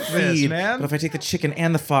chicken eats the fuck this, feed, man. but if I take the chicken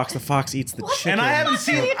and the fox eats the chicken. And I haven't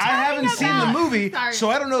seen the movie, Sorry. so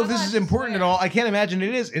I don't know if this is important at all. I can't imagine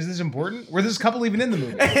it is. Is this important? Were this couple even in the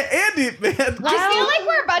movie? Andy, man. I feel like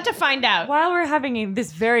we're about to find out. While we're having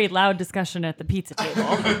this very loud discussion at the pizza table,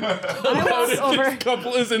 This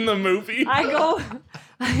couple is in the movie.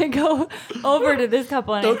 I go over to this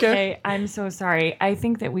couple and Okay. I say, "I'm so sorry. I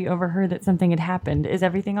think that we overheard that something had happened. Is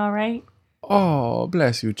everything all right?" Oh,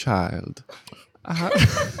 bless you, child.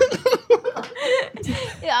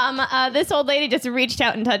 This old lady just reached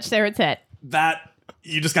out and touched Sarah's head.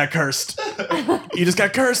 You just got cursed. You just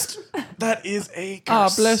got cursed. That is a Ah,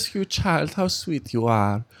 curse. bless you, child. How sweet you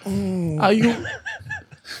are. Are you?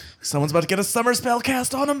 Someone's about to get a summer spell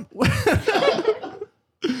cast on him.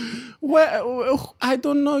 Where? I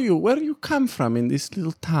don't know you. Where you come from in this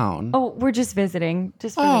little town? Oh, we're just visiting,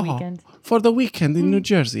 just for the weekend. For the weekend in New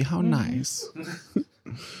Jersey. How nice.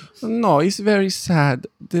 No, it's very sad.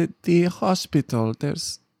 The hospital,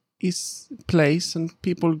 there's is place and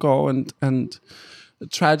people go and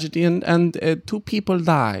tragedy and 2 people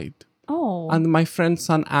died. Oh, And my friend's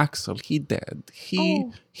son Axel, he dead. He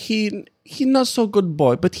not so good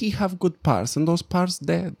boy, but he have good parts, and those parts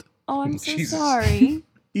dead. I'm so Jesus. sorry.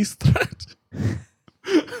 It's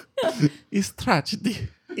it's tragedy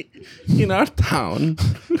in our town.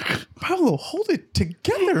 Paulo, hold it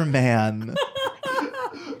together, man.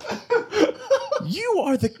 You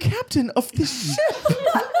are the captain of this ship.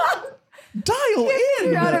 Dial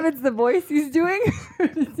in. Proud of it's the voice he's doing for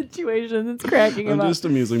the situation that's cracking him I'm up. just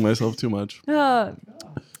amusing myself too much.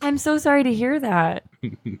 I'm so sorry to hear that.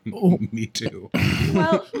 Me too.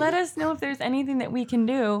 Well, let us know if there's anything that we can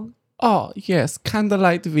do. Oh, yes,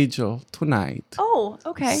 candlelight vigil tonight. Oh,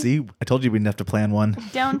 okay. See, I told you we didn't have to plan one.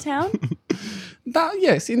 Downtown?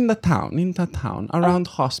 Yes, in the town, around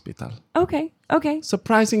hospital. Okay.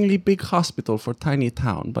 Surprisingly big hospital for tiny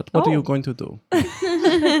town, but what are you going to do?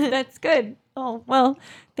 That's good. Oh, well,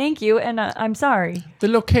 thank you, and I'm sorry. The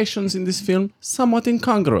locations in this film, somewhat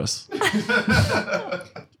incongruous.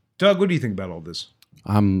 Doug, what do you think about all this?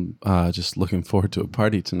 I'm just looking forward to a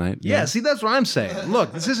party tonight. Yeah, see, that's what I'm saying.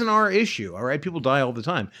 Look, this isn't our issue, all right? People die all the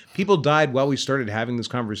time. People died while we started having this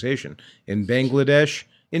conversation. In Bangladesh,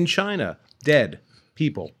 in China, dead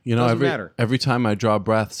people. You know, Doesn't matter. every time I draw a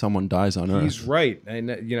breath, someone dies on Earth. He's right. And,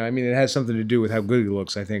 I mean, it has something to do with how good he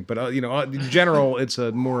looks, I think. But, in general, it's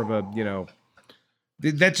more of a,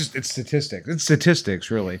 that's just, it's statistics. It's statistics,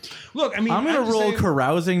 really. Look, I mean, I'm gonna roll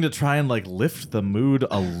carousing to try and lift the mood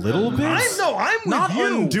a little bit. I'm with Not you.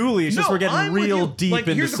 unduly. It's just we're getting I'm with real you. deep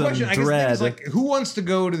into here's the some question. I dread. guess the thing is, who wants to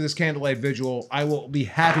go to this candlelight vigil? I will be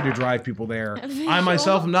happy to drive people there. I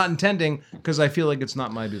myself am not intending because I feel like it's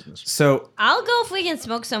not my business. So I'll go if we can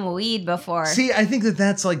smoke some weed before. See, I think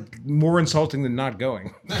that's more insulting than not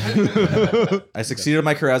going. I succeeded on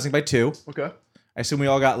my carousing by 2. Okay. I assume we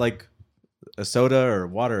all got a soda or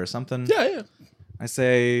water or something. Yeah. I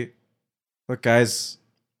say, look, guys,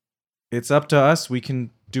 it's up to us. We can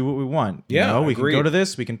do what we want. Yeah, we can agreed. go to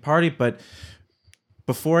this. We can party. But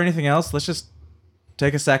before anything else, let's just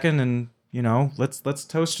take a second and let's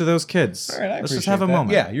toast to those kids. All right, let's just have a that.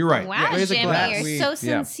 moment. Yeah, you're right. Wow, Yeah. Raise a Jimmy, glass. you're so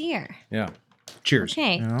sincere. Yeah. Cheers.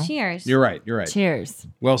 Okay, cheers. You're right. You're right. Cheers.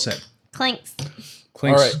 Well said. Clinks.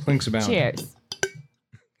 Clinks, All right. clinks abound. Cheers.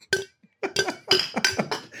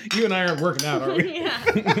 You and I aren't working out, are we? Yeah.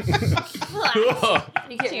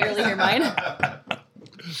 You can't really hear mine.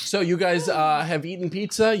 So you guys have eaten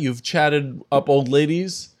pizza. You've chatted up old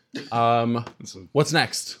ladies. What's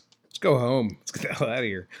next? Let's go home. Let's get the hell out of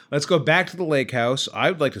here. Let's go back to the lake house.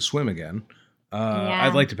 I would like to swim again. Yeah.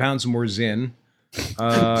 I'd like to pound some more Zin.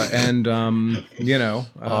 Doug's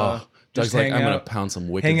just like, hang I'm going to out- pound some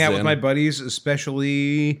wicked hang out with Zen. my buddies,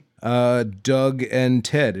 especially Doug and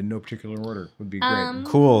Ted in no particular order would be great.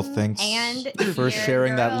 Cool. Thanks And for your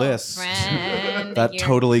sharing that list. girlfriend, That your-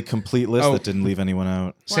 totally complete list Oh. that didn't leave anyone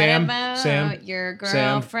out. What Sam, about Sam, your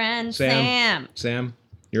Sam, girlfriend, Sam, Sam?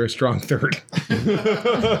 you're a strong third.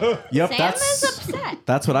 Yep, Sam is upset.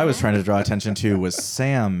 that's what I was trying to draw attention to was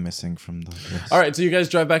Sam missing from the list. All right, so you guys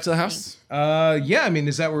drive back to the house? Yeah, I mean,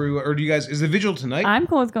 is that where we or do you guys, is the vigil tonight? I'm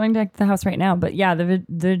cool with going back to the house right now, but yeah, the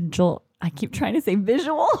vigil. I keep trying to say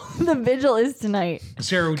visual. The vigil is tonight.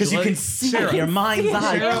 Sarah, would Because you like- can see Sarah, it, your mind's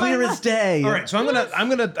eye, Sarah. clear as day. All right, so I'm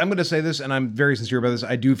gonna say this, and I'm very sincere about this.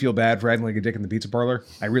 I do feel bad for acting like a dick in the pizza parlor.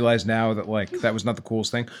 I realize now that that was not the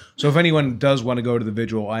coolest thing. So if anyone does want to go to the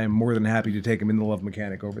vigil, I am more than happy to take him in the Love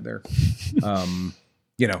Mechanic over there.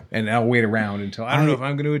 And I'll wait around until I don't know if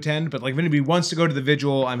I'm going to attend, but if anybody wants to go to the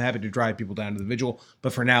vigil, I'm happy to drive people down to the vigil.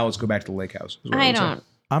 But for now, let's go back to the lake house. is what I would say. don't.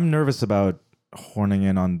 I'm nervous about horning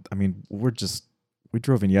in on. I mean, we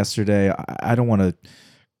drove in yesterday. I don't want to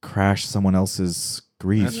crash someone else's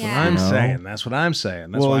grief. That's Yeah. what I'm you know? saying. That's what I'm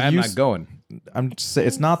saying. That's Well, why I'm you not going. I'm just saying,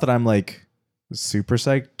 it's not that I'm super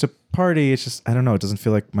psyched to party. It's just I don't know. It doesn't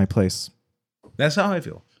feel like my place. That's how I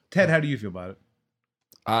feel. Ted, how do you feel about it?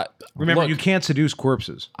 Remember, look, you can't seduce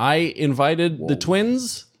corpses. I invited the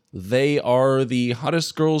twins. They are the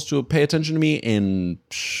hottest girls to pay attention to me in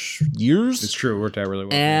years. It's true. It worked out really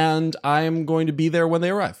well. And I'm going to be there when they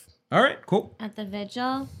arrive. All right, cool. At the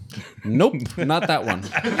vigil, Nope, not that one.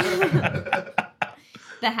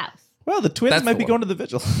 the house. Well, the twins That's might the be one. going to the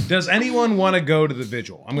vigil. Does anyone want to go to the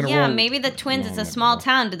vigil? I'm gonna Yeah, roll. maybe the twins. It's a small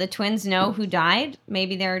town. Do the twins know who died?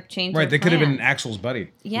 Maybe they're changing. Right, they could have been plans. Axel's buddy.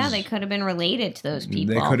 Yeah, they could have been related to those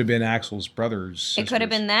people. They could have been Axel's brothers. It could have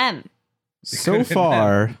been them. So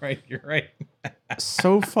far, Right, you're right.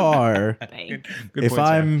 so far, Right. Good if point,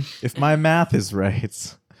 Sarah. if my math is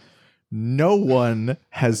right, no one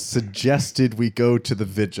has suggested we go to the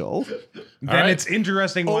vigil. Then right. it's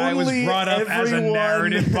interesting why it was Only brought up as a everyone-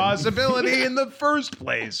 narrative possibility in the first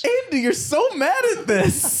place. Andy, you're so mad at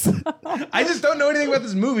this. I just don't know anything about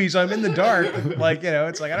this movie, so I'm in the dark. It's like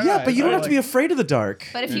I don't know. Yeah, but you don't have to be afraid of the dark.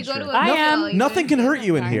 But if you go to a I vigil, am. you're Nothing can gonna hurt be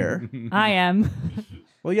you in dark. here. I am.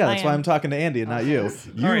 Well, yeah, that's I why am. I'm talking to Andy and not you.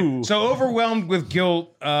 You. All right, so overwhelmed with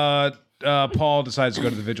guilt, Paul decides to go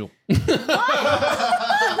to the vigil.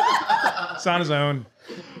 It's on his own.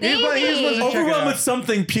 He just wants to check it Overwhelmed out. with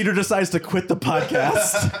something, Peter decides to quit the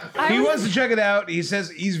podcast. He wants to check it out. He says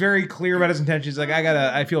he's very clear about his intentions. Like,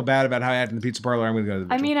 I feel bad about how I acted in the pizza parlor. I'm going to go to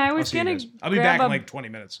the I vigil. mean, I I'll was see you gonna guys. I'll be grab back in a like 20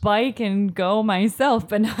 minutes. bike and go myself,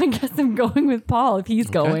 but now I guess I'm going with Paul if he's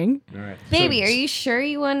going. All right. Baby, are you sure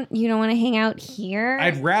you don't want to hang out here?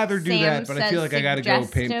 I'd rather do that, but I feel like I got to go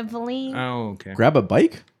pay. suggestively. Oh, okay. Grab a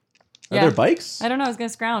bike? Are Yeah. there bikes? I don't know. I was gonna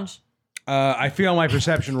scrounge. I fail my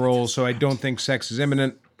perception roll, so I don't think sex is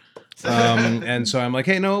imminent. And so I'm like,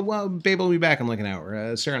 hey, no, well, babe will be back in like an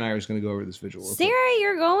hour. Sarah and I are just going to go over this vigil. real quick. Sarah,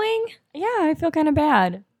 you're going? Yeah, I feel kind of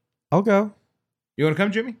bad. I'll go. You want to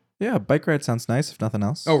come, Jimmy? Yeah, bike ride sounds nice, if nothing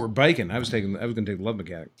else. Oh, we're biking. I was going to take the love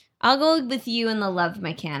mechanic. I'll go with you and the love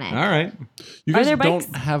mechanic. All right. You Are guys there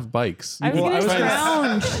don't bikes? have bikes. I was You gonna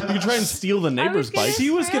can scrounge. you can try and steal the neighbor's gonna bike.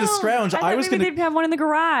 She was gonna scrounge. I was maybe they'd have one in the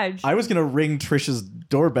garage. I was gonna ring Trisha's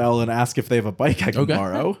doorbell and ask if they have a bike I can Okay.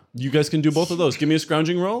 borrow. You guys can do both of those. Give me a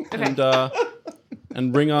scrounging roll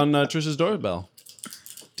and ring on Trisha's doorbell.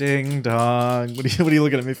 Ding dong. What are you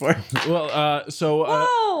looking at me for? Well,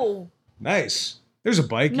 Whoa! Nice. There's a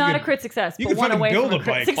bike. Not You a could- crit success, you but could one fucking away build from a a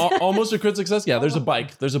crit bike. success. almost a crit success. Yeah, there's a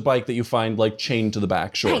bike. There's a bike that you find like chained to the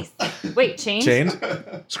back. Sure. Nice. Wait, chain?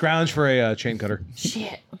 Chained? Scrounge for a chain cutter.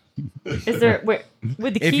 Shit. Is there? Wait,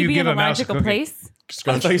 would the If key you be give in a a mouse a magical cookie. place? I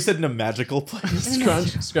Scrounge, thought you said in a magical place.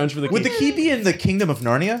 scrounge for the key. Would the key be in the kingdom of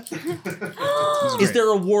Narnia? Is there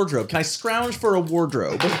a wardrobe? Can I scrounge for a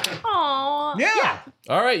wardrobe? Aww. Yeah.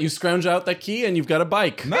 All right, you scrounge out that key and you've got a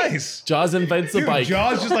bike. Nice. Jaws invents a Dude, bike.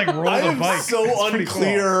 Jaws just like rolled I a am bike. so It's pretty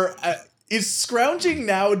unclear. Is scrounging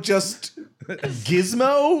now just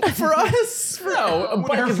gizmo for us? No, a Cool.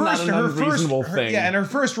 bike is not an unreasonable thing. Yeah, and her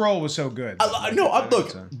first roll was so good.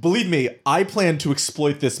 Look, believe me, I plan to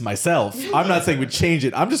exploit this myself. I'm not saying we change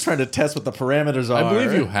it. I'm just trying to test what the parameters are. I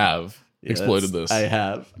believe you have exploited Yes, this. I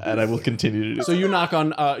have, and I will continue to do So you knock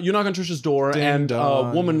on Trisha's door, and a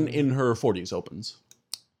dong. woman in her 40s opens.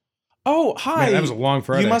 Oh, hi. Man, that was a long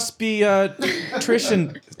Friday. You must be Trish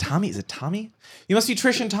and Tommy. Is it Tommy? You must be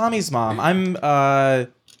Trish and Tommy's mom. I'm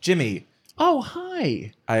Jimmy. Oh,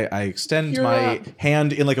 hi. I extend You're, my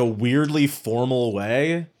hand in like a weirdly formal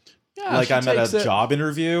way, Yeah, like she I'm at takes a it. job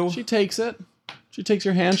interview. She takes it. She takes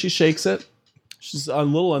your hand. She shakes it. She's a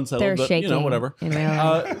little unsettled, They're but shaking. you know, whatever. in my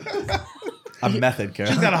life. A method,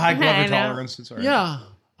 Carol. She's got a high I glover know. tolerance. It's all right. Yeah.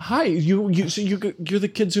 Hi. You're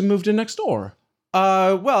the kids who moved in next door.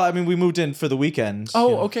 Well, I mean, we moved in for the weekend. Oh,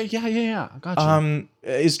 you know. okay. Yeah. Gotcha.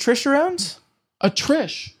 Is Trish around?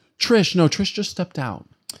 Trish. No, Trish just stepped out.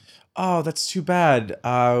 Oh, that's too bad.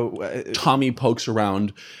 Tommy pokes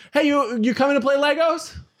around. Hey, you coming to play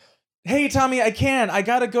Legos? Hey, Tommy, I can. I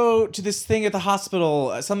gotta go to this thing at the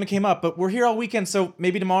hospital. Something came up, but we're here all weekend, so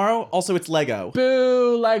maybe tomorrow. Also, it's Lego.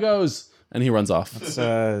 Boo, Legos. And he runs off. It's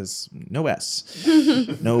no S.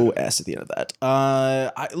 No S at the end of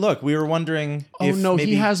that. Look, we were wondering Oh, if no,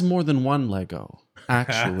 maybe he has more than one Lego,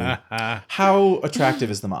 actually. how attractive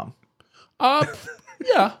is the mom?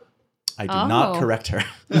 Yeah. I did not Oh. correct her.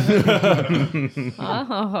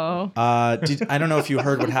 Oh. I don't know if you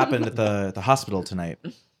heard what happened at the hospital tonight.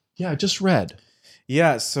 Yeah, I just read.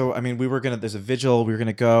 Yeah, so I mean, there's a vigil. We were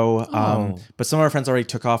gonna go, but some of our friends already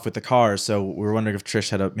took off with the car. So we were wondering if Trish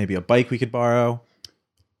had maybe a bike we could borrow.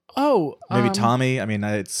 Oh, Maybe Tommy. I mean,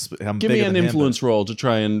 I'm Give bigger me than an him, influence roll to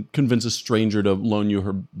try and convince a stranger to loan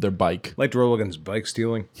you their bike. Like to roll against bike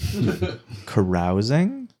stealing. but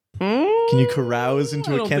carousing. Can you carouse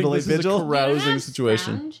into I a don't candlelight think this vigil? is a carousing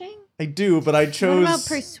situation. Scrounging? I do, but I chose about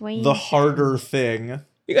persuasion? the harder thing.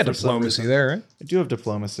 You got For some diplomacy reason. there, right? I do have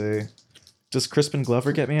diplomacy. Does Crispin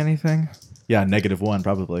Glover get me anything? Yeah, -1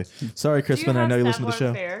 probably. Sorry, Crispin. I know you listen to the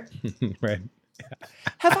show. Right.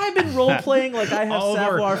 Have I been role playing like I have All of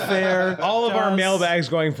our- savoir faire? All of our Joss? mailbags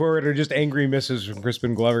going forward are just angry misses from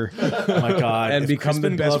Crispin Glover. Oh my god! And if become the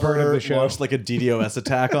Crispin best part of Glover the show. launched like a DDoS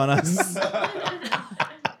attack on us.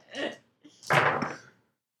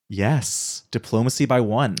 Yes, diplomacy by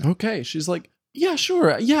 1. Okay, she's like, yeah,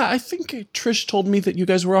 sure. Yeah, I think Trish told me that you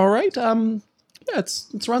guys were all right. Yeah,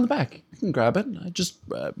 it's around the back. You can grab it. I just,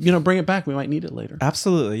 bring it back. We might need it later.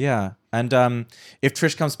 Absolutely, yeah. And if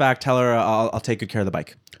Trish comes back, tell her I'll take good care of the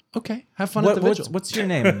bike. Okay, have fun at the vigil. What's your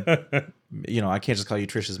name? I can't just call you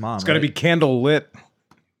Trish's mom. It's got to be candle lit.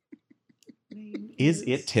 Is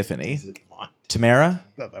it Tiffany? Tamara?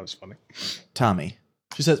 I thought that was funny. Tommy?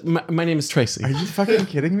 She says, my name is Tracy. Are you fucking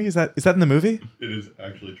kidding me? Is that in the movie? It is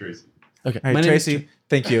actually Tracy. Okay, All my right, name is Tracy.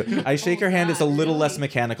 Thank you. I shake her hand. It's a little less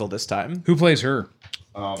mechanical this time. Who plays her?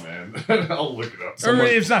 Oh man, I'll look it up. Or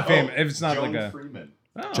if it's not famous. If it's not Joan like a. Freeman.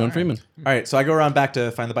 Joan Freeman. All right, so I go around back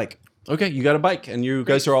to find the bike. Okay, you got a bike, and you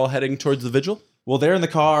guys are all heading towards the vigil? Well, they're in the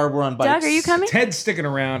car. We're on bikes. Doug, are you coming? Ted's sticking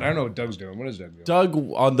around. I don't know what Doug's doing. What is Doug doing? Doug,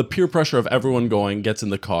 on the peer pressure of everyone going, gets in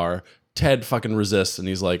the car. Ted fucking resists, and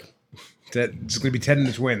he's like, It's going to be Ted and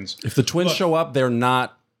the twins. if the twins show up, they're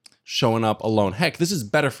not showing up alone. Heck, this is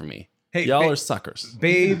better for me. Hey, Y'all babe. are suckers.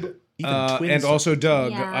 Babe, twins and also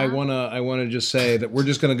Doug, Yeah. I wanna just say that we're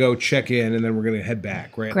just gonna go check in and then we're gonna head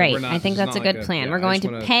back, right? Great. We're not- I think this is that's a not like good plan. yeah, We're I going just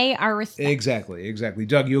to wanna- pay our respect. Exactly.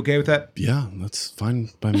 Doug, you okay with that? Yeah, that's fine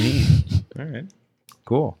by me. All right.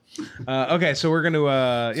 Cool. Okay, so we're gonna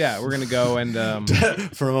go and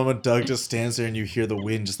For a moment, Doug just stands there, and you hear the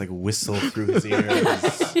wind just like whistle through his ears.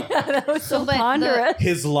 That was so but the- ponderous.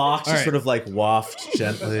 His locks All just right. sort of like waft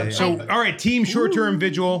gently. so all right, team short-term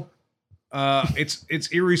vigil. It's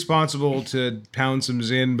irresponsible to pound some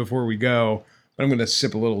Zin before we go, but I'm gonna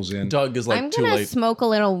sip a little Zin. Doug is like I'm too gonna late. smoke a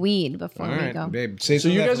little weed before All we right, go. babe. Save So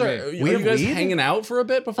some you of guys that for are me. you have guys weed? hanging out for a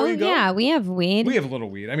bit before Oh you go? yeah, we have weed. We have a little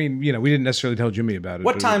weed. I mean, we didn't necessarily tell Jimmy about it.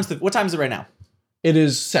 what but time's it right now? It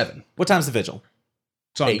is 7. What time's the vigil?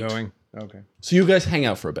 It's ongoing. Okay. So you guys hang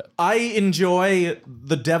out for a bit. I enjoy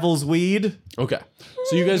the devil's weed. Okay.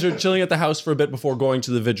 So you guys are chilling at the house for a bit before going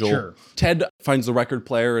to the vigil. Sure. Ted finds the record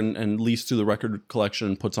player and leads through the record collection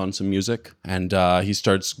and puts on some music. And he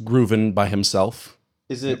starts grooving by himself.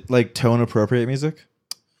 Is it like tone appropriate music?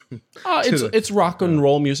 It's rock and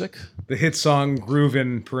roll music. The hit song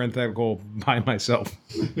 "Groovin' parenthetical by myself."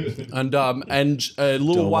 And a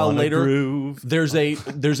little while later, there's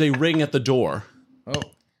a ring at the door.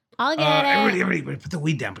 I'll get it. Everybody, put the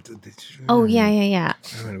weed down. Oh yeah.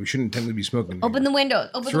 We shouldn't technically be smoking. Open the windows.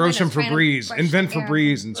 Open Throw the some windows. Febreze. Invent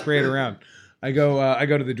Febreze and spray it around. I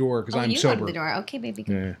go to the door because Oh, I'm you sober. go to the door. Okay, baby.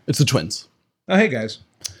 Yeah. It's the twins. Oh, hey guys.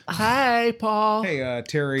 Hi, Paul. Hey,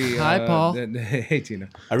 Terry. Hi, Paul. Hey, Tina.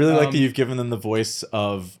 I really like that you've given them the voice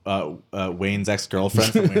of Wayne's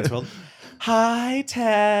ex-girlfriend from Wayne's World. Hi,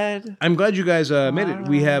 Ted. I'm glad you guys made it.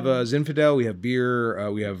 We have Zinfandel. We have beer.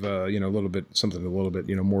 We have a little bit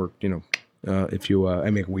more. If you I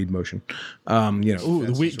make a weed motion. Ooh,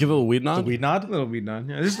 the weed, give it a weed nod. Weed nod? A little weed nod.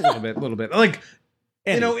 Yeah, just a little bit. Like.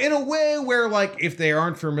 Andy. In a way where, like, if they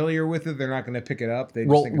aren't familiar with it, they're not going to pick it up. They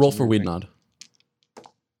just think it's Roll a for weird weed thing. nod.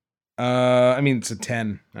 I mean, it's a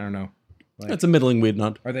 10. I don't know. It's a middling weed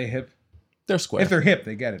nod. Are they hip? They're square. If they're hip,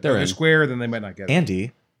 they get it. They're If they're in. square, then they might not get it.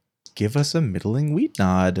 Andy, give us a middling weed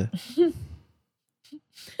nod.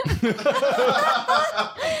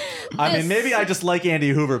 I mean, maybe I just like Andy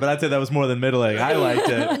Hoover, but I'd say that was more than middling. I liked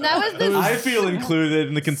it. That was the I feel included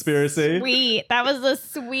in the conspiracy. sweet. That was the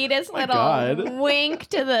sweetest little God. wink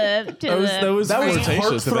to the that was That was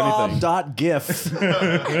flirtatious, if anything. heartthrob.gif.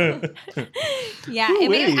 Yeah, I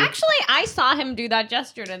mean, Ooh-wee. actually, I saw him do that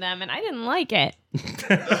gesture to them, and I didn't like it.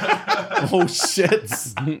 Oh, shit.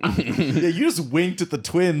 Yeah, you just winked at the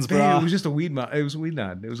twins, Hey, bro. it was just a weed nod. It was a weed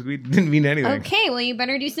nod. It was a weed. Didn't mean anything. Okay, well, you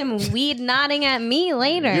better do some weed nodding at me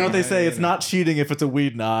later. You know what they say? It's not cheating if it's a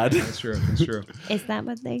weed nod. That's true. That's true. Is that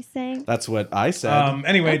what they say? That's what I said.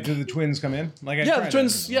 Anyway, do the twins come in? Like I Yeah, tried the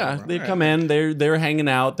twins. to. Yeah, they All come in. They're hanging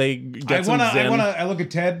out. They get some zen. I look at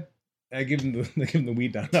Ted. I give him the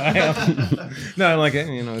weed nod. No, I like it.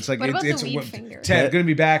 It's like What about it's the weed finger? Ted, gonna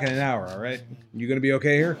be back in an hour. All right, you gonna be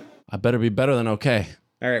okay here? I better be better than okay.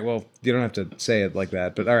 All right. Well, you don't have to say it like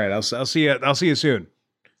that, but all right. I'll see you. I'll see you soon.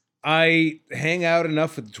 I hang out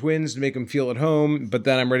enough with the twins to make them feel at home, but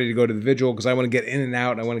then I'm ready to go to the vigil because I want to get in and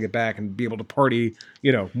out. And I want to get back and be able to party.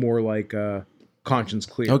 More like conscience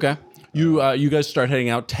clear. Okay. You guys start heading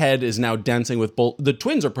out. Ted is now dancing with both. The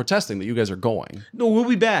twins are protesting that you guys are going. No, we'll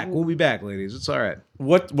be back. We'll be back, ladies. It's all right.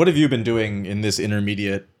 What have you been doing in this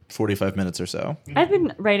intermediate 45 minutes or so? I've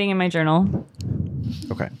been writing in my journal.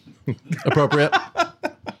 Okay. Appropriate.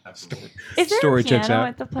 Is there Story a checks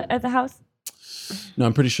piano out. at the house? No,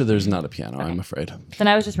 I'm pretty sure there's not a piano. I'm afraid. Then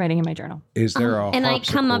I was just writing in my journal. Is there a And I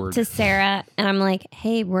come up harpsichord? to Sarah, and I'm like,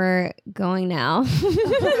 "Hey, we're going now."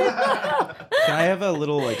 Can I have a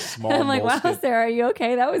little small I'm like, wow, moleskin? Sarah, are you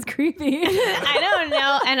okay? That was creepy. I don't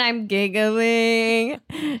know, and I'm giggling,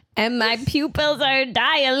 and my pupils are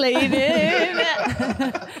dilated.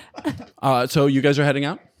 So you guys are heading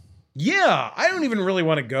out? Yeah, I don't even really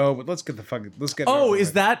want to go, but let's get. Oh,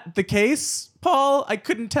 is that the case, Paul? I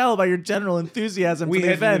couldn't tell by your general enthusiasm we for the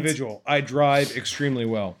head to the event. vigil? I drive extremely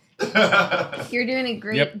well. You're doing a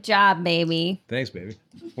great Yep. job, baby. Thanks, baby.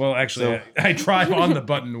 Well, actually, I drive on the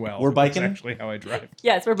button well. We're biking? That's actually how I drive.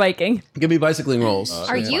 Yes, we're biking. Give me bicycling rolls.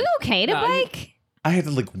 Are you okay to bike? I had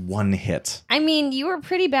one hit. I mean, you were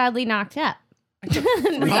pretty badly knocked up.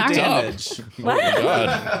 Knocked Sorry. up. What?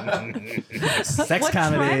 Sex What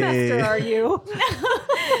comedy. trimester are you?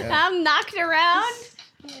 I'm knocked around.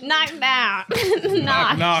 Knock down.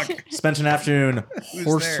 Knock. Spent an afternoon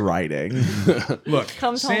horse there? riding. Look,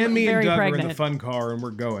 Comes home Sam, me, and very Doug are in the pregnant. fun car, and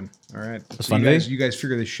we're going. All right. So fun day? you guys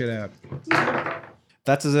figure this shit out.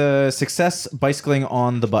 That's a success bicycling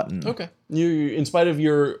on the button. Okay. You, in spite of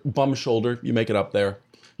your bum shoulder, you make it up there.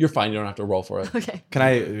 You're fine. You don't have to roll for it. Okay. Can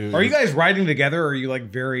I? Are you guys riding together, or are you like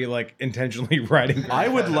very like intentionally riding? I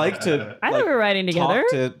would like to. I thought we were riding together. Talk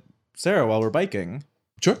to Sarah while we're biking.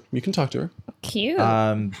 Sure. You can talk to her. Cute.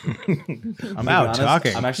 I'm out honest,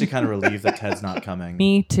 talking. I'm actually kind of relieved that Ted's not coming.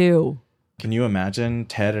 Me too. Can you imagine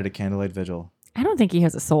Ted at a candlelight vigil? I don't think he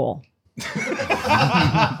has a soul.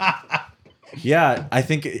 Yeah, I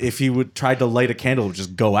think if he would try to light a candle, it would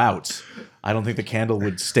just go out. I don't think the candle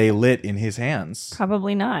would stay lit in his hands.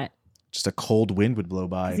 Probably not. Just a cold wind would blow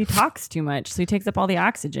by. He talks too much, so he takes up all the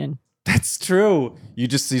oxygen. That's true. You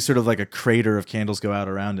just see sort of like a crater of candles go out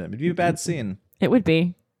around him. It'd be a bad scene. It would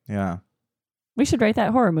be. Yeah. We should write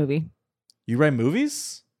that horror movie. You write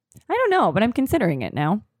movies? I don't know, but I'm considering it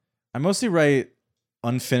now. I mostly write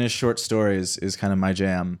unfinished short stories is kind of my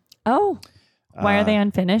jam. Oh, why are they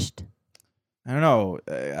unfinished? I don't know.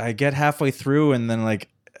 I get halfway through and then like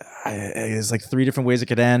there's like 3 different ways it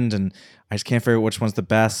could end and I just can't figure out which one's the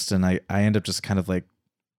best and I end up just kind of like,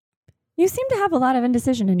 You seem to have a lot of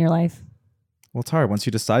indecision in your life. well, it's hard. Once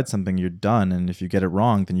you decide something, you're done. And if you get it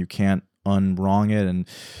wrong, then you can't unwrong it. And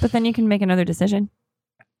But then you can make another decision.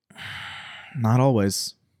 not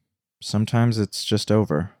always. Sometimes it's just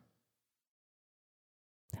over.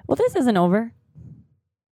 Well, this isn't over.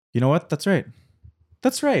 You know what? That's right.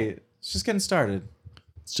 That's right. It's just getting started.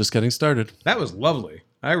 It's just getting started. That was lovely.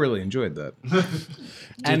 I really enjoyed that.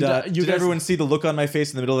 Did everyone see the look on my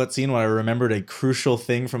face in the middle of that scene when I remembered a crucial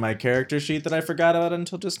thing from my character sheet that I forgot about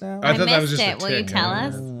until just now? I I thought that was missed just it. a Will you tick, tell yeah.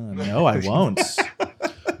 us? No, I won't.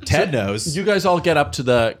 Ted knows. You guys all get up to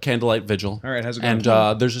the candlelight vigil. All right, how's it going?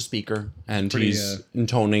 And there's a speaker, and Pretty, he's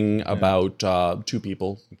intoning about 2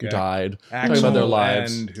 people who Okay. died, talking Axel about their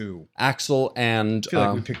lives. and who? Axel and I feel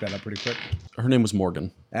like we picked that up pretty quick. her name was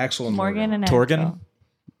Morgan. Axel and Morgan and Torgan? Axel.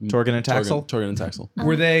 Torgan and Taxel? Torgan and Taxel.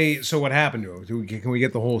 Were they? So what happened to him? Can we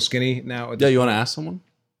get the whole skinny now? Yeah, you want to ask someone?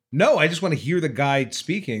 No, I just want to hear the guy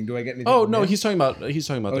speaking. Do I get anything? Oh from no, him? he's talking about Oh, their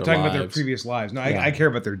talking lives. about their previous lives. No, I care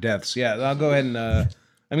about their deaths. Yeah, I'll go ahead and I'm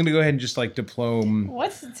going to go ahead and just like diplome.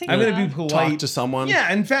 What's the I'm going to be polite. Talk to someone.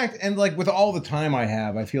 Yeah, in fact, and like with all the time I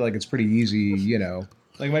have, I feel like it's pretty easy. You know,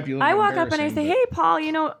 like it might be. A little I bit walk up and I say, embarrassing, "Hey,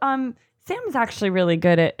 Paul, Sam's actually really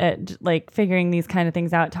good at like figuring these kind of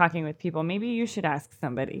things out, talking with people. Maybe you should ask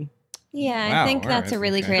somebody." Yeah, Wow, I think all that's right, a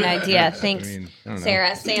really okay. great idea. Thanks, I don't know.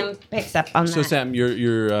 Sarah. Sam picks up on So that. Sam,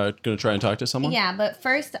 you're going to try and talk to someone? Yeah, but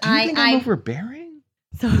first Do you think I'm I overbearing?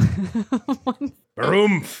 So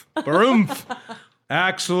Barumph, barumph.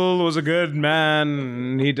 Axel was a good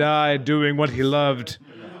man. He died doing what he loved,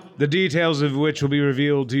 the details of which will be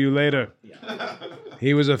revealed to you later.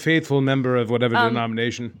 He was a faithful member of whatever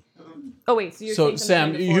denomination. Oh wait, so you're So saying Sam,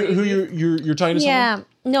 something before you're talking to someone? yeah.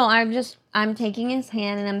 No, I'm taking his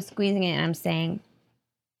hand and I'm squeezing it and I'm saying,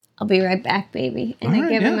 "I'll be right back, baby," and I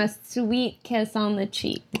give him a sweet kiss on the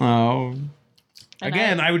cheek. Oh. And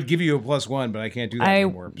Again, I would give you a +1, but I can't do that I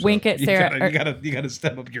anymore. wink at Sarah, You gotta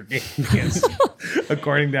step up your game. Yes.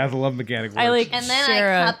 According to how the love mechanic works. I like And then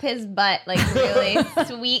Sarah. I cup his butt like really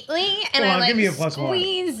sweetly, and Come I on, like give me a +1.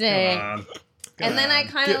 squeeze it, and then I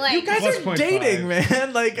kind of like You guys are +0.5. dating,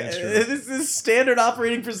 man. Like, That's true. this is standard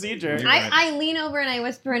operating procedure. I lean over and I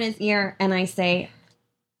whisper in his ear and I say,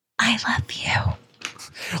 "I love you."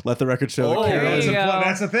 Let the record show Oh, that there Carolyn, you go.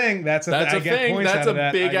 That's a thing. That's a That's I a get thing. points That's out of a that.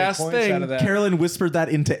 I big get ass points thing. out of that. Carolyn whispered that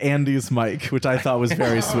into Andy's mic, which I thought was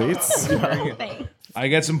very sweet. I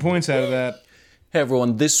get some points out of that. Hey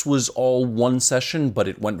everyone, this was all one session, but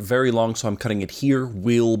it went very long, so I'm cutting it here.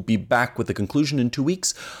 We'll be back with the conclusion in 2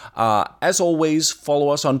 weeks. As always, follow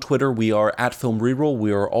us on Twitter. We are at Film Reroll.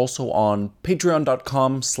 We are also on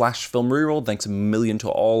patreon.com/filmreroll. Thanks a million to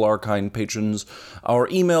all our kind patrons. Our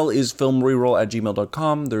email is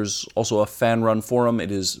filmreroll@gmail.com. There's also a fan-run forum.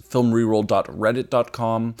 It is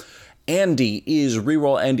filmreroll.reddit.com. Andy is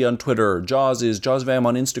Reroll Andy on Twitter. Joz is Joz Vammer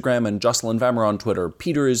on Instagram and Jocelyn Vammer on Twitter.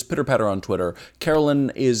 Peter is Pitr Strait on Twitter.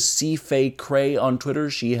 Carolyn is Faye Kramer on Twitter.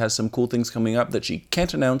 She has some cool things coming up that she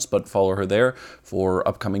can't announce, but follow her there for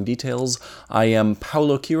upcoming details. I am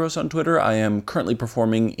Paulo Quiros on Twitter. I am currently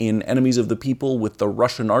performing in Enemies of the People with the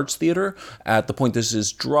Russian Arts Theater. At the point this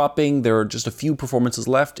is dropping, there are just a few performances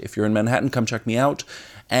left. If you're in Manhattan, come check me out.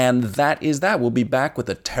 And that is that. We'll be back with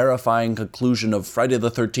a terrifying conclusion of Friday the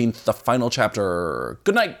 13th, the final chapter.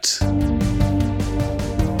 Good night!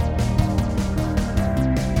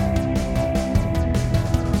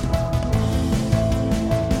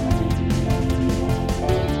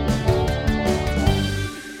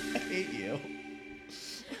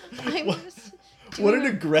 What an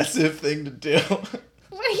aggressive thing to do.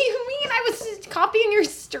 What do you mean? I was just copying your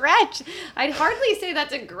stretch. I'd hardly say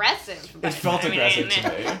that's aggressive. It felt aggressive to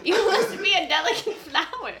me. You must be a delicate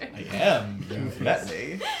flower. I am. You've met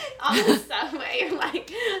me. On the subway, you're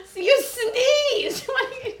like, so you sneeze.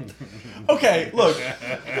 Okay, look.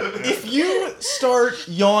 If you start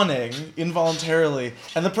yawning involuntarily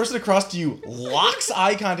and the person across to you locks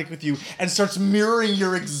eye contact with you and starts mirroring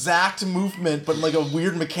your exact movement but in like a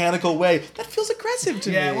weird mechanical way, that feels aggressive to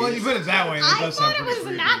me. Yeah, well, you put it that way. And it I does sound thought it pretty was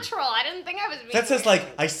creepy. natural. I didn't think I was being That says like,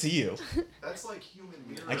 I see you. That's like human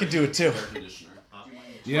mirror. I could do it too.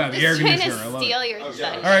 Yeah, the just air trying conditioner. I to love steal it. your thunder.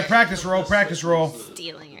 All right, practice roll. Practice roll.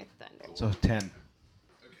 Stealing your thunder. So 10.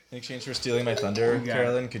 In exchange for stealing my thunder, got it.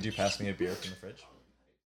 Carolyn, could you pass me a beer from the fridge?